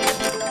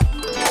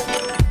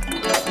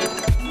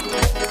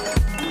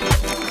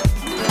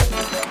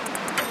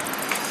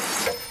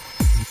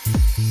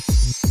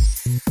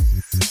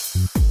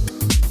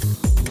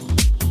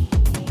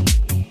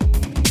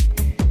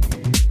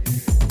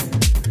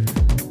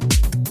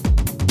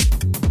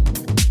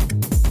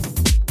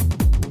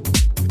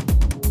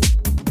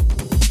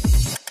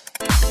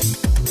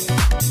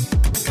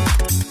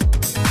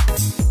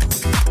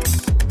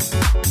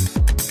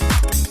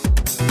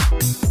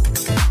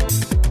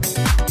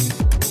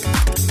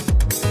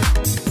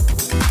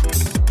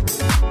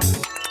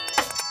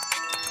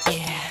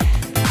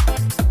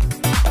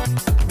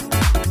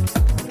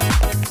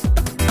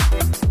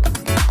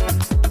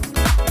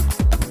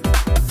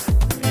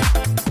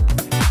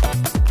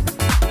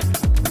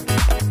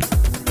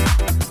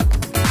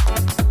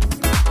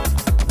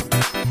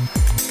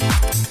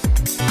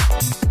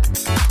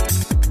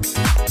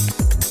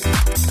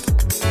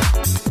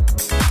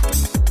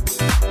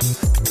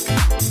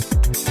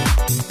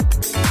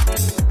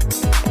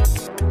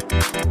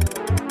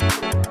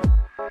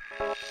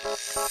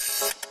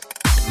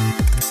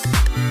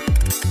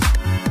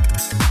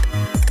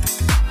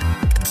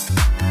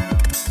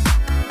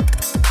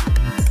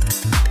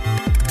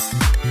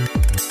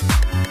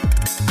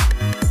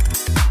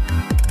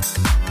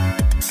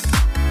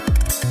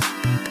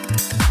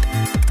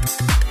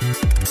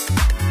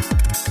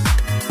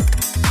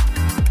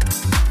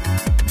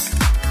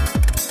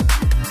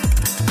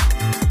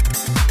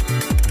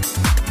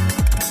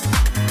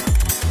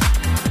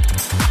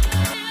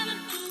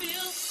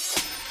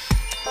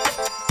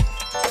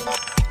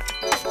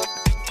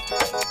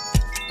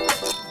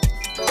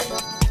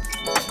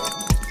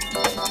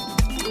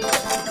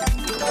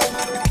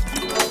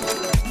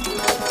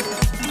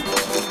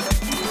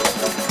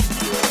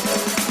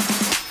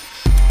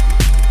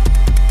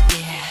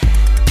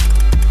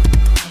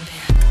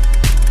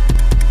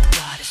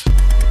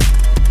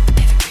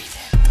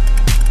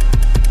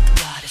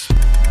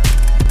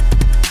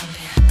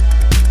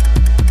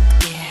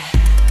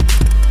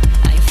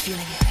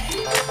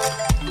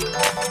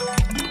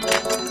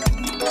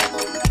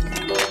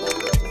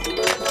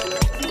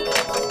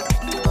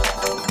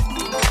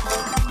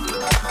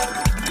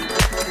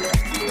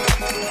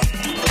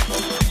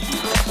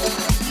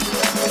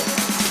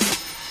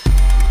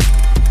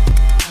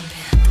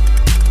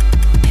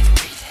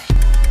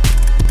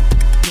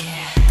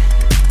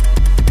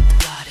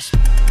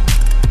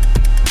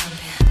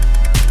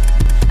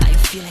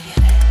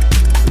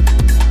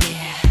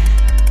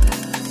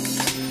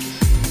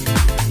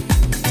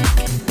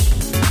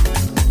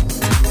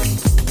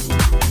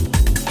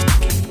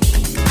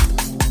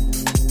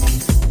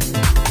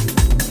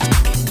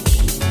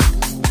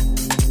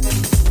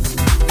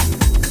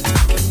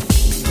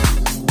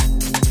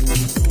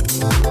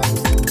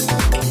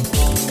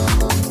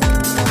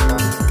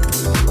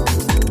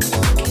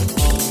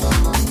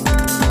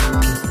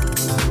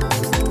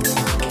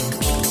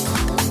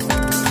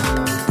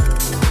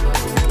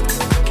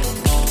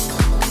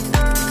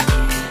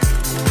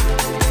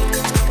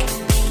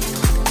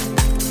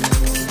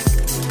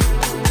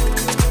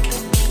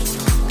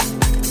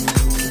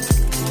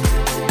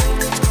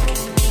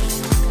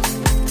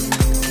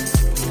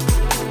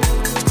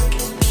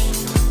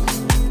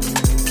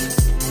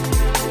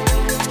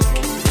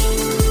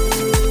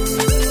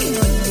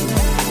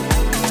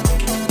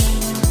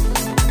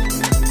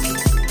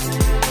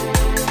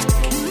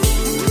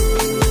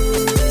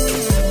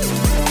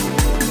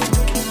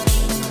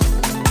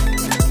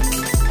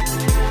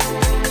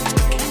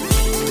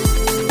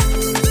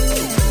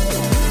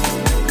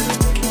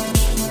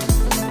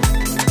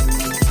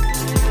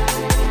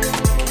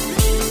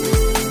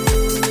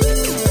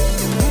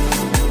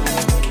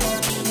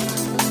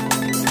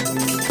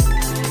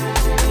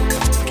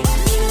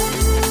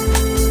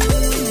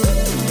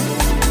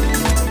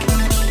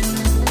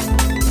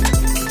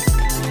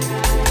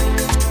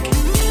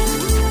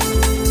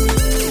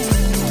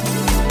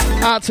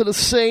 Out to the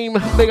seam,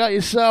 big up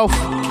yourself.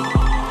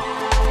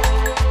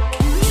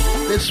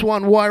 This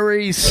one,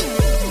 Wyries.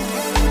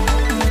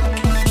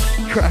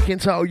 Track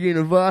entitled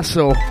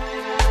Universal.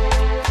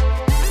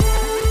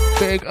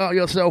 Big up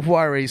yourself,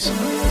 Wyries.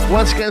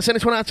 Once again, send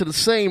this one out to the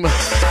seam.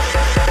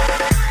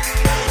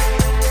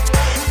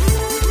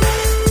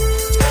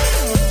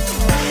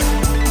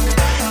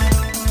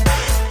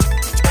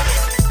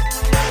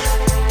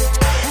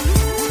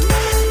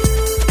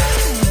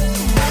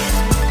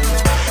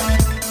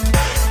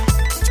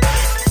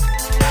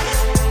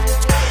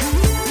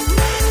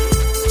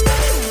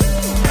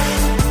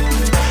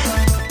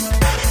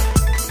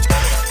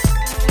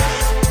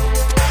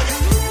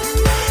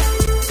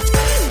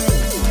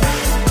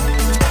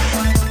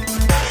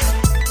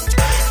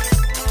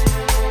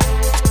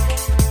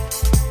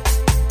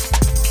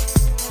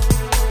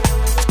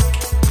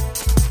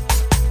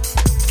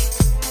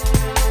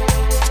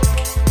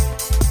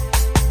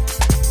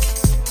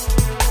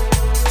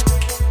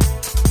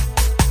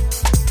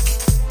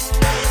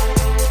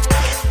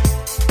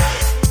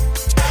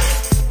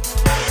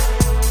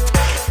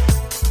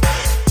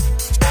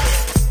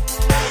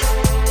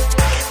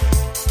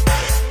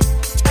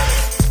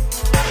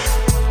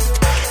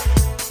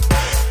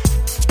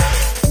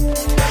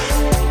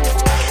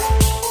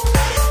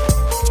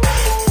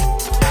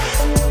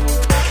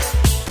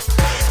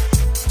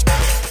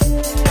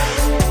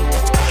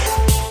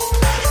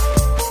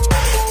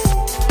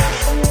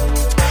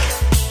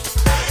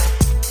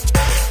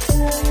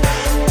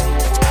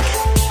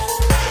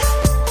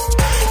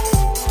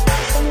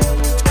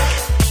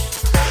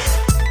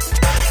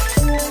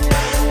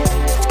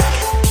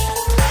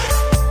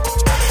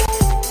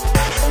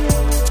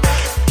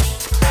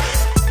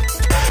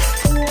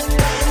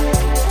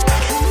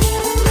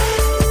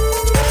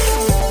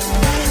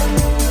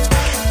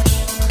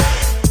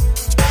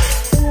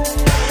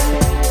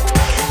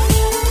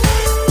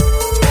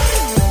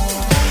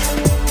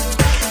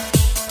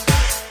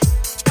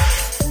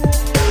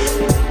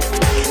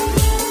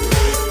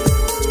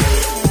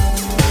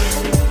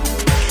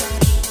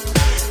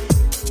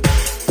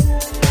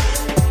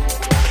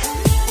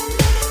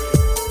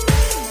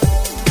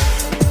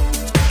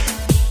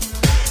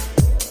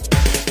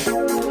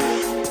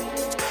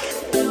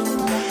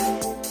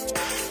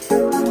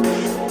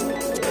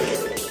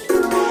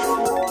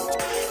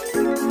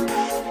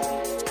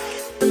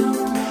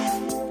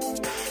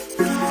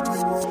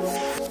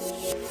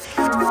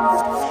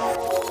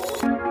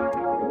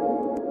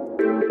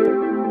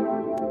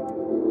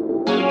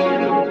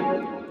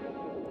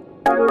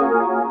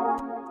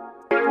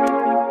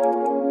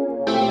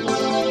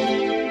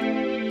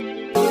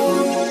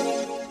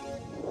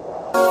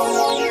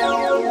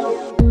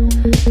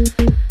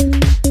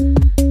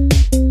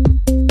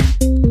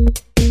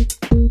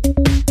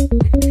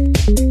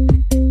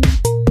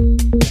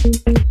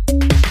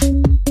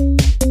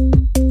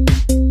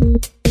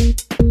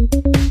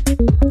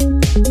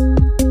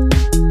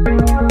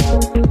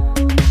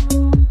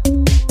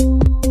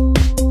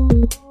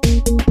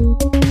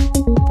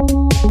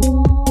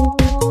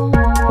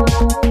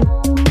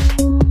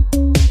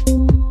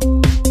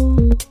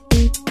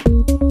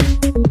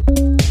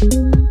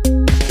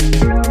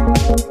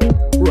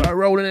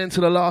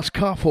 The last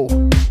couple.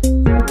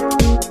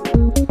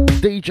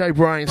 DJ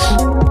BrainZ.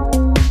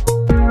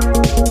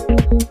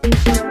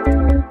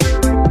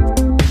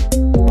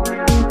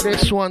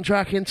 This one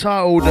track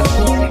entitled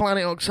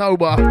Planet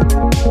October.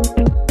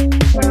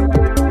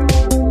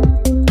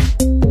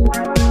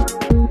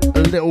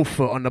 A little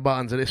foot on the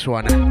buttons of this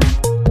one.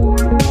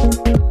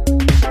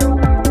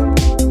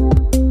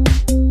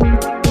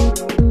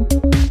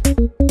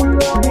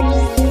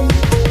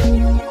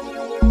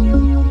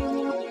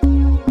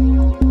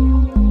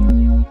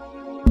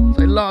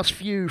 Last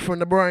few from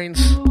the BrainZ,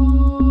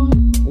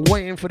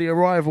 waiting for the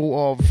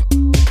arrival of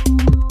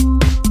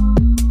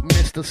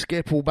Mr.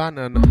 Skipple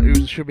Banton,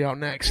 who should be out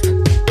next.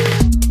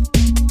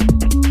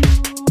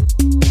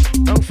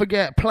 Don't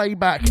forget,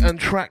 playback and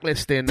track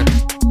listing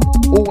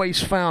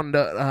always found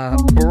at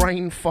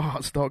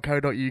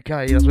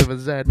brainfarts.co.uk, that's with a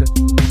Z.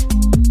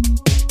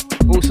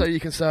 Also, you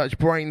can search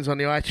BrainZ on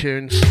the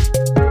iTunes.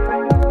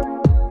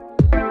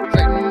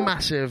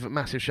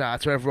 Massive shout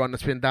out to everyone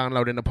that's been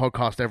downloading the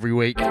podcast every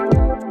week.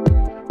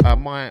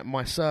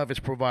 My service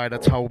provider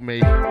told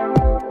me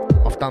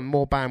I've done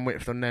more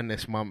bandwidth than them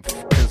this month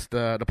because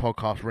the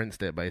podcast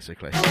rinsed it,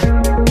 basically. Big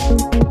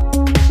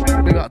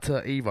up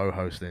to Evo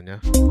hosting, yeah?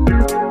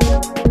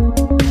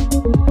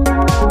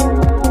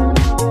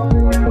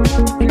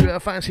 If you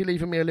fancy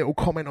leaving me a little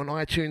comment on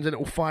iTunes, a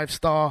little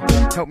 5-star,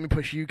 help me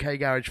push UK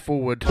Garage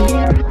forward.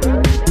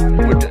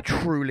 Would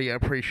truly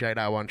appreciate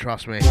that one,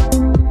 trust me.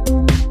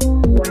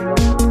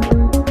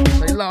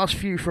 The last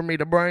few from me,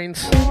 the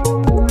BrainZ.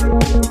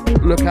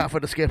 Look out for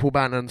the Skipple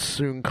Banton,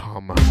 soon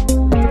come.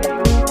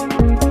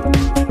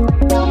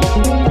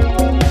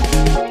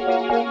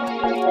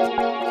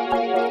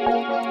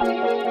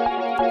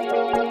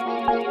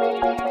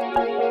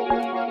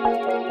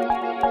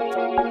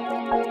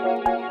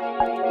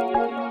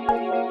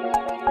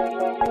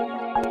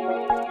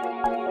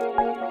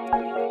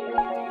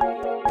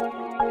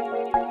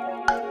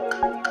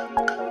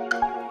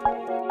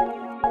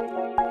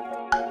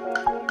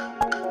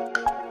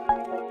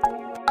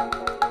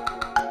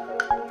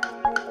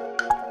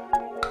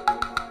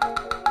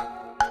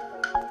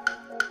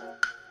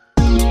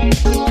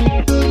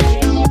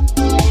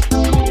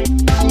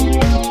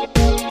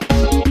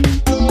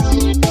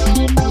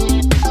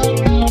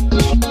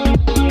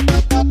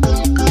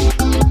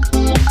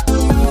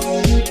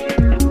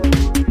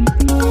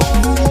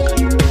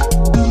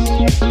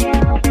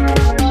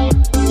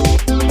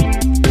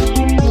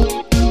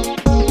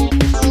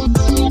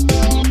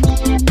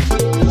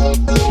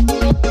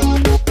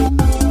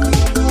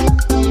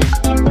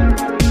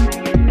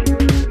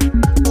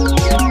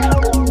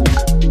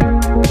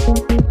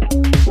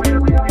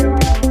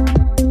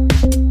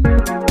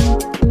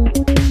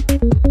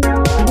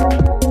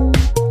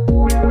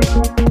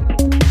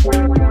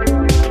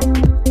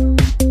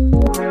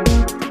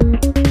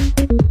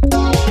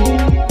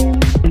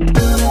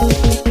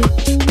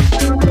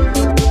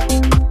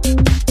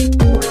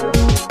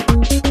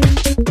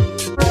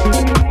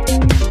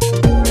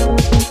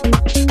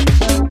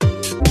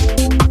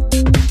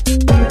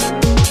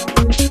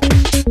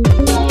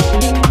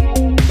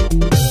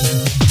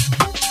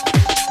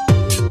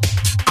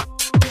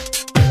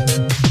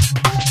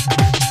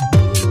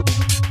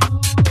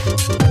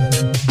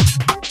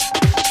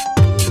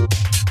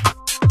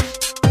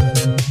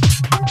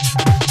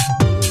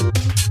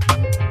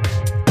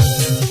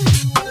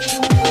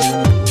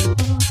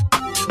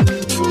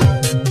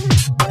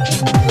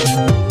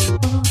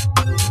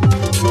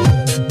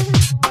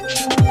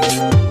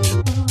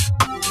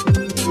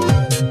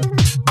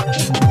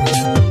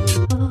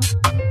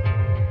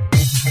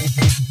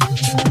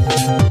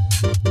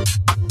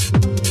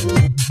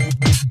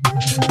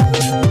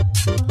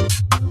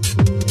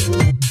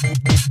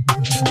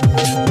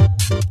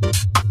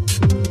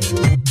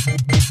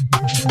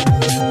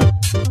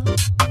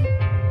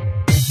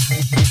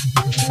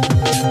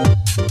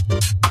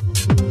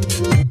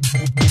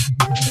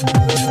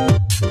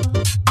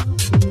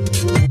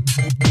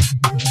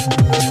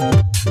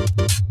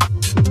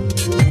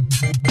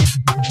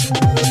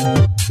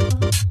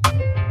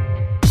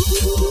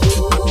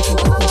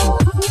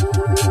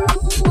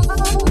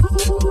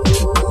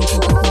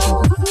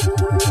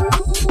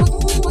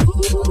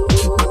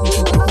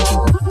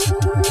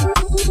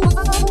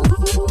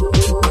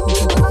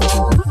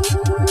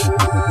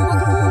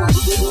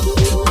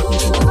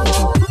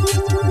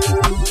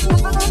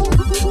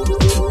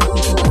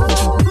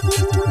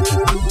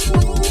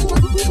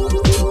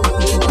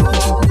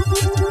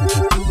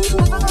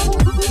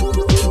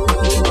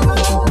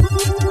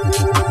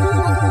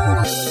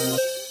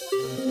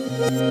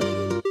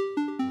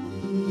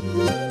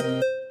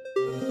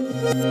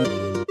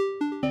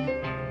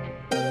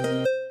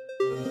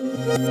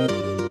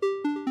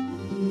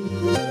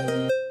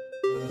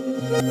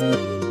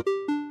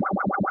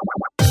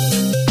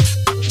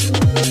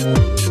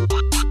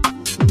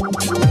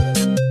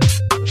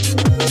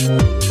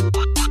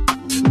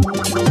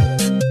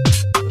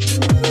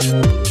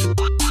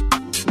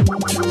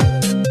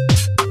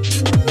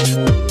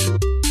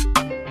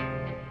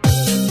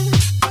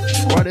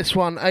 This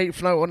one,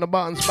 8th note on the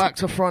buttons, back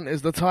to front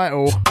is the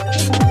title.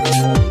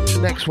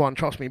 Next one,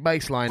 trust me,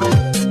 bass line.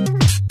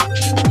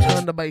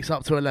 Turn the bass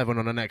up to 11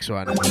 on the next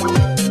one.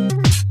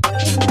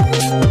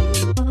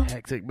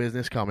 Hectic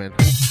business coming.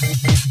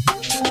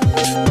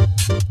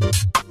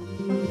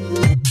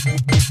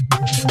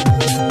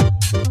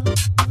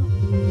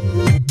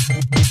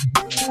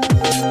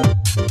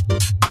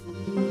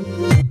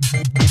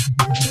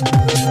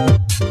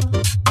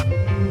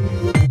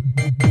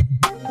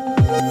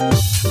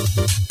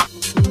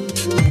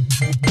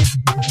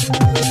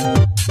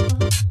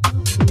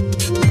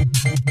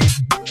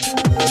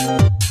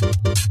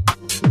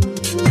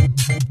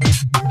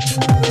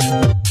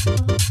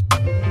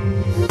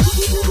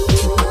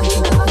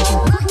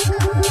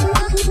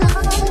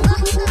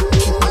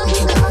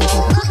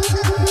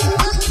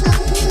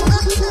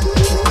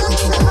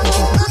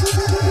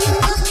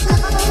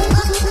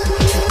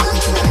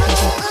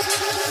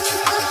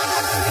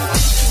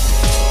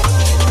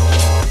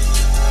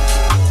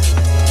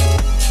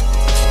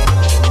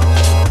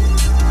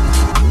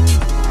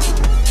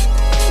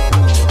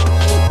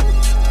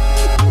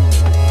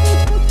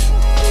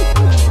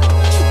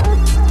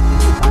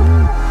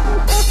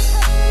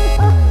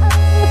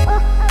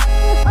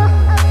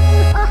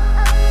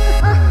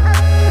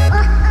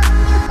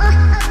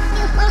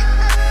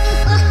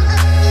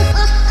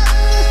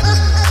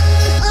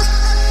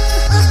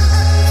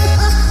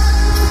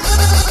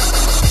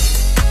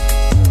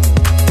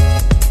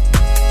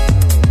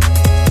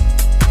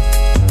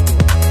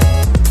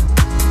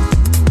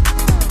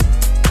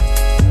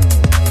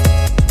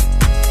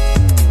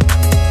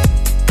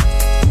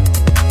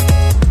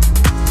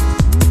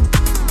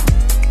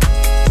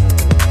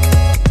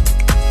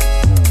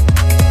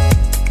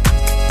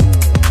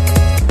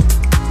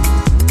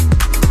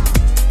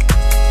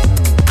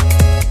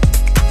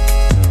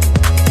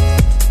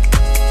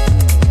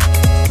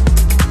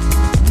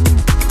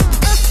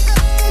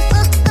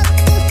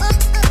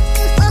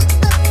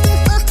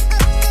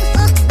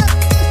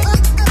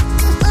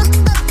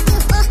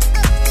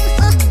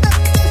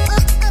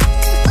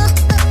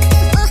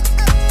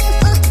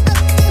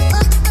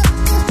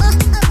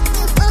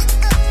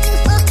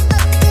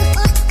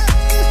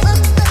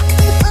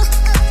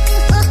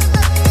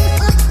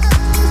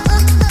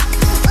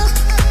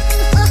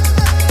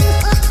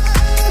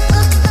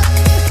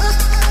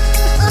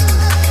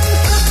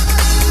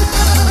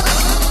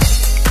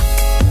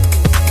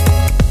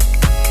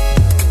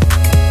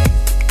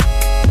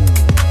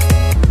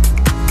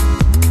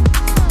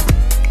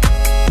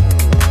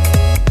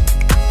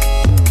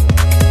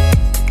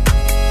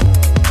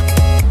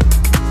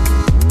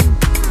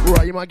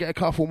 Get a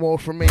couple more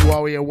from me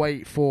while we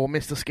await for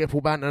Mr.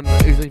 Skipple Banton,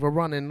 who's either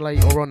running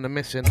late or on the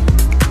missing.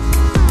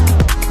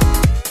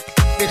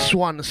 This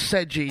one,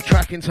 Sedgy,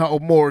 track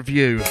entitled More of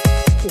You.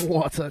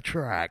 What a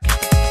track.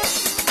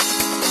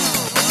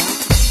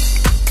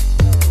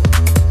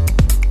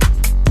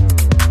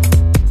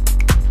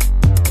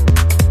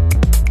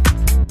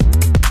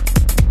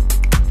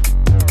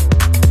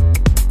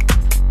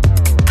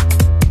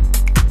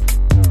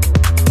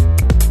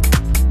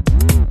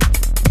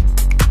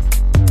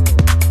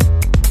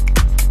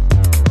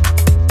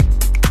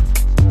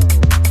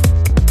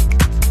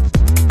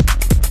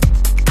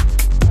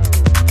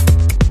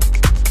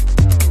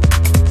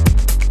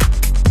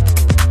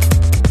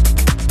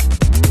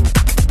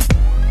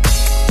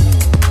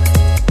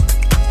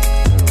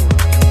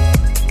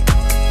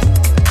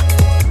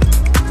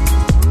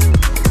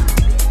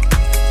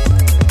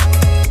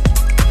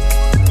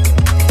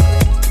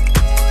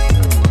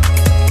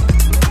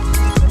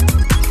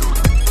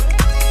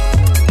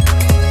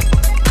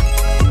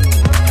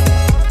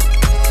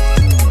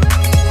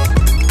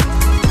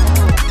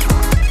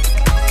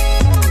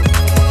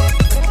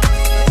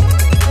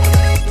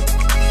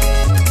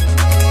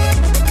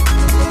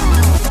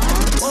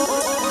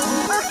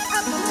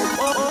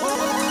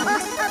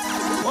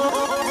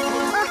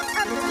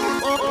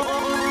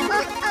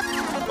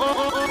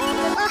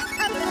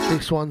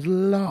 This one's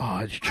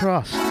large,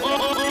 trust. Out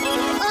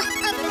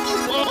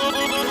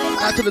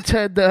to the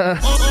Ted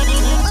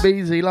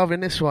BrainZ,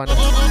 loving this one.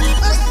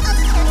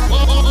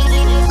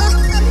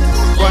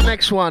 Right,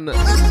 next one.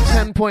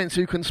 10 points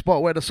who can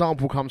spot where the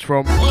sample comes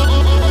from.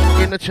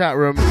 In the chat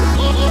room. I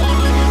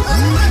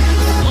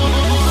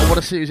want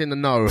to see who's in the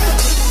know.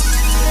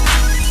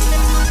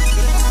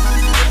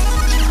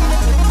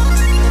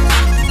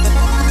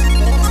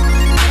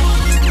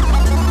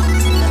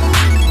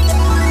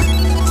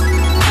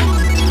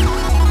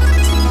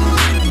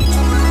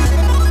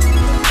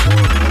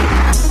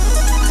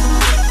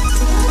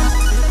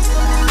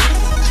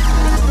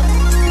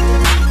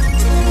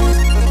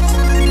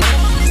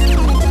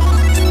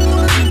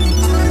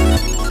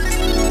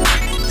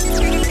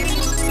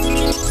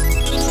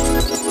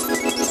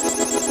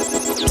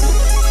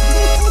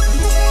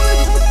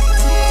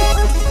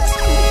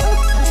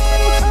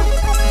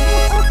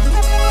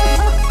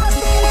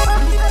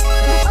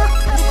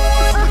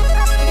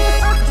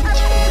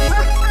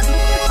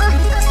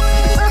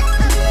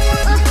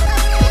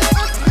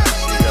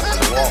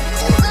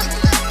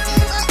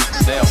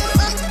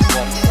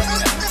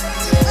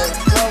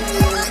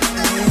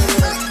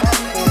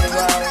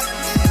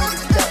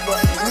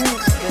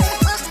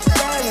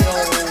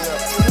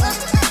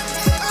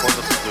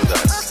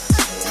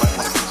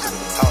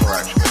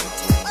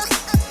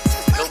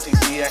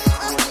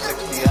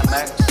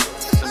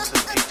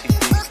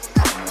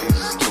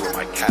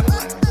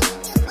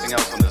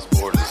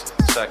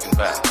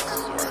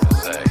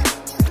 say?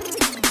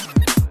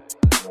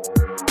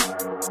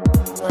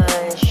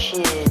 Man,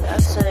 shit, I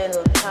sang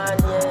a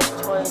tiny ass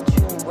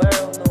 22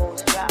 world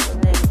nose, got a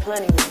nigga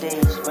plenty of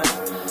days, man.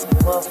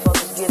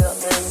 Motherfuckers get up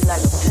there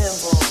like a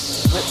pinball,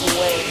 rip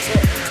away and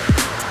tip.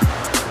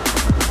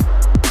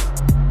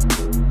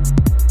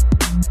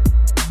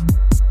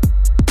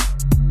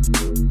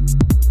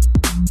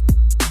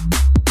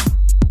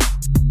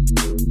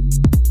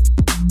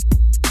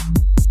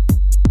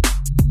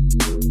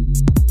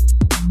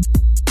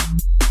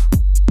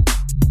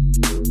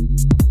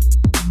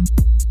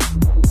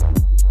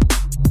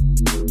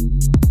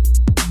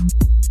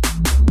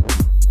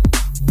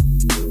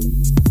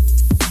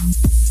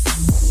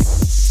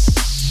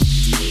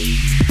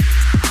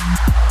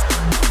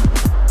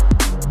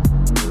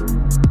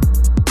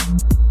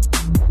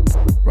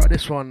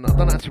 One, I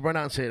don't know how to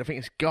pronounce it. I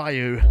think it's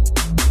Gayu.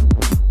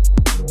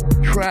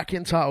 Track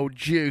entitled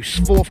Juice,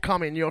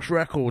 forthcoming Yosh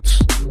Records.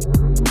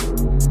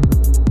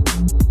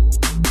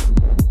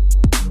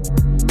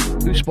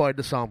 Who spotted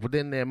the sample?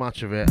 Didn't hear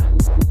much of it.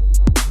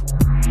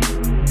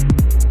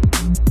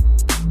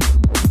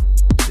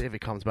 See if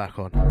it comes back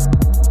on.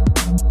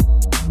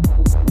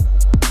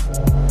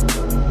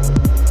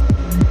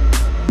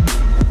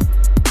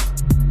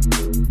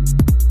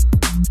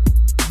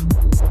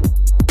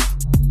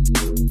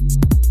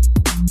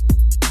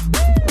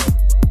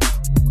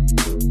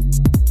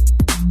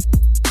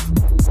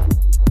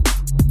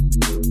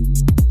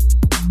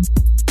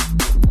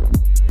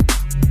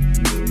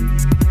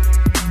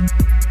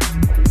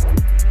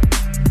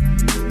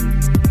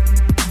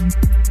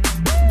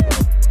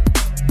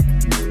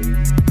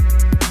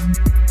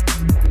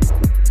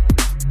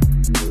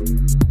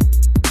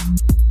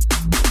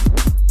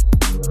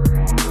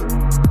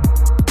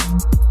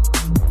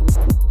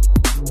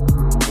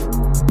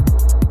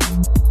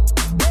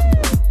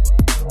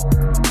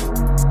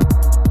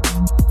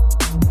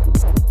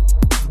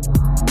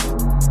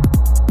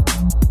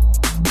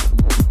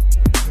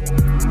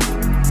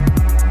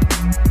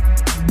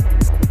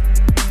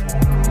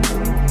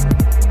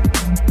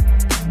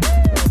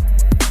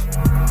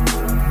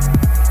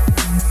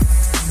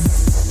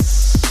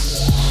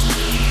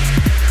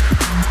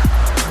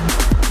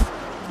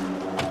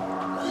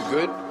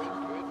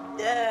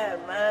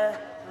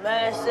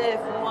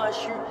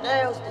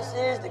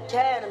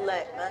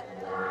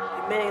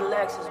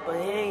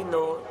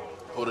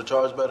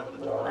 Charge better?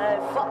 Man,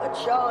 fuck a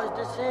charge.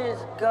 This is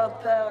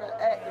gunpowder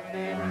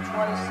activated,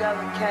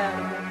 27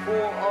 caliber,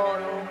 full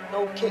auto,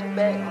 no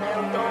kickback,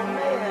 nail don't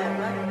mayhem,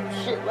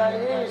 man. Shit right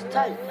here is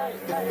tight. Right.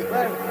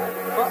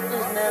 Fuck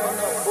this nail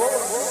no boy.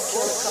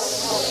 Kill a couple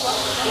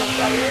motherfuckers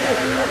right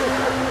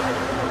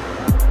here.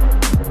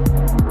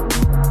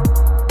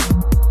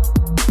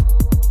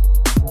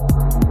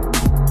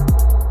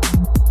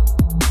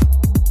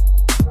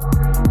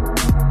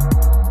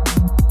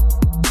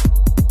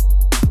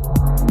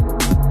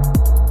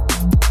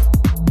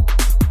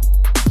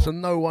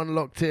 No one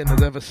locked in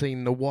has ever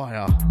seen The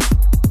Wire.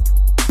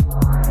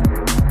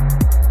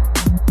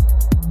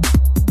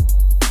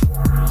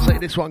 Say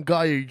this one,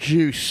 Gayu,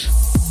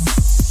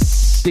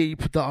 Juice.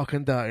 Deep, dark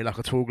and dirty like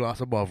a tall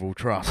glass of bottle,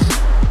 trust.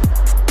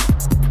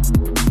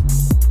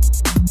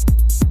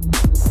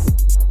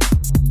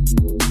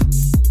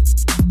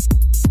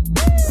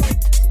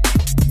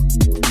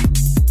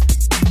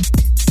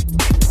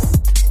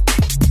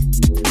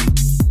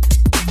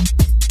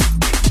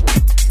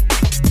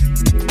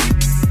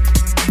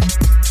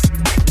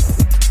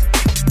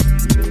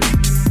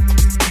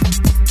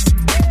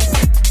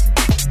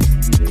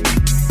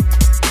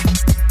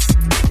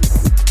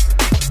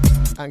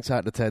 Thanks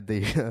out to Ted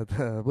D.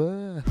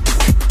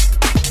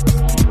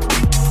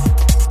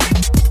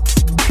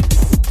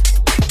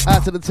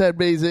 Out to the Ted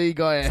BZ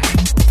guy.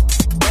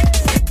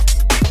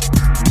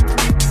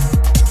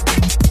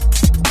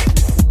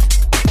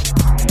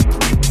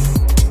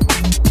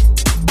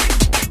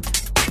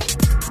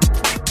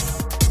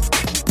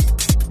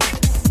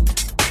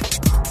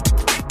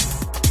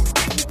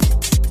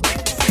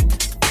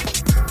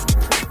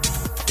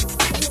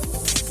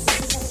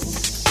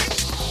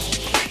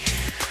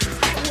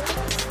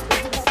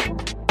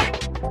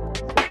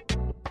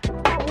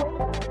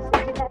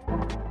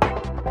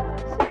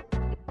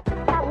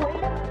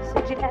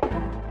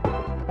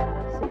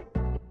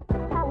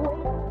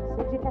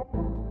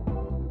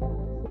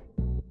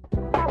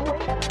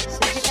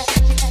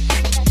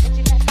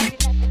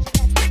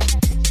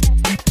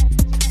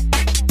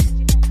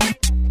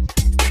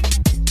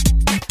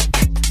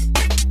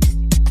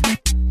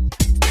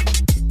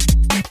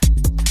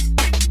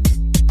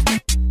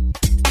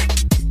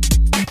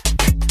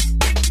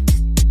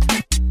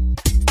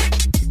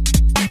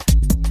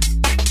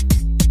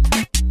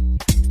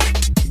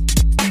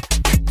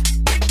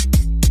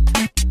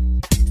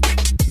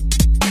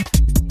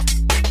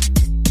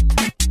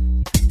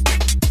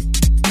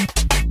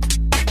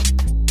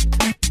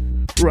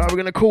 Right, we're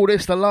going to call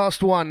this the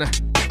last one.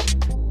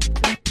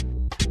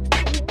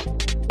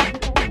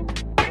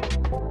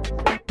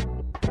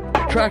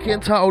 Track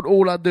entitled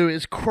All I Do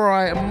Is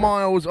Cry,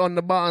 Miles on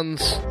the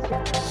buttons.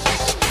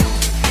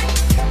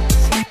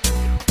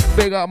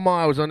 Big up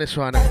Miles on this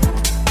one.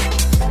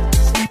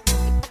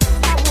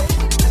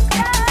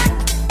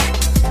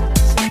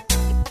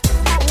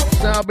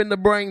 So I've been the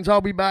Brains. I'll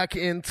be back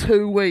in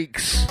 2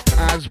 weeks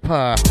as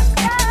per.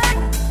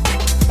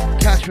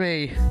 Catch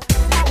me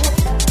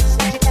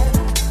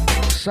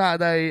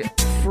Saturday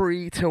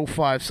 3 till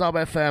 5, Sub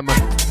FM.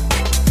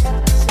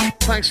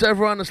 Thanks to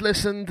everyone that's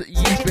listened.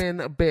 You've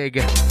been big.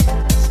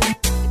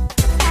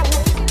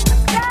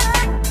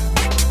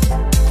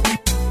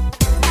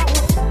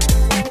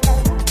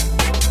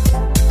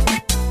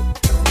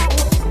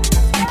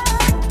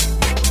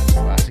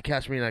 Right, so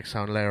catch me next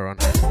time later on.